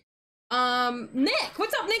 Awesome. Nick!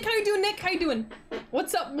 What's up, Nick? How you doing, Nick? How you doing?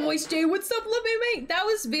 What's up, Moist J? What's up, Libby mate? That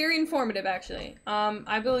was very informative, actually.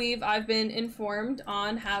 I believe I've been informed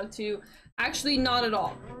on how to... Actually, not at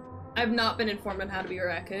all. I've not been informed on how to be a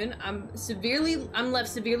raccoon. I'm left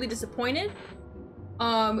severely disappointed.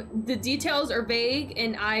 The details are vague,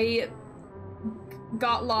 and I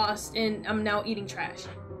got lost, and I'm now eating trash.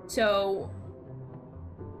 So,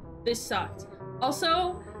 this sucked.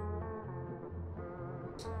 Also,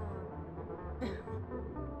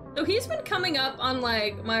 so he's been coming up on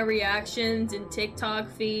like my reactions and TikTok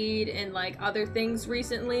feed and like other things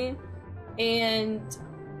recently, and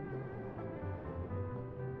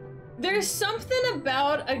there's something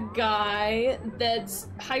about a guy that's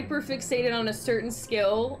hyper fixated on a certain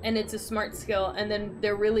skill, and it's a smart skill, and then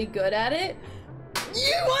they're really good at it.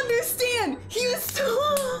 You understand? He was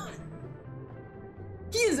so...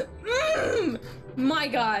 He is... My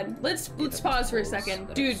god. Let's pause for a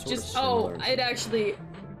second. Dude, just... Oh, it actually...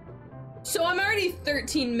 So I'm already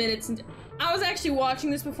 13 minutes and I was actually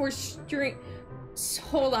watching this before stream...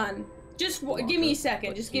 Hold on. Just give me a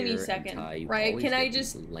second. Just give me a second. Right? Can I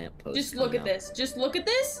just look at this? Just look at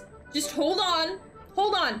this? Just hold on.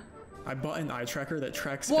 Hold on. I bought an eye tracker that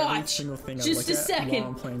tracks every single thing I look at while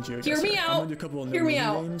I'm playing GeoGuessr. Hear me out. I'm gonna do a couple of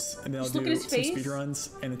games, and then I'll do some speed runs,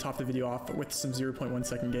 and then top the video off with some 0.1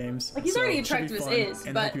 second games. Like he's already attracted as is,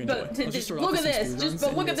 but look at this.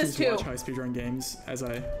 But look at this too. Watch how I speedrun games as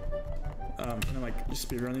I, and I'm like just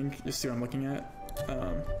speedrunning, just see what I'm looking at.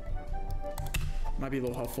 Might be a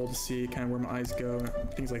little helpful to see kind of where my eyes go,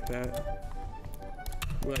 things like that.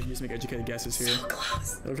 What I use to make educated guesses here. So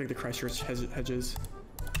close. It looks like the Christchurch hedges.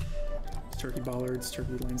 Turkey bollards,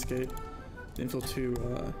 turkey landscape. Infill 2,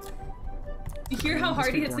 You hear how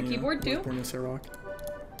hard he hits the keyboard too? Borneo Sarawak.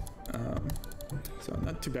 So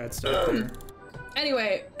not too bad stuff there.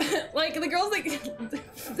 Anyway, like the girls that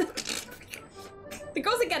the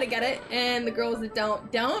girls that gotta get it, and the girls that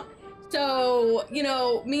don't. So, you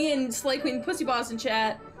know, me and Slay Queen Pussy Boss in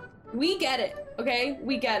chat, we get it, okay?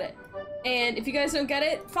 We get it. And if you guys don't get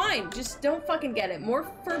it, fine. Just don't fucking get it.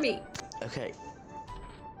 More for me. Okay.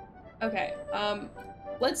 Okay,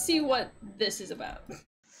 let's see what this is about.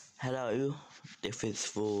 Hello, this is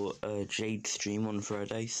for Jade stream on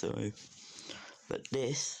Friday, so... But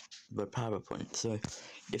this, the PowerPoint, so...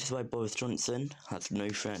 This is why Boris Johnson has no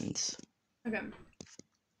friends. Okay.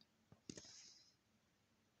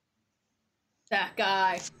 That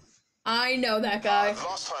guy. I know that guy. The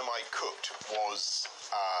last time I cooked was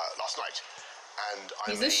last night, and I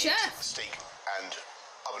He's made a chef. steak and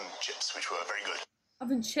oven chips, which were very good.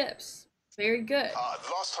 Oven chips. Very good. The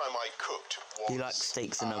last time I cooked was... He likes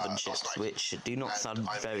steaks and oven chips, which do not sound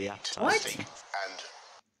very appetizing. What?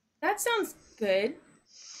 That sounds good.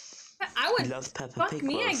 I would... He loves Peppa fuck Pig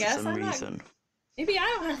me, I guess. for some reason. Maybe I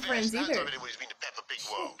don't have friends either. Anybody's been to Peppa Pig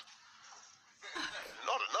World.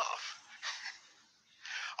 Not enough.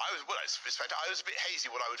 I was a bit hazy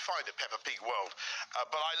what I would find at Peppa Pig World,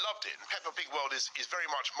 but I loved it. And Peppa Pig World is very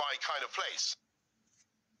much my kind of place.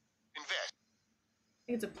 Invest. I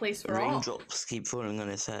think it's a place for all. Raindrops keep falling on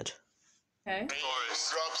his head. Okay.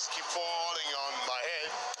 Raindrops keep falling on my head.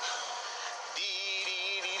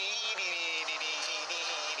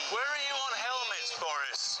 Where are you on helmets,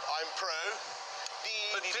 Boris? I'm pro.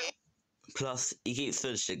 Plus, he keeps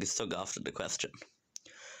finishing his song after the question.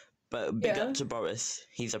 But big up to Boris.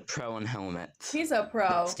 He's a pro on helmets. He's a pro.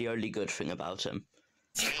 That's the only good thing about him.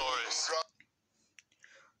 Boris.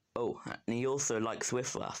 Oh, and he also likes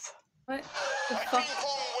Wiff-Waff. What? The fuck? Ping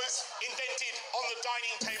pong was invented on the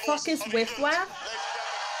dining tables. Fuck is Wiff-Waff?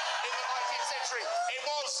 In the 19th century, it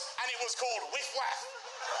was called Wiff-Waff.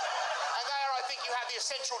 And there, I think you had the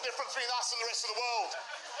essential difference between us and the rest of the world.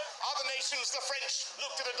 Other nations, the French,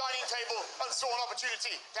 looked at a dining table and saw an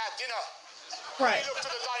opportunity to have dinner. Right. We looked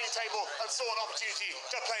at the dining table and saw an opportunity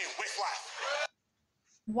to play Wiff-Waff.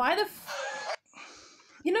 Why the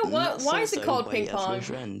You know what? Why is it called ping pong?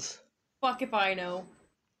 Fuck if I know.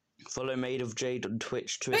 Follow Made of Jade on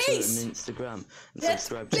Twitch, Twitter, and Instagram. And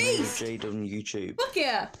subscribe to Made of Jade on YouTube. Fuck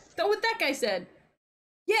yeah! That's what that guy said.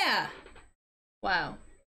 Yeah! Wow.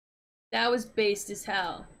 That was based as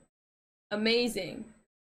hell. Amazing.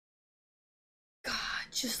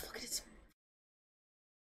 Just look at his.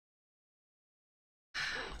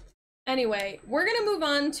 Anyway, we're gonna move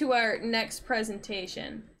on to our next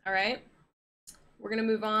presentation. All right. We're gonna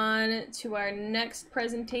move on to our next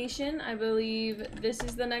presentation. I believe this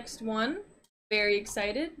is the next one. Very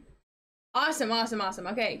excited. Awesome, awesome, awesome.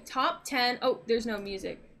 Okay, top 10. Oh, there's no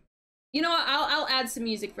music. You know what? I'll add some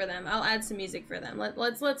music for them. I'll add some music for them.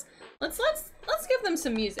 Let's give them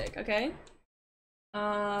some music, okay?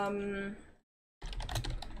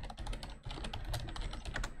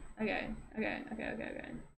 Okay.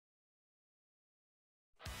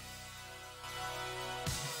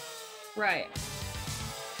 Right.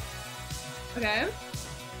 Okay.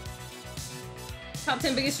 Top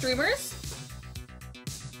 10 biggest streamers.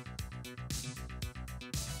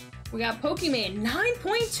 We got Pokimane,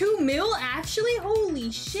 9.2 mil actually? Holy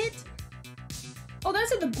shit. Oh,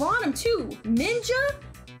 that's at the bottom too. Ninja?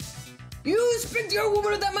 You spit your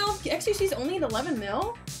woman with that mouth. XQC's only at 11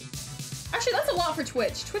 mil? Actually, that's a lot for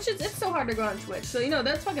Twitch. It's so hard to go on Twitch. So, you know,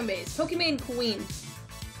 that's fucking base. Pokimane Queen.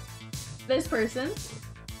 This person.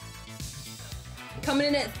 Coming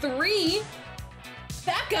in at 3.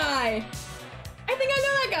 That guy. I think I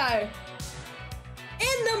know that guy.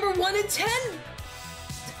 And number 1 in 10.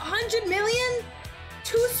 100 million?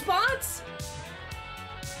 2 spots?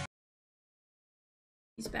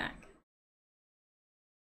 He's back.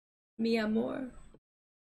 Mi amor.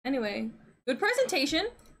 Anyway, good presentation.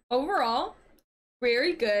 Overall,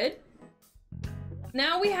 very good.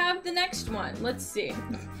 Now we have the next one. Let's see.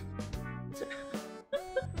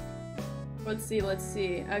 Let's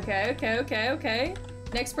see. Okay.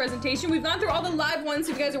 Next presentation. We've gone through all the live ones.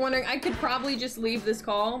 If you guys are wondering, I could probably just leave this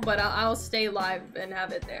call, but I'll stay live and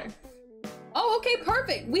have it there. Oh, okay,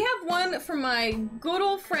 perfect. We have one from my good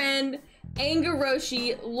old friend,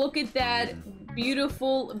 Angaroshi. Look at that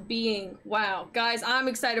beautiful being. Wow, guys, I'm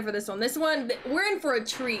excited for this one. This one, we're in for a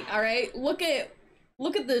treat, all right? Look at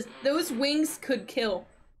this. Those wings could kill.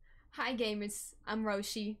 Hi, gamers. I'm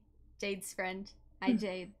Roshi, Jade's friend. Hi,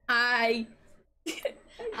 Jade. Hi.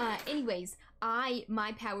 Anyways,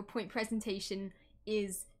 my PowerPoint presentation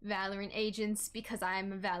is Valorant Agents because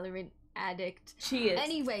I'm a Valorant addict. She is.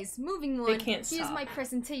 Anyways, moving on. They can't Here's stop. my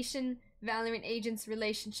presentation, Valorant Agents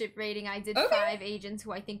relationship rating. I did Okay. 5 agents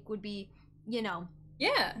who I think would be, you know,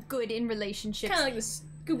 yeah, good in relationships. Kind of like the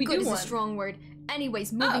Scooby-Doo Good is one. a strong word.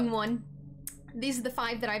 Anyways, moving on. These are the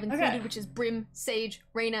 5 that I've included, Okay. which is Brim, Sage,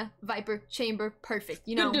 Reyna, Viper, Chamber. Perfect.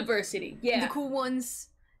 You know, Good diversity. Yeah. the cool ones.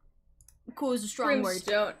 Cool is a strong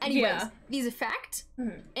Brimstone, word. Anyways, yeah. these are fact,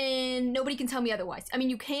 and nobody can tell me otherwise. I mean,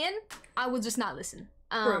 you can. I will just not listen.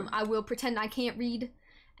 True. I will pretend I can't read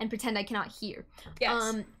and pretend I cannot hear.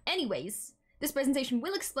 Yes. Anyways, this presentation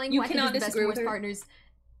will explain You who I think cannot is the best disagree and with worst her? partners.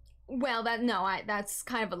 Well, that's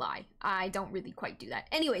kind of a lie. I don't really quite do that.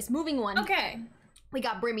 Anyways, moving on. Okay. We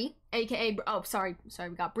got Brimmy, aka we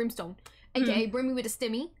got Brimstone, aka Brimmy with a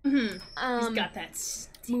stimmy. He's got that.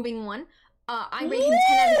 Moving on. I rate him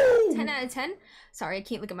 10 out of 10. Sorry, I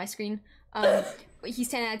can't look at my screen. He's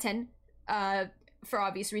 10 out of 10 for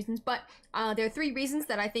obvious reasons, but there are 3 reasons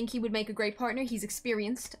that I think he would make a great partner. He's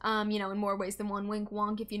experienced, you know, in more ways than one. Wink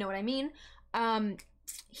wonk, if you know what I mean.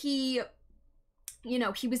 He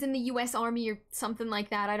was in the US Army or something like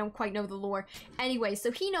that. I don't quite know the lore. Anyway,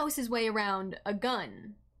 so he knows his way around a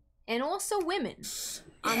gun. And also women.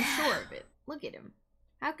 I'm sure of it. Look at him.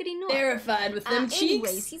 How could he not? Terrified with them cheeks.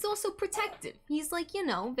 Anyways, he's also protective. He's like, you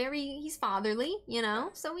know, he's fatherly, you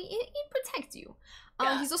know, so he protects you.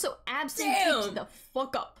 He's also absolutely the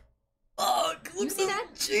fuck up. Fuck, you see that?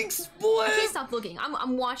 Cheeks, boy. I can't stop looking.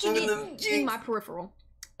 I'm watching it in my peripheral.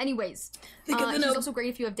 Anyways, he's also great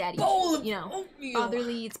if you have daddy. You know,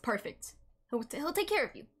 fatherly, it's perfect. He'll take care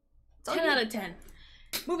of you. 10 out of 10.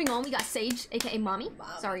 Moving on, we got Sage, aka Mommy.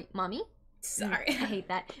 Sorry, Mommy. Sorry. I hate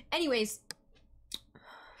that. Anyways,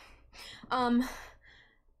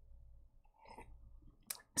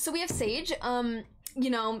 so we have Sage. You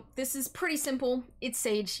know, this is pretty simple. It's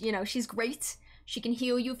Sage, you know, she's great. She can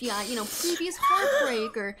heal you if you got, you know, previous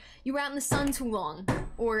heartbreak or you were out in the sun too long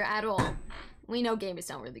or at all. We know gamers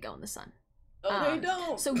don't really go in the sun. Oh, they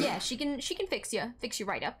don't. So yeah, she can fix you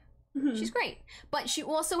right up. She's great. But she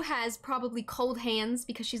also has probably cold hands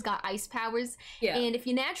because she's got ice powers. Yeah. And if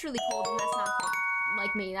you're naturally cold, then that's not good.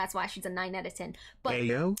 Like me, that's why she's a 9 out of 10. But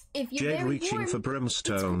Ayo, if you're Jed very reaching warm, for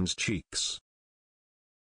Brimstone's cheeks.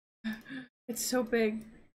 It's so big.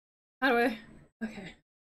 How do I? Okay.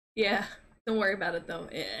 Yeah. Don't worry about it though.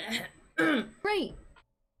 Great.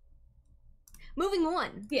 Moving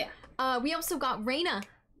on. Yeah. We also got Reyna,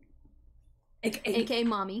 aka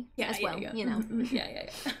Mommy, as well. You know. Yeah.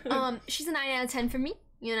 She's a 9 out of 10 for me.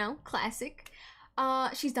 You know, classic.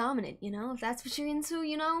 She's dominant, you know? If that's what you're into,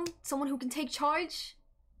 you know? Someone who can take charge,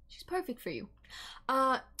 she's perfect for you.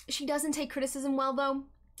 She doesn't take criticism well, though,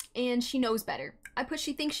 and she knows better. I put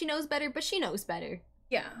she thinks she knows better, but she knows better.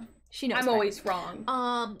 Yeah. She knows I'm better. always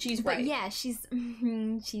wrong. She's right. But yeah, she's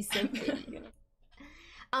so pretty.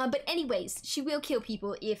 But anyways, she will kill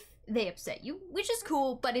people if they upset you, which is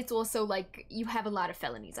cool, but it's also like you have a lot of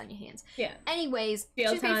felonies on your hands. Yeah. Anyways,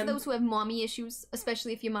 Jail she's great for time. those who have mommy issues,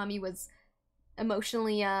 especially if your mommy was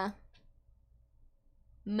emotionally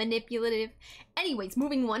manipulative. Anyways,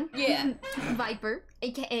 moving on. Yeah. Viper,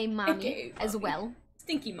 aka mommy, AKA as mommy. well.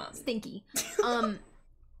 Stinky mom. Stinky.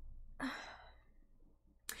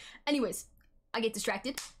 Anyways, I get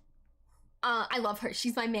distracted. I love her.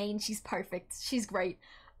 She's my main. She's perfect. She's great.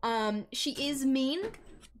 She is mean,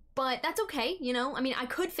 but that's okay, you know? I mean, I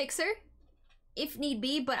could fix her if need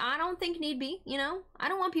be, but I don't think need be, you know? I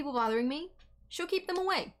don't want people bothering me. She'll keep them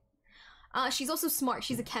away. She's also smart.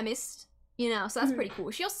 She's a chemist, you know, so that's pretty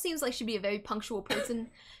cool. She also seems like she'd be a very punctual person.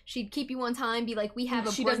 She'd keep you on time, be like, we have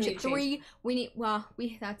a She doesn't brunch need at to change. 3. We need, well,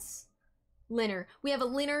 that's dinner. We have a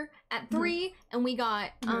dinner at 3, and we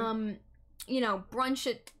got, you know, brunch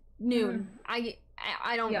at noon. I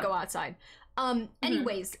don't go outside.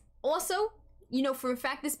 Anyways, also, you know, for a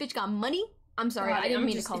fact, this bitch got money. I'm sorry, God, I didn't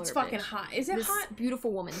mean to call her it's a fucking bitch. hot. Is it This hot?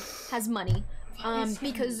 beautiful woman has money.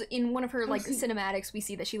 Because in one of her like cinematics, we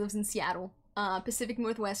see that she lives in Seattle, Pacific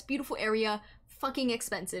Northwest, beautiful area, fucking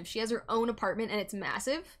expensive. She has her own apartment and it's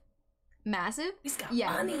massive, massive. He's got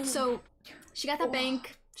yeah. money. So she got that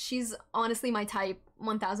bank. She's honestly my type,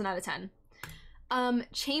 1,000 out of 10.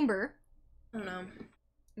 Chamber. I don't know.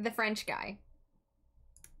 The French guy.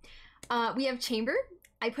 We have Chamber.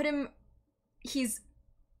 I put him. He's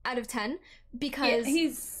out of 10 because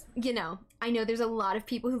he's. You know, I know there's a lot of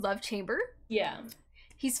people who love Chamber. Yeah.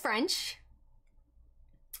 He's French.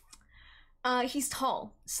 He's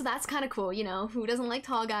tall, so that's kind of cool, you know? Who doesn't like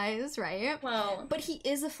tall guys, right? Well. But he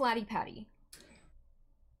is a flatty patty.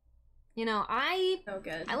 You know, So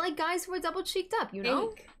good. I like guys who are double cheeked up, you know?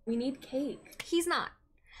 Cake. We need cake. He's not.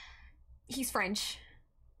 He's French.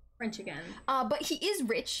 French again. But he is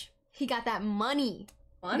rich. He got that money.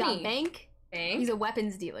 Money. He got bank. He's a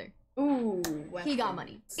weapons dealer. Ooh, He got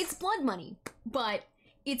money. It's blood money, but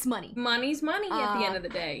it's money. Money's money at the end of the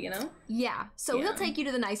day, you know? Yeah. So Yeah. he'll take you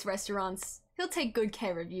to the nice restaurants. He'll take good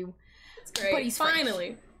care of you. That's great. But he's French.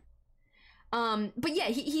 Finally. But yeah,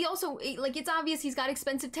 he also, like, it's obvious he's got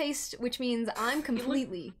expensive taste, which means I'm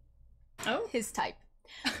completely his type.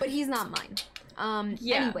 But he's not mine.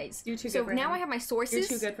 Yeah, Anyways, you're too good so for now him. I have my sources,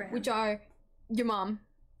 You're too good for him. which are your mom,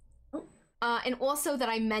 and also that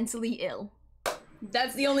I'm mentally ill.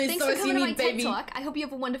 That's the only Thanks source for coming you to my need, TED baby. Talk. I hope you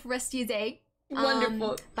have a wonderful rest of your day.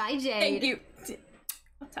 Wonderful. Bye, Jade. Thank you.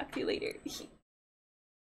 I'll talk to you later.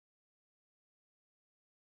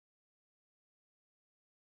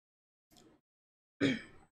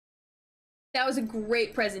 That was a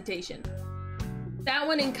great presentation. That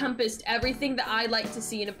one encompassed everything that I like to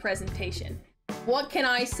see in a presentation. What can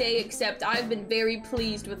I say except I've been very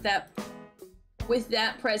pleased with that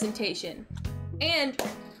presentation. And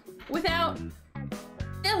without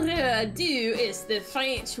further ado, as the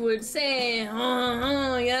French would say, you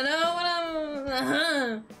know what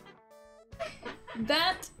I'm,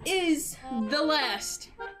 That is the last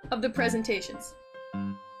of the presentations.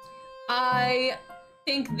 I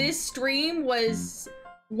think this stream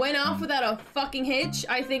went off without a fucking hitch.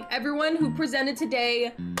 I think everyone who presented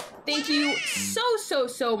today, thank you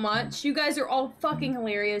so much. You guys are all fucking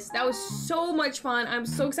hilarious. That was so much fun. I'm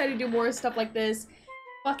so excited to do more stuff like this.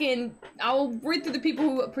 Fucking, I'll read through the people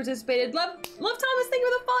who participated. Love Thomas, thank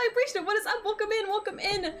you for the follow. I appreciate it. What is up? Welcome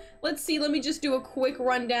in. Let's see, let me just do a quick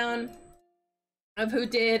rundown of who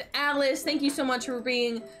did. Alice, thank you so much for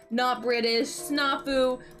being not British.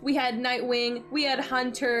 Snafu, we had Nightwing, we had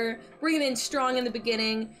Hunter, bringing in strong in the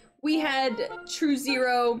beginning. We had True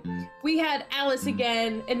Zero, we had Alice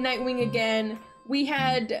again, and Nightwing again. We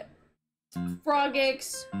had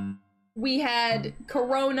Frogix, we had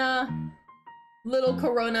Corona, Little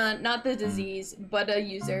Corona, not the disease, but a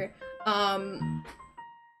user.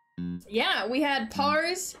 Yeah, we had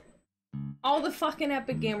Pars. All the fucking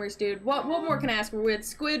epic gamers, dude. What more can I ask for? We had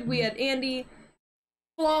Squid, we had Andy.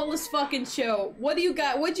 Flawless fucking show. What'd you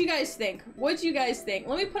guys think?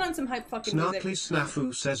 Let me put on some hype fucking music. Snarkly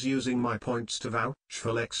Snafu says using my points to vouch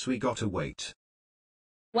for Lex, we gotta wait.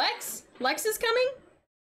 Lex? Lex is coming?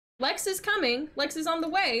 Lex is on the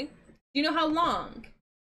way. Do you know how long?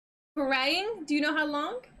 Crying? Do you know how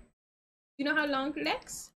long?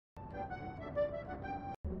 Lex?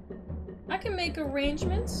 I can make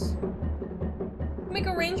arrangements. make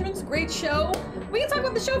arrangements. Great show. We can talk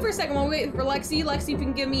about the show for a second while we wait for Lexi. Lexi, you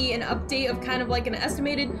can give me an update of kind of like an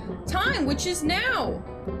estimated time, which is now.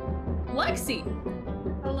 Lexi.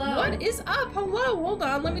 Hello. What is up? Hello. Hold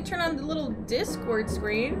on. Let me turn on the little Discord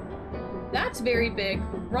screen. That's very big.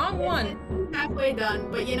 Wrong one. Halfway done,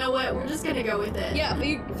 but you know what? We're just gonna go with it. Yeah, but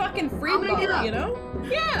you fucking free bar, you know?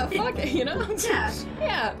 Yeah, fuck it, you know? Yeah.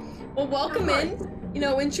 Yeah. Well, welcome in. You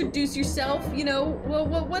know, introduce yourself. You know,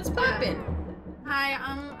 what's poppin'? Hi,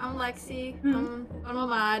 I'm Lexi. I'm a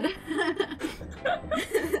mod.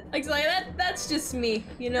 Like that's just me,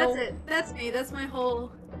 you know? That's it. That's me. That's my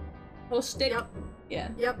whole shtick. Yep. Yeah.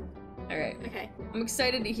 Yep. All right. Okay. I'm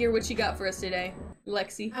excited to hear what you got for us today,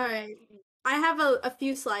 Lexi. All right. I have a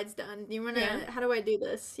few slides done. You wanna? Yeah. How do I do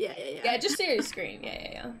this? Yeah. Yeah, just share your screen.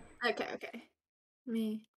 Yeah. Okay.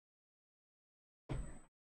 Me.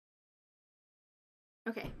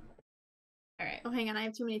 Okay. All right. Oh, hang on. I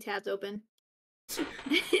have too many tabs open.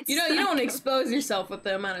 You know, you don't want to expose yourself with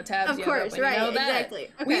the amount of tabs Of you course, have open. right? You know that? Exactly.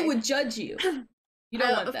 We Okay. would judge you. You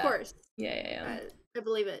don't want of that. course. Yeah. I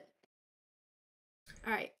believe it.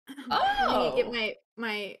 All right. Oh. Let me get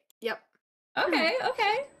my. Yep. Okay.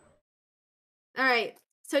 All right.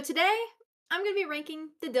 So today I'm gonna be ranking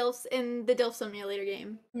the DILFs in the DILF Simulator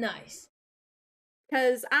game. Nice.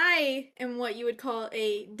 Because I am what you would call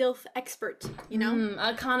a DILF expert. You know,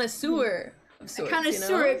 a connoisseur of a sorts.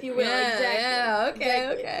 connoisseur, if you will. Yeah. Exactly.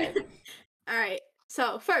 Yeah. Okay. Exactly. All right.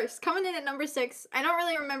 So first, coming in at number 6, I don't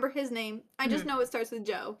really remember his name. I just know it starts with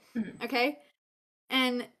Joe. Okay.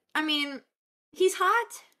 And I mean, he's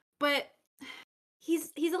hot, but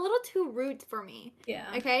he's a little too rude for me. Yeah.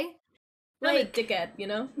 Okay. Not a dickhead, you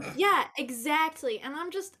know? Yeah, exactly. And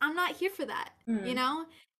I'm not here for that. You know?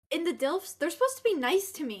 In the DILFs, they're supposed to be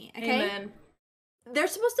nice to me, okay? Amen. They're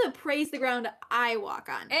supposed to praise the ground I walk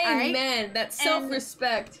on. Amen. Right? That's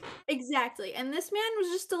self-respect. Exactly. And this man was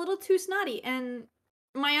just a little too snotty. And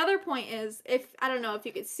my other point is, I don't know if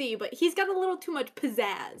you could see, but he's got a little too much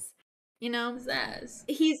pizzazz. You know? Pizzazz.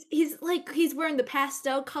 He's wearing the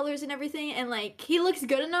pastel colors and everything, and like he looks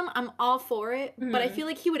good in them. I'm all for it, but I feel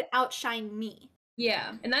like he would outshine me.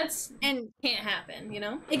 Yeah, and can't happen, you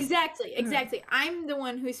know? Exactly. I'm the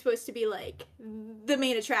one who's supposed to be like the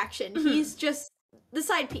main attraction. He's just the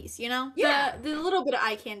side piece, you know? Yeah. The little bit of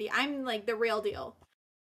eye candy. I'm like the real deal.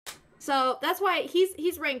 So that's why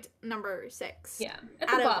he's ranked number 6. Yeah.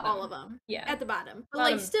 Out of all of them. Yeah. At the bottom. But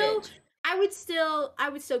Bottom like still bitch. I would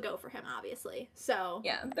still go for him, obviously. So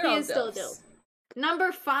Yeah, they're he all is still a DILFs. DILF.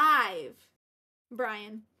 Number 5,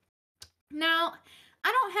 Brian. Now,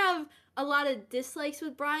 I don't have a lot of dislikes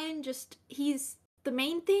with Brian. Just the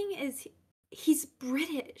main thing is he's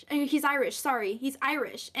British. I mean, he's Irish. Sorry, he's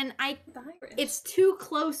Irish, and it's too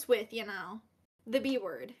close with the B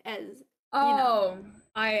word as.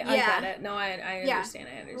 I get it. No, I understand.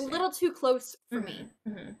 I A understand. little too close for me.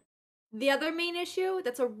 The other main issue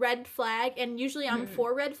that's a red flag, and usually I'm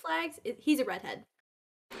for red flags, he's a redhead.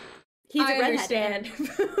 He's a redhead.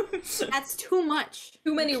 Understand. That's too much.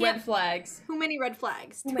 Too many red flags. Too many red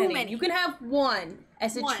flags. Too many. You can have one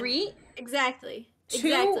as a One. treat. Exactly. Two,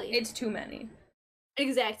 Exactly. it's too many.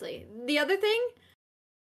 Exactly. The other thing,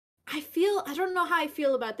 I don't know how I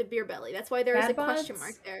feel about the beer belly. That's why there is Dad a question bods?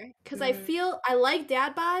 mark there. Because I like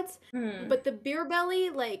dad bods, but the beer belly,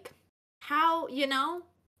 like, how,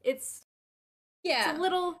 it's a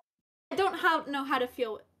little, I don't know how to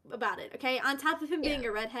feel about it, okay? On top of him being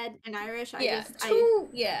a redhead and Irish, Yeah.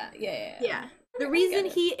 Yeah. The reason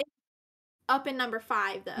he is up in number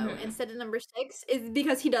 5 though instead of number 6 is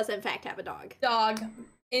because he does in fact have a dog.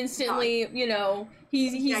 Instantly,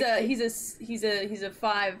 he's a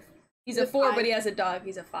 5. He's a 4, but he has a dog.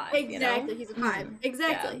 He's a 5. Exactly, he's a 5.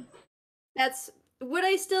 Exactly. That's would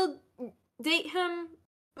I still date him?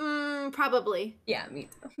 Probably. Yeah, me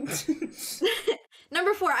too.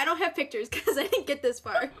 Number 4, I don't have pictures because I didn't get this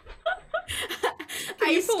far.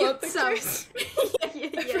 I pull up skipped some. pictures?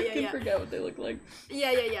 Yeah. I forgot what they look like.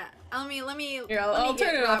 Yeah. Let me. Here, I'll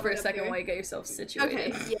turn it off for a second while you get yourself situated.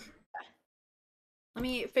 Okay. Yeah. Let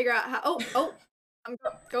me figure out how. Oh. I'm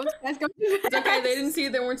going. Guys, go. It's okay. They didn't see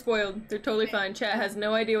it. They weren't spoiled. They're totally fine. Chat has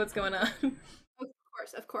no idea what's going on.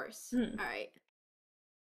 Of course. All right.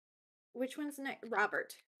 Which one's next?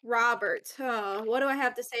 Robert. Oh, what do I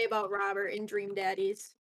have to say about Robert in Dream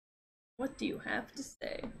Daddies? What do you have to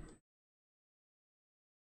say?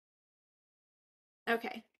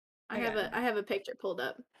 Okay. I have a picture pulled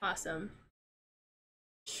up. Awesome.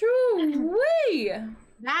 Shoo-wee!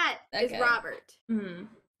 That is Robert.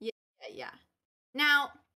 Yeah.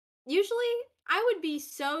 Now, usually I would be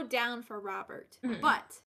so down for Robert,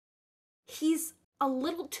 but he's a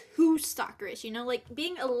little too stalkerish, you know? Like,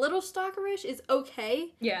 being a little stalkerish is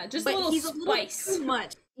okay. Yeah, just but a little he's spice. A little too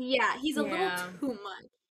much. Yeah, he's a Yeah. little too much.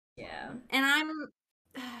 Yeah. And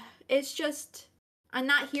it's just, I'm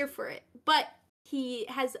not here for it. But he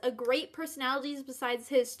has a great personality besides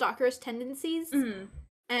his stalkerish tendencies. Mm-hmm.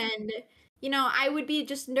 And, you know, I would be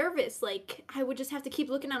just nervous. Like, I would just have to keep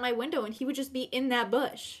looking out my window and he would just be in that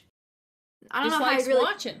bush. I don't Just know how likes I really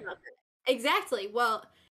watching. Exactly. Well,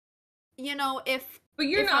 you know, But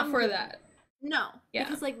you're not I'm for with- that. No. Yeah.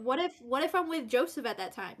 Because, like, what if I'm with Joseph at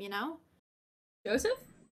that time, you know?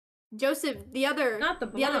 Joseph, the other... not the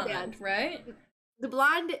the other blonde, band. right? The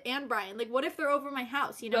blonde and Brian. Like, what if they're over my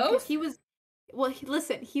house, you know? 'Cause Both? he was... Well,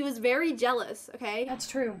 listen, he was very jealous, okay? That's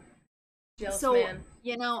true. Jealous so, man.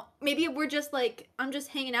 you know, maybe we're just, like, I'm just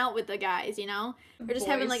hanging out with the guys, you know? We're just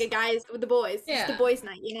having, Boys. like, a guys with the boys. Yeah. Just a boys'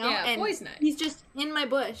 night, you know? Yeah, and boys' night. he's just in my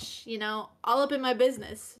bush, you know? All up in my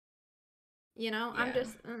business. You know? I'm Yeah.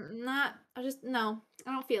 just no.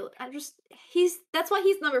 I don't feel it. That's why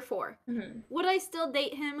he's number 4. Mm-hmm. Would I still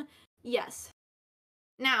date him? Yes.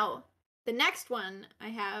 Now, the next one I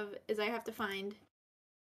have is I have to find.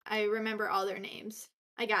 I remember all their names.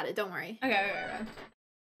 I got it. Don't worry. Okay.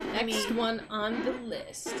 Next one on the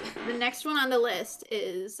list. The next one on the list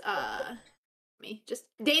is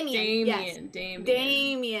Damien. Yes.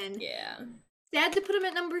 Damien. Yeah. Sad to put him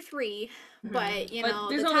at number 3, but you But know,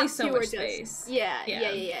 there's the only top so two much are just- space. Yeah.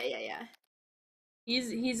 Yeah.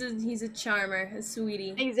 He's a charmer, a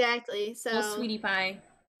sweetie. Exactly. So Little sweetie pie.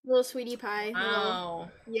 Little sweetie pie. Wow.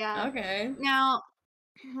 Yeah. Okay. Now,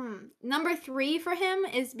 number 3 for him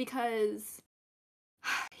is because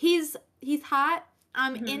he's hot.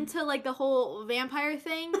 I'm into like the whole vampire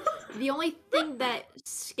thing. The only thing that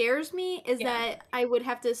scares me is that I would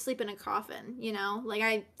have to sleep in a coffin, you know?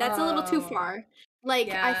 Like that's a little too far. Like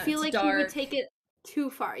Yeah, I feel it's like he would dark. take it too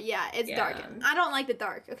far. Yeah, it's dark. Yeah. I don't like the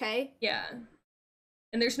dark, okay? Yeah.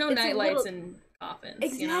 And there's no It's a night lights little- in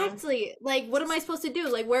coffins. You know? Exactly. Like what am I supposed to do?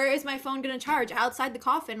 Like where is my phone going to charge? Outside the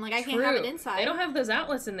coffin? Like I can't have it True. inside. They don't have those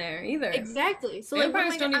outlets in there either. Exactly. So like what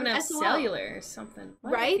am Vampires I don't gonna- even I'm have SOL. cellular or something.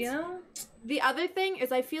 What, Right? You know? The other thing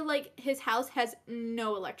is I feel like his house has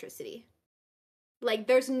no electricity. Like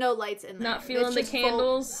there's no lights in there. Not It's feeling the just full-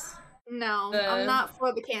 candles. No, The- I'm not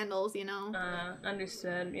for the candles, you know.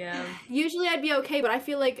 Understood. Yeah. Usually I'd be okay, but I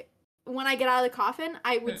feel like when I get out of the coffin,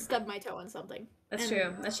 I would stub my toe on something. That's And-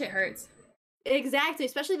 true. That shit hurts. Exactly,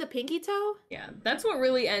 especially the pinky toe. Yeah, that's what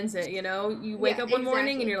really ends it. You know, you wake Yeah, up one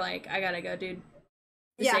morning exactly. and you're like, I gotta go, dude.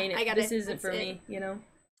 This Yeah, ain't it. I gotta- This isn't that's for it. me. You know.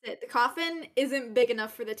 That's it. The coffin isn't big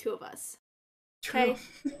enough for the two of us. Okay.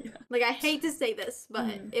 Like I hate to say this, but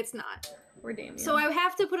it's not. We're damn. So I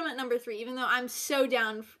have to put him at number 3, even though I'm so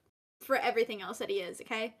down for everything else that he is.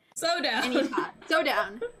 Okay. So down. And he's hot. So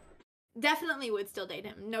down. Definitely would still date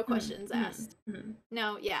him. No questions asked.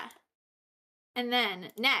 No. Yeah. And then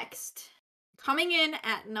next, coming in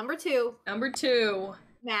at number 2. Number 2.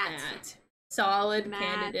 Matt. Solid Matt.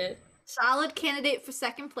 candidate. Solid candidate for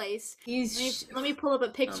second place. Let me pull up a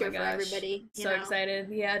picture Oh my for gosh. everybody. you So know. excited.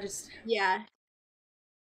 Yeah, just Yeah.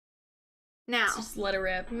 Now, just let it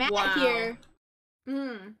rip. Matt Wow. here.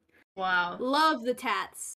 Wow. Love the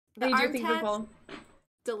tats. The What did you arm think, tats, Paul?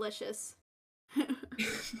 delicious.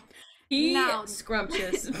 He Now-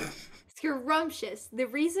 scrumptious. Scrumptious. The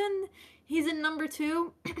reason he's in number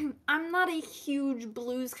 2, I'm not a huge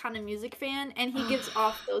blues kind of music fan, and he gives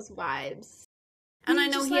off those vibes. And He I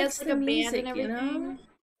know just he likes has like the a band music, and you everything. know?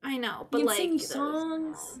 I know, He but can like sing those-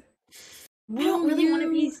 songs. I don't really want to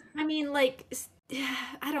Will be. you? I mean, like,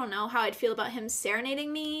 I don't know how I'd feel about him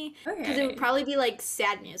serenading me because it Okay. would probably be like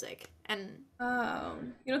sad music, and Oh,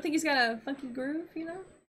 you don't think he's got a funky groove? You know?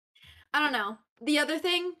 I don't know. The other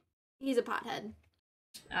thing, he's a pothead.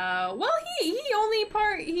 Well,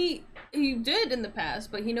 he did in the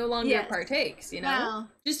past, but he no longer Yes. partakes. You know, Well,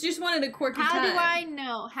 just wanted a quirky How time. do I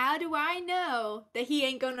know? How do I know that he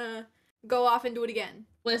ain't gonna go off and do it again?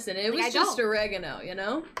 Listen, it Like, was I just don't. oregano. You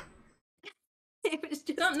know, It was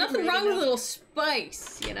just nothing wrong with oregano. a little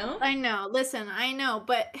spice. You know. I know. Listen, I know,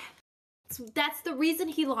 but that's the reason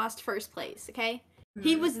he lost first place. Okay.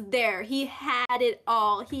 He was there. He had it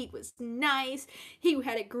all. He was nice. He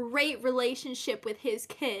had a great relationship with his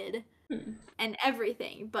kid and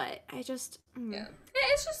everything. But I just Yeah,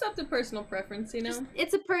 it's just up to personal preference. You know.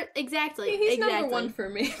 it's exactly. He's exactly. number 1 for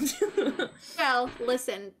me. Well,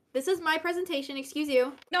 listen. This is my presentation. Excuse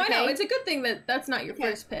you. No, I know. okay? It's a good thing that that's not your Okay.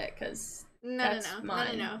 first pick, because No, that's no, no,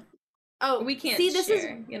 mine. no, no, no. Oh, We can't see, this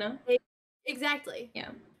share, is you know? Exactly.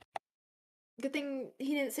 Yeah. Good thing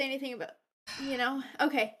he didn't say anything about, you know.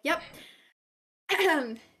 Okay. Yep.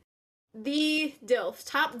 The DILF,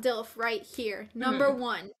 top DILF right here, number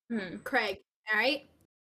 1, Craig All right.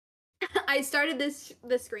 I started this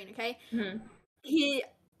screen. Okay. Mm-hmm. He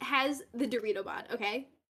has the Dorito bod. Okay.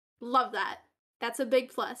 Love that. That's a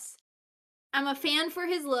big plus. I'm a fan for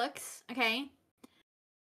his looks. Okay.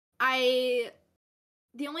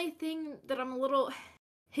 The only thing that I'm a little,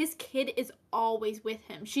 his kid is always with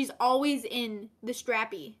him. She's always in the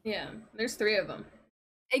strappy. Yeah, there's 3 of them.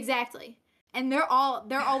 Exactly. And they're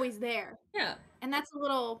always there. Yeah. And that's a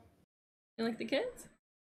little. You like the kids?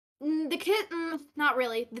 The kid, not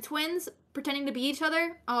really. The twins pretending to be each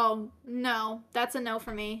other. Oh no, that's a no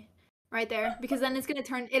for me, right there. Because then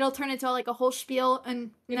it'll turn into like a whole spiel,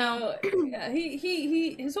 and no. Yeah,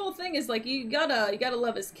 his whole thing is like you gotta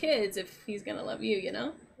love his kids if he's gonna love you, you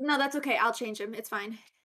know. No, that's okay. I'll change him. It's fine.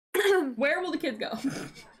 Where will the kids go?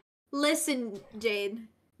 Listen, Jade.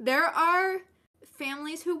 There are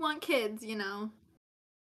families who want kids, you know.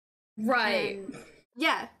 Right. And,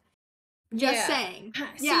 yeah. Just saying.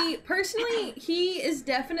 See, personally, he is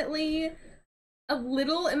definitely a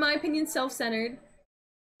little, in my opinion, self-centered.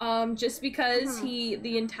 Just because he,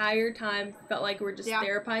 the entire time, felt like we're just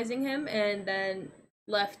therapizing him and then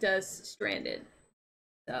left us stranded.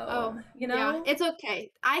 So, you know? Yeah, it's okay.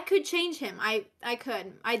 I could change him. I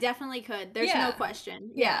could. I definitely could. There's no question.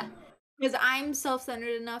 Yeah. Because I'm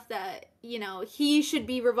self-centered enough that, you know, he should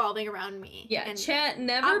be revolving around me. Yeah, and chat,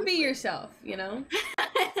 never be yourself, you know?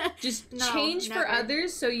 Just change for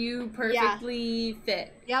others so you perfectly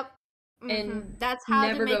fit. Yep. And that's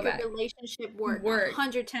how to make a relationship work.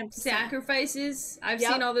 110%. Sacrifices. I've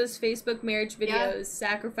seen all those Facebook marriage videos.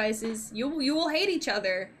 Sacrifices. You will hate each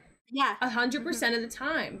other. Yeah. 100% of the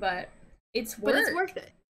time, but it's work. But it's worth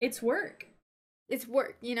it. It's work. It's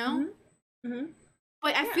work, you know?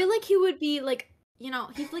 But I feel like he would be like, you know,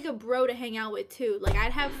 he's like a bro to hang out with too. Like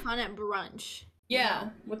I'd have fun at brunch. Yeah,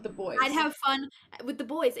 with the boys. I'd have fun with the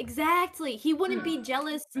boys. Exactly. He wouldn't be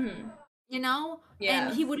jealous, you know? Yeah.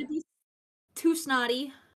 And he wouldn't be too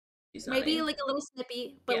snotty. Maybe like a little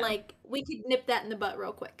snippy, but like we could nip that in the butt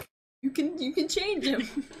real quick. You can change him.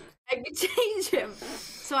 I could change him.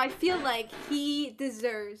 So I feel like he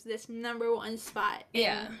deserves this #1 spot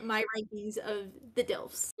in my rankings of the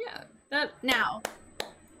DILFs. Yeah. That now.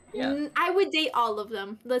 Yeah. I would date all of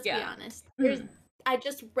them. Let's be honest. I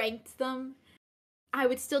just ranked them. I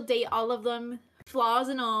would still date all of them, flaws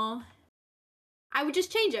and all. I would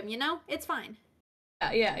just change them, you know? It's fine.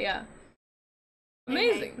 Yeah.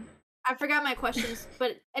 Amazing. Okay. I forgot my questions,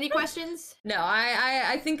 but any questions? No,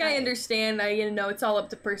 I think I understand. You know, it's all up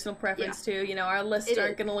to personal preference too. You know, our lists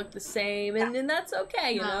aren't gonna look the same, and that's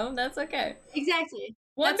okay. You know, that's okay. Exactly.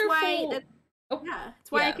 Wonderful. That's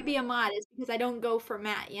why I could be a mod, is because I don't go for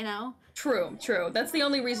Matt, you know? True. That's the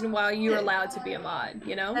only reason why you're allowed to be a mod,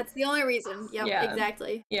 you know? That's the only reason. Yep,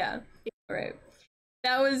 exactly. Yeah. All right.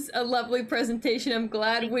 That was a lovely presentation. I'm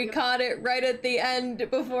glad we caught it right at the end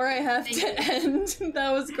before I have to end.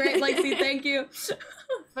 That was great, Lexi. Thank you.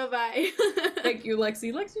 Bye-bye. Thank you,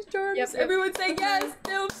 Lexi. Lexi's charms. Yep. Everyone say yes.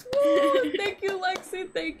 Woo! Thank you, Lexi.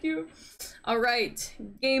 Thank you. All right,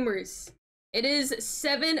 gamers. It is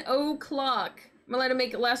 7 o'clock. I'm gonna let him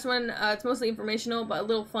make the last one. It's mostly informational, but a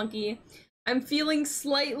little funky. I'm feeling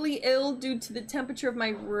slightly ill due to the temperature of my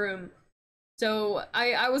room. So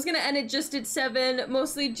I was gonna end it just at 7,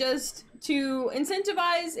 mostly just to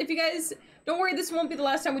incentivize. If you guys, don't worry, this won't be the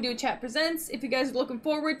last time we do a Chat Presents. If you guys are looking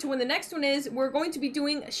forward to when the next one is, we're going to be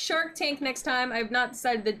doing Shark Tank next time. I have not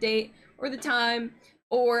decided the date or the time,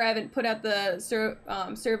 or I haven't put out the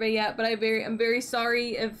survey yet, but I'm very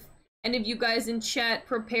sorry if any of you guys in chat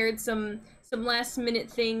prepared some last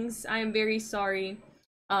minute things. I am very sorry.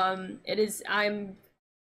 I'm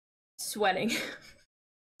sweating.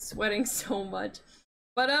 Sweating so much.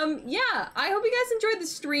 But yeah, I hope you guys enjoyed the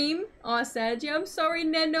stream. Aw, Sag. Yeah, I'm sorry,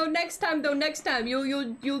 no, next time though, next time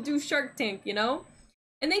you'll do Shark Tank, you know?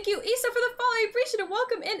 And thank you, Issa, for the follow. I appreciate it.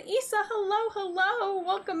 Welcome in, Issa. Hello.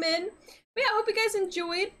 Welcome in. But yeah, I hope you guys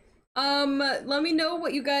enjoyed. Let me know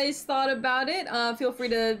what you guys thought about it. Feel free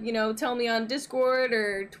to, you know, tell me on Discord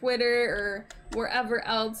or Twitter or wherever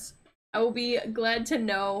else. I will be glad to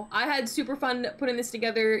know. I had super fun putting this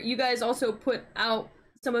together. You guys also put out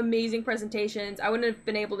some amazing presentations. I wouldn't have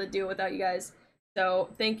been able to do it without you guys. So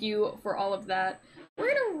thank you for all of that.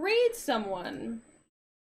 We're gonna raid someone.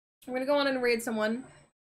 I'm gonna go on and raid someone.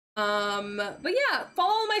 But yeah,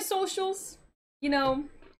 follow my socials. You know,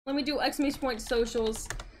 let me do exclamation point socials.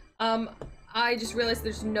 I just realized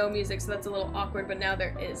there's no music, so that's a little awkward, but now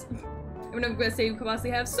there is. I'm not gonna say you could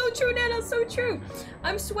possibly have. So true, Nana, so true.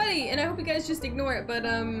 I'm sweaty, and I hope you guys just ignore it, but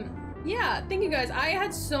yeah, thank you guys. I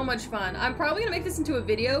had so much fun. I'm probably gonna make this into a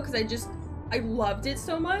video because I loved it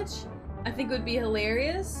so much. I think it would be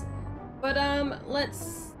hilarious. But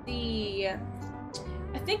let's see.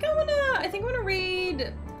 I think I'm gonna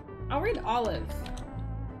read. I'll read Olive.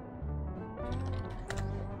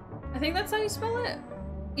 I think that's how you spell it.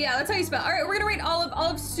 Yeah, that's how you spell. All right, we're gonna rate Olive.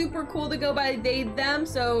 Olive's super cool to go by they, them,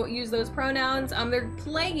 so use those pronouns. They're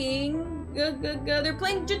playing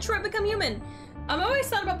Detroit Become Human. I've always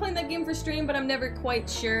thought about playing that game for stream, but I'm never quite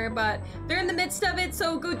sure. But they're in the midst of it,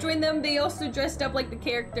 so go join them. They also dressed up like the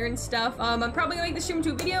character and stuff. I'm probably gonna make this stream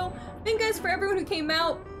into a video. Thank you guys for everyone who came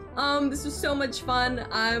out. This was so much fun.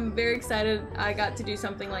 I'm very excited I got to do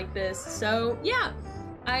something like this. So yeah,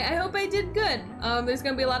 I hope I did good. There's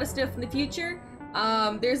gonna be a lot of stuff in the future.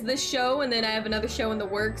 There's this show, and then I have another show in the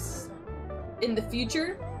works in the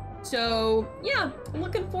future. So yeah, I'm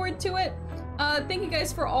looking forward to it. Thank you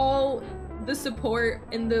guys for all the support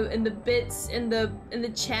in the bits, in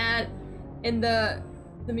the chat, in the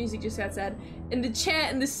music just got sad, in the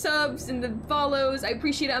chat, and the subs, and the follows. I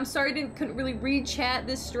appreciate it. I'm sorry I couldn't really read chat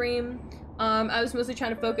this stream. I was mostly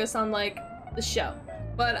trying to focus on like the show,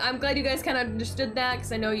 but I'm glad you guys kind of understood that,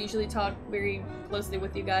 because I know I usually talk very closely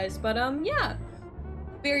with you guys. But yeah,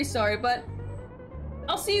 very sorry, but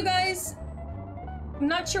I'll see you guys. I'm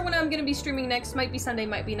not sure when I'm gonna be streaming next. Might be Sunday,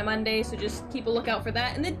 might be a Monday, so just keep a lookout for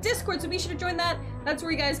that in the Discord, so be sure to join that. That's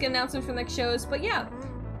where you guys get announcements for next shows. But yeah,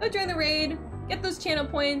 go join the raid, get those channel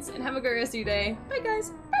points, and have a great rest of your day. Bye,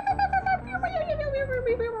 guys.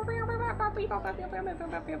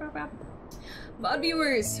 VOD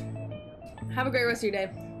viewers, have a great rest of your day.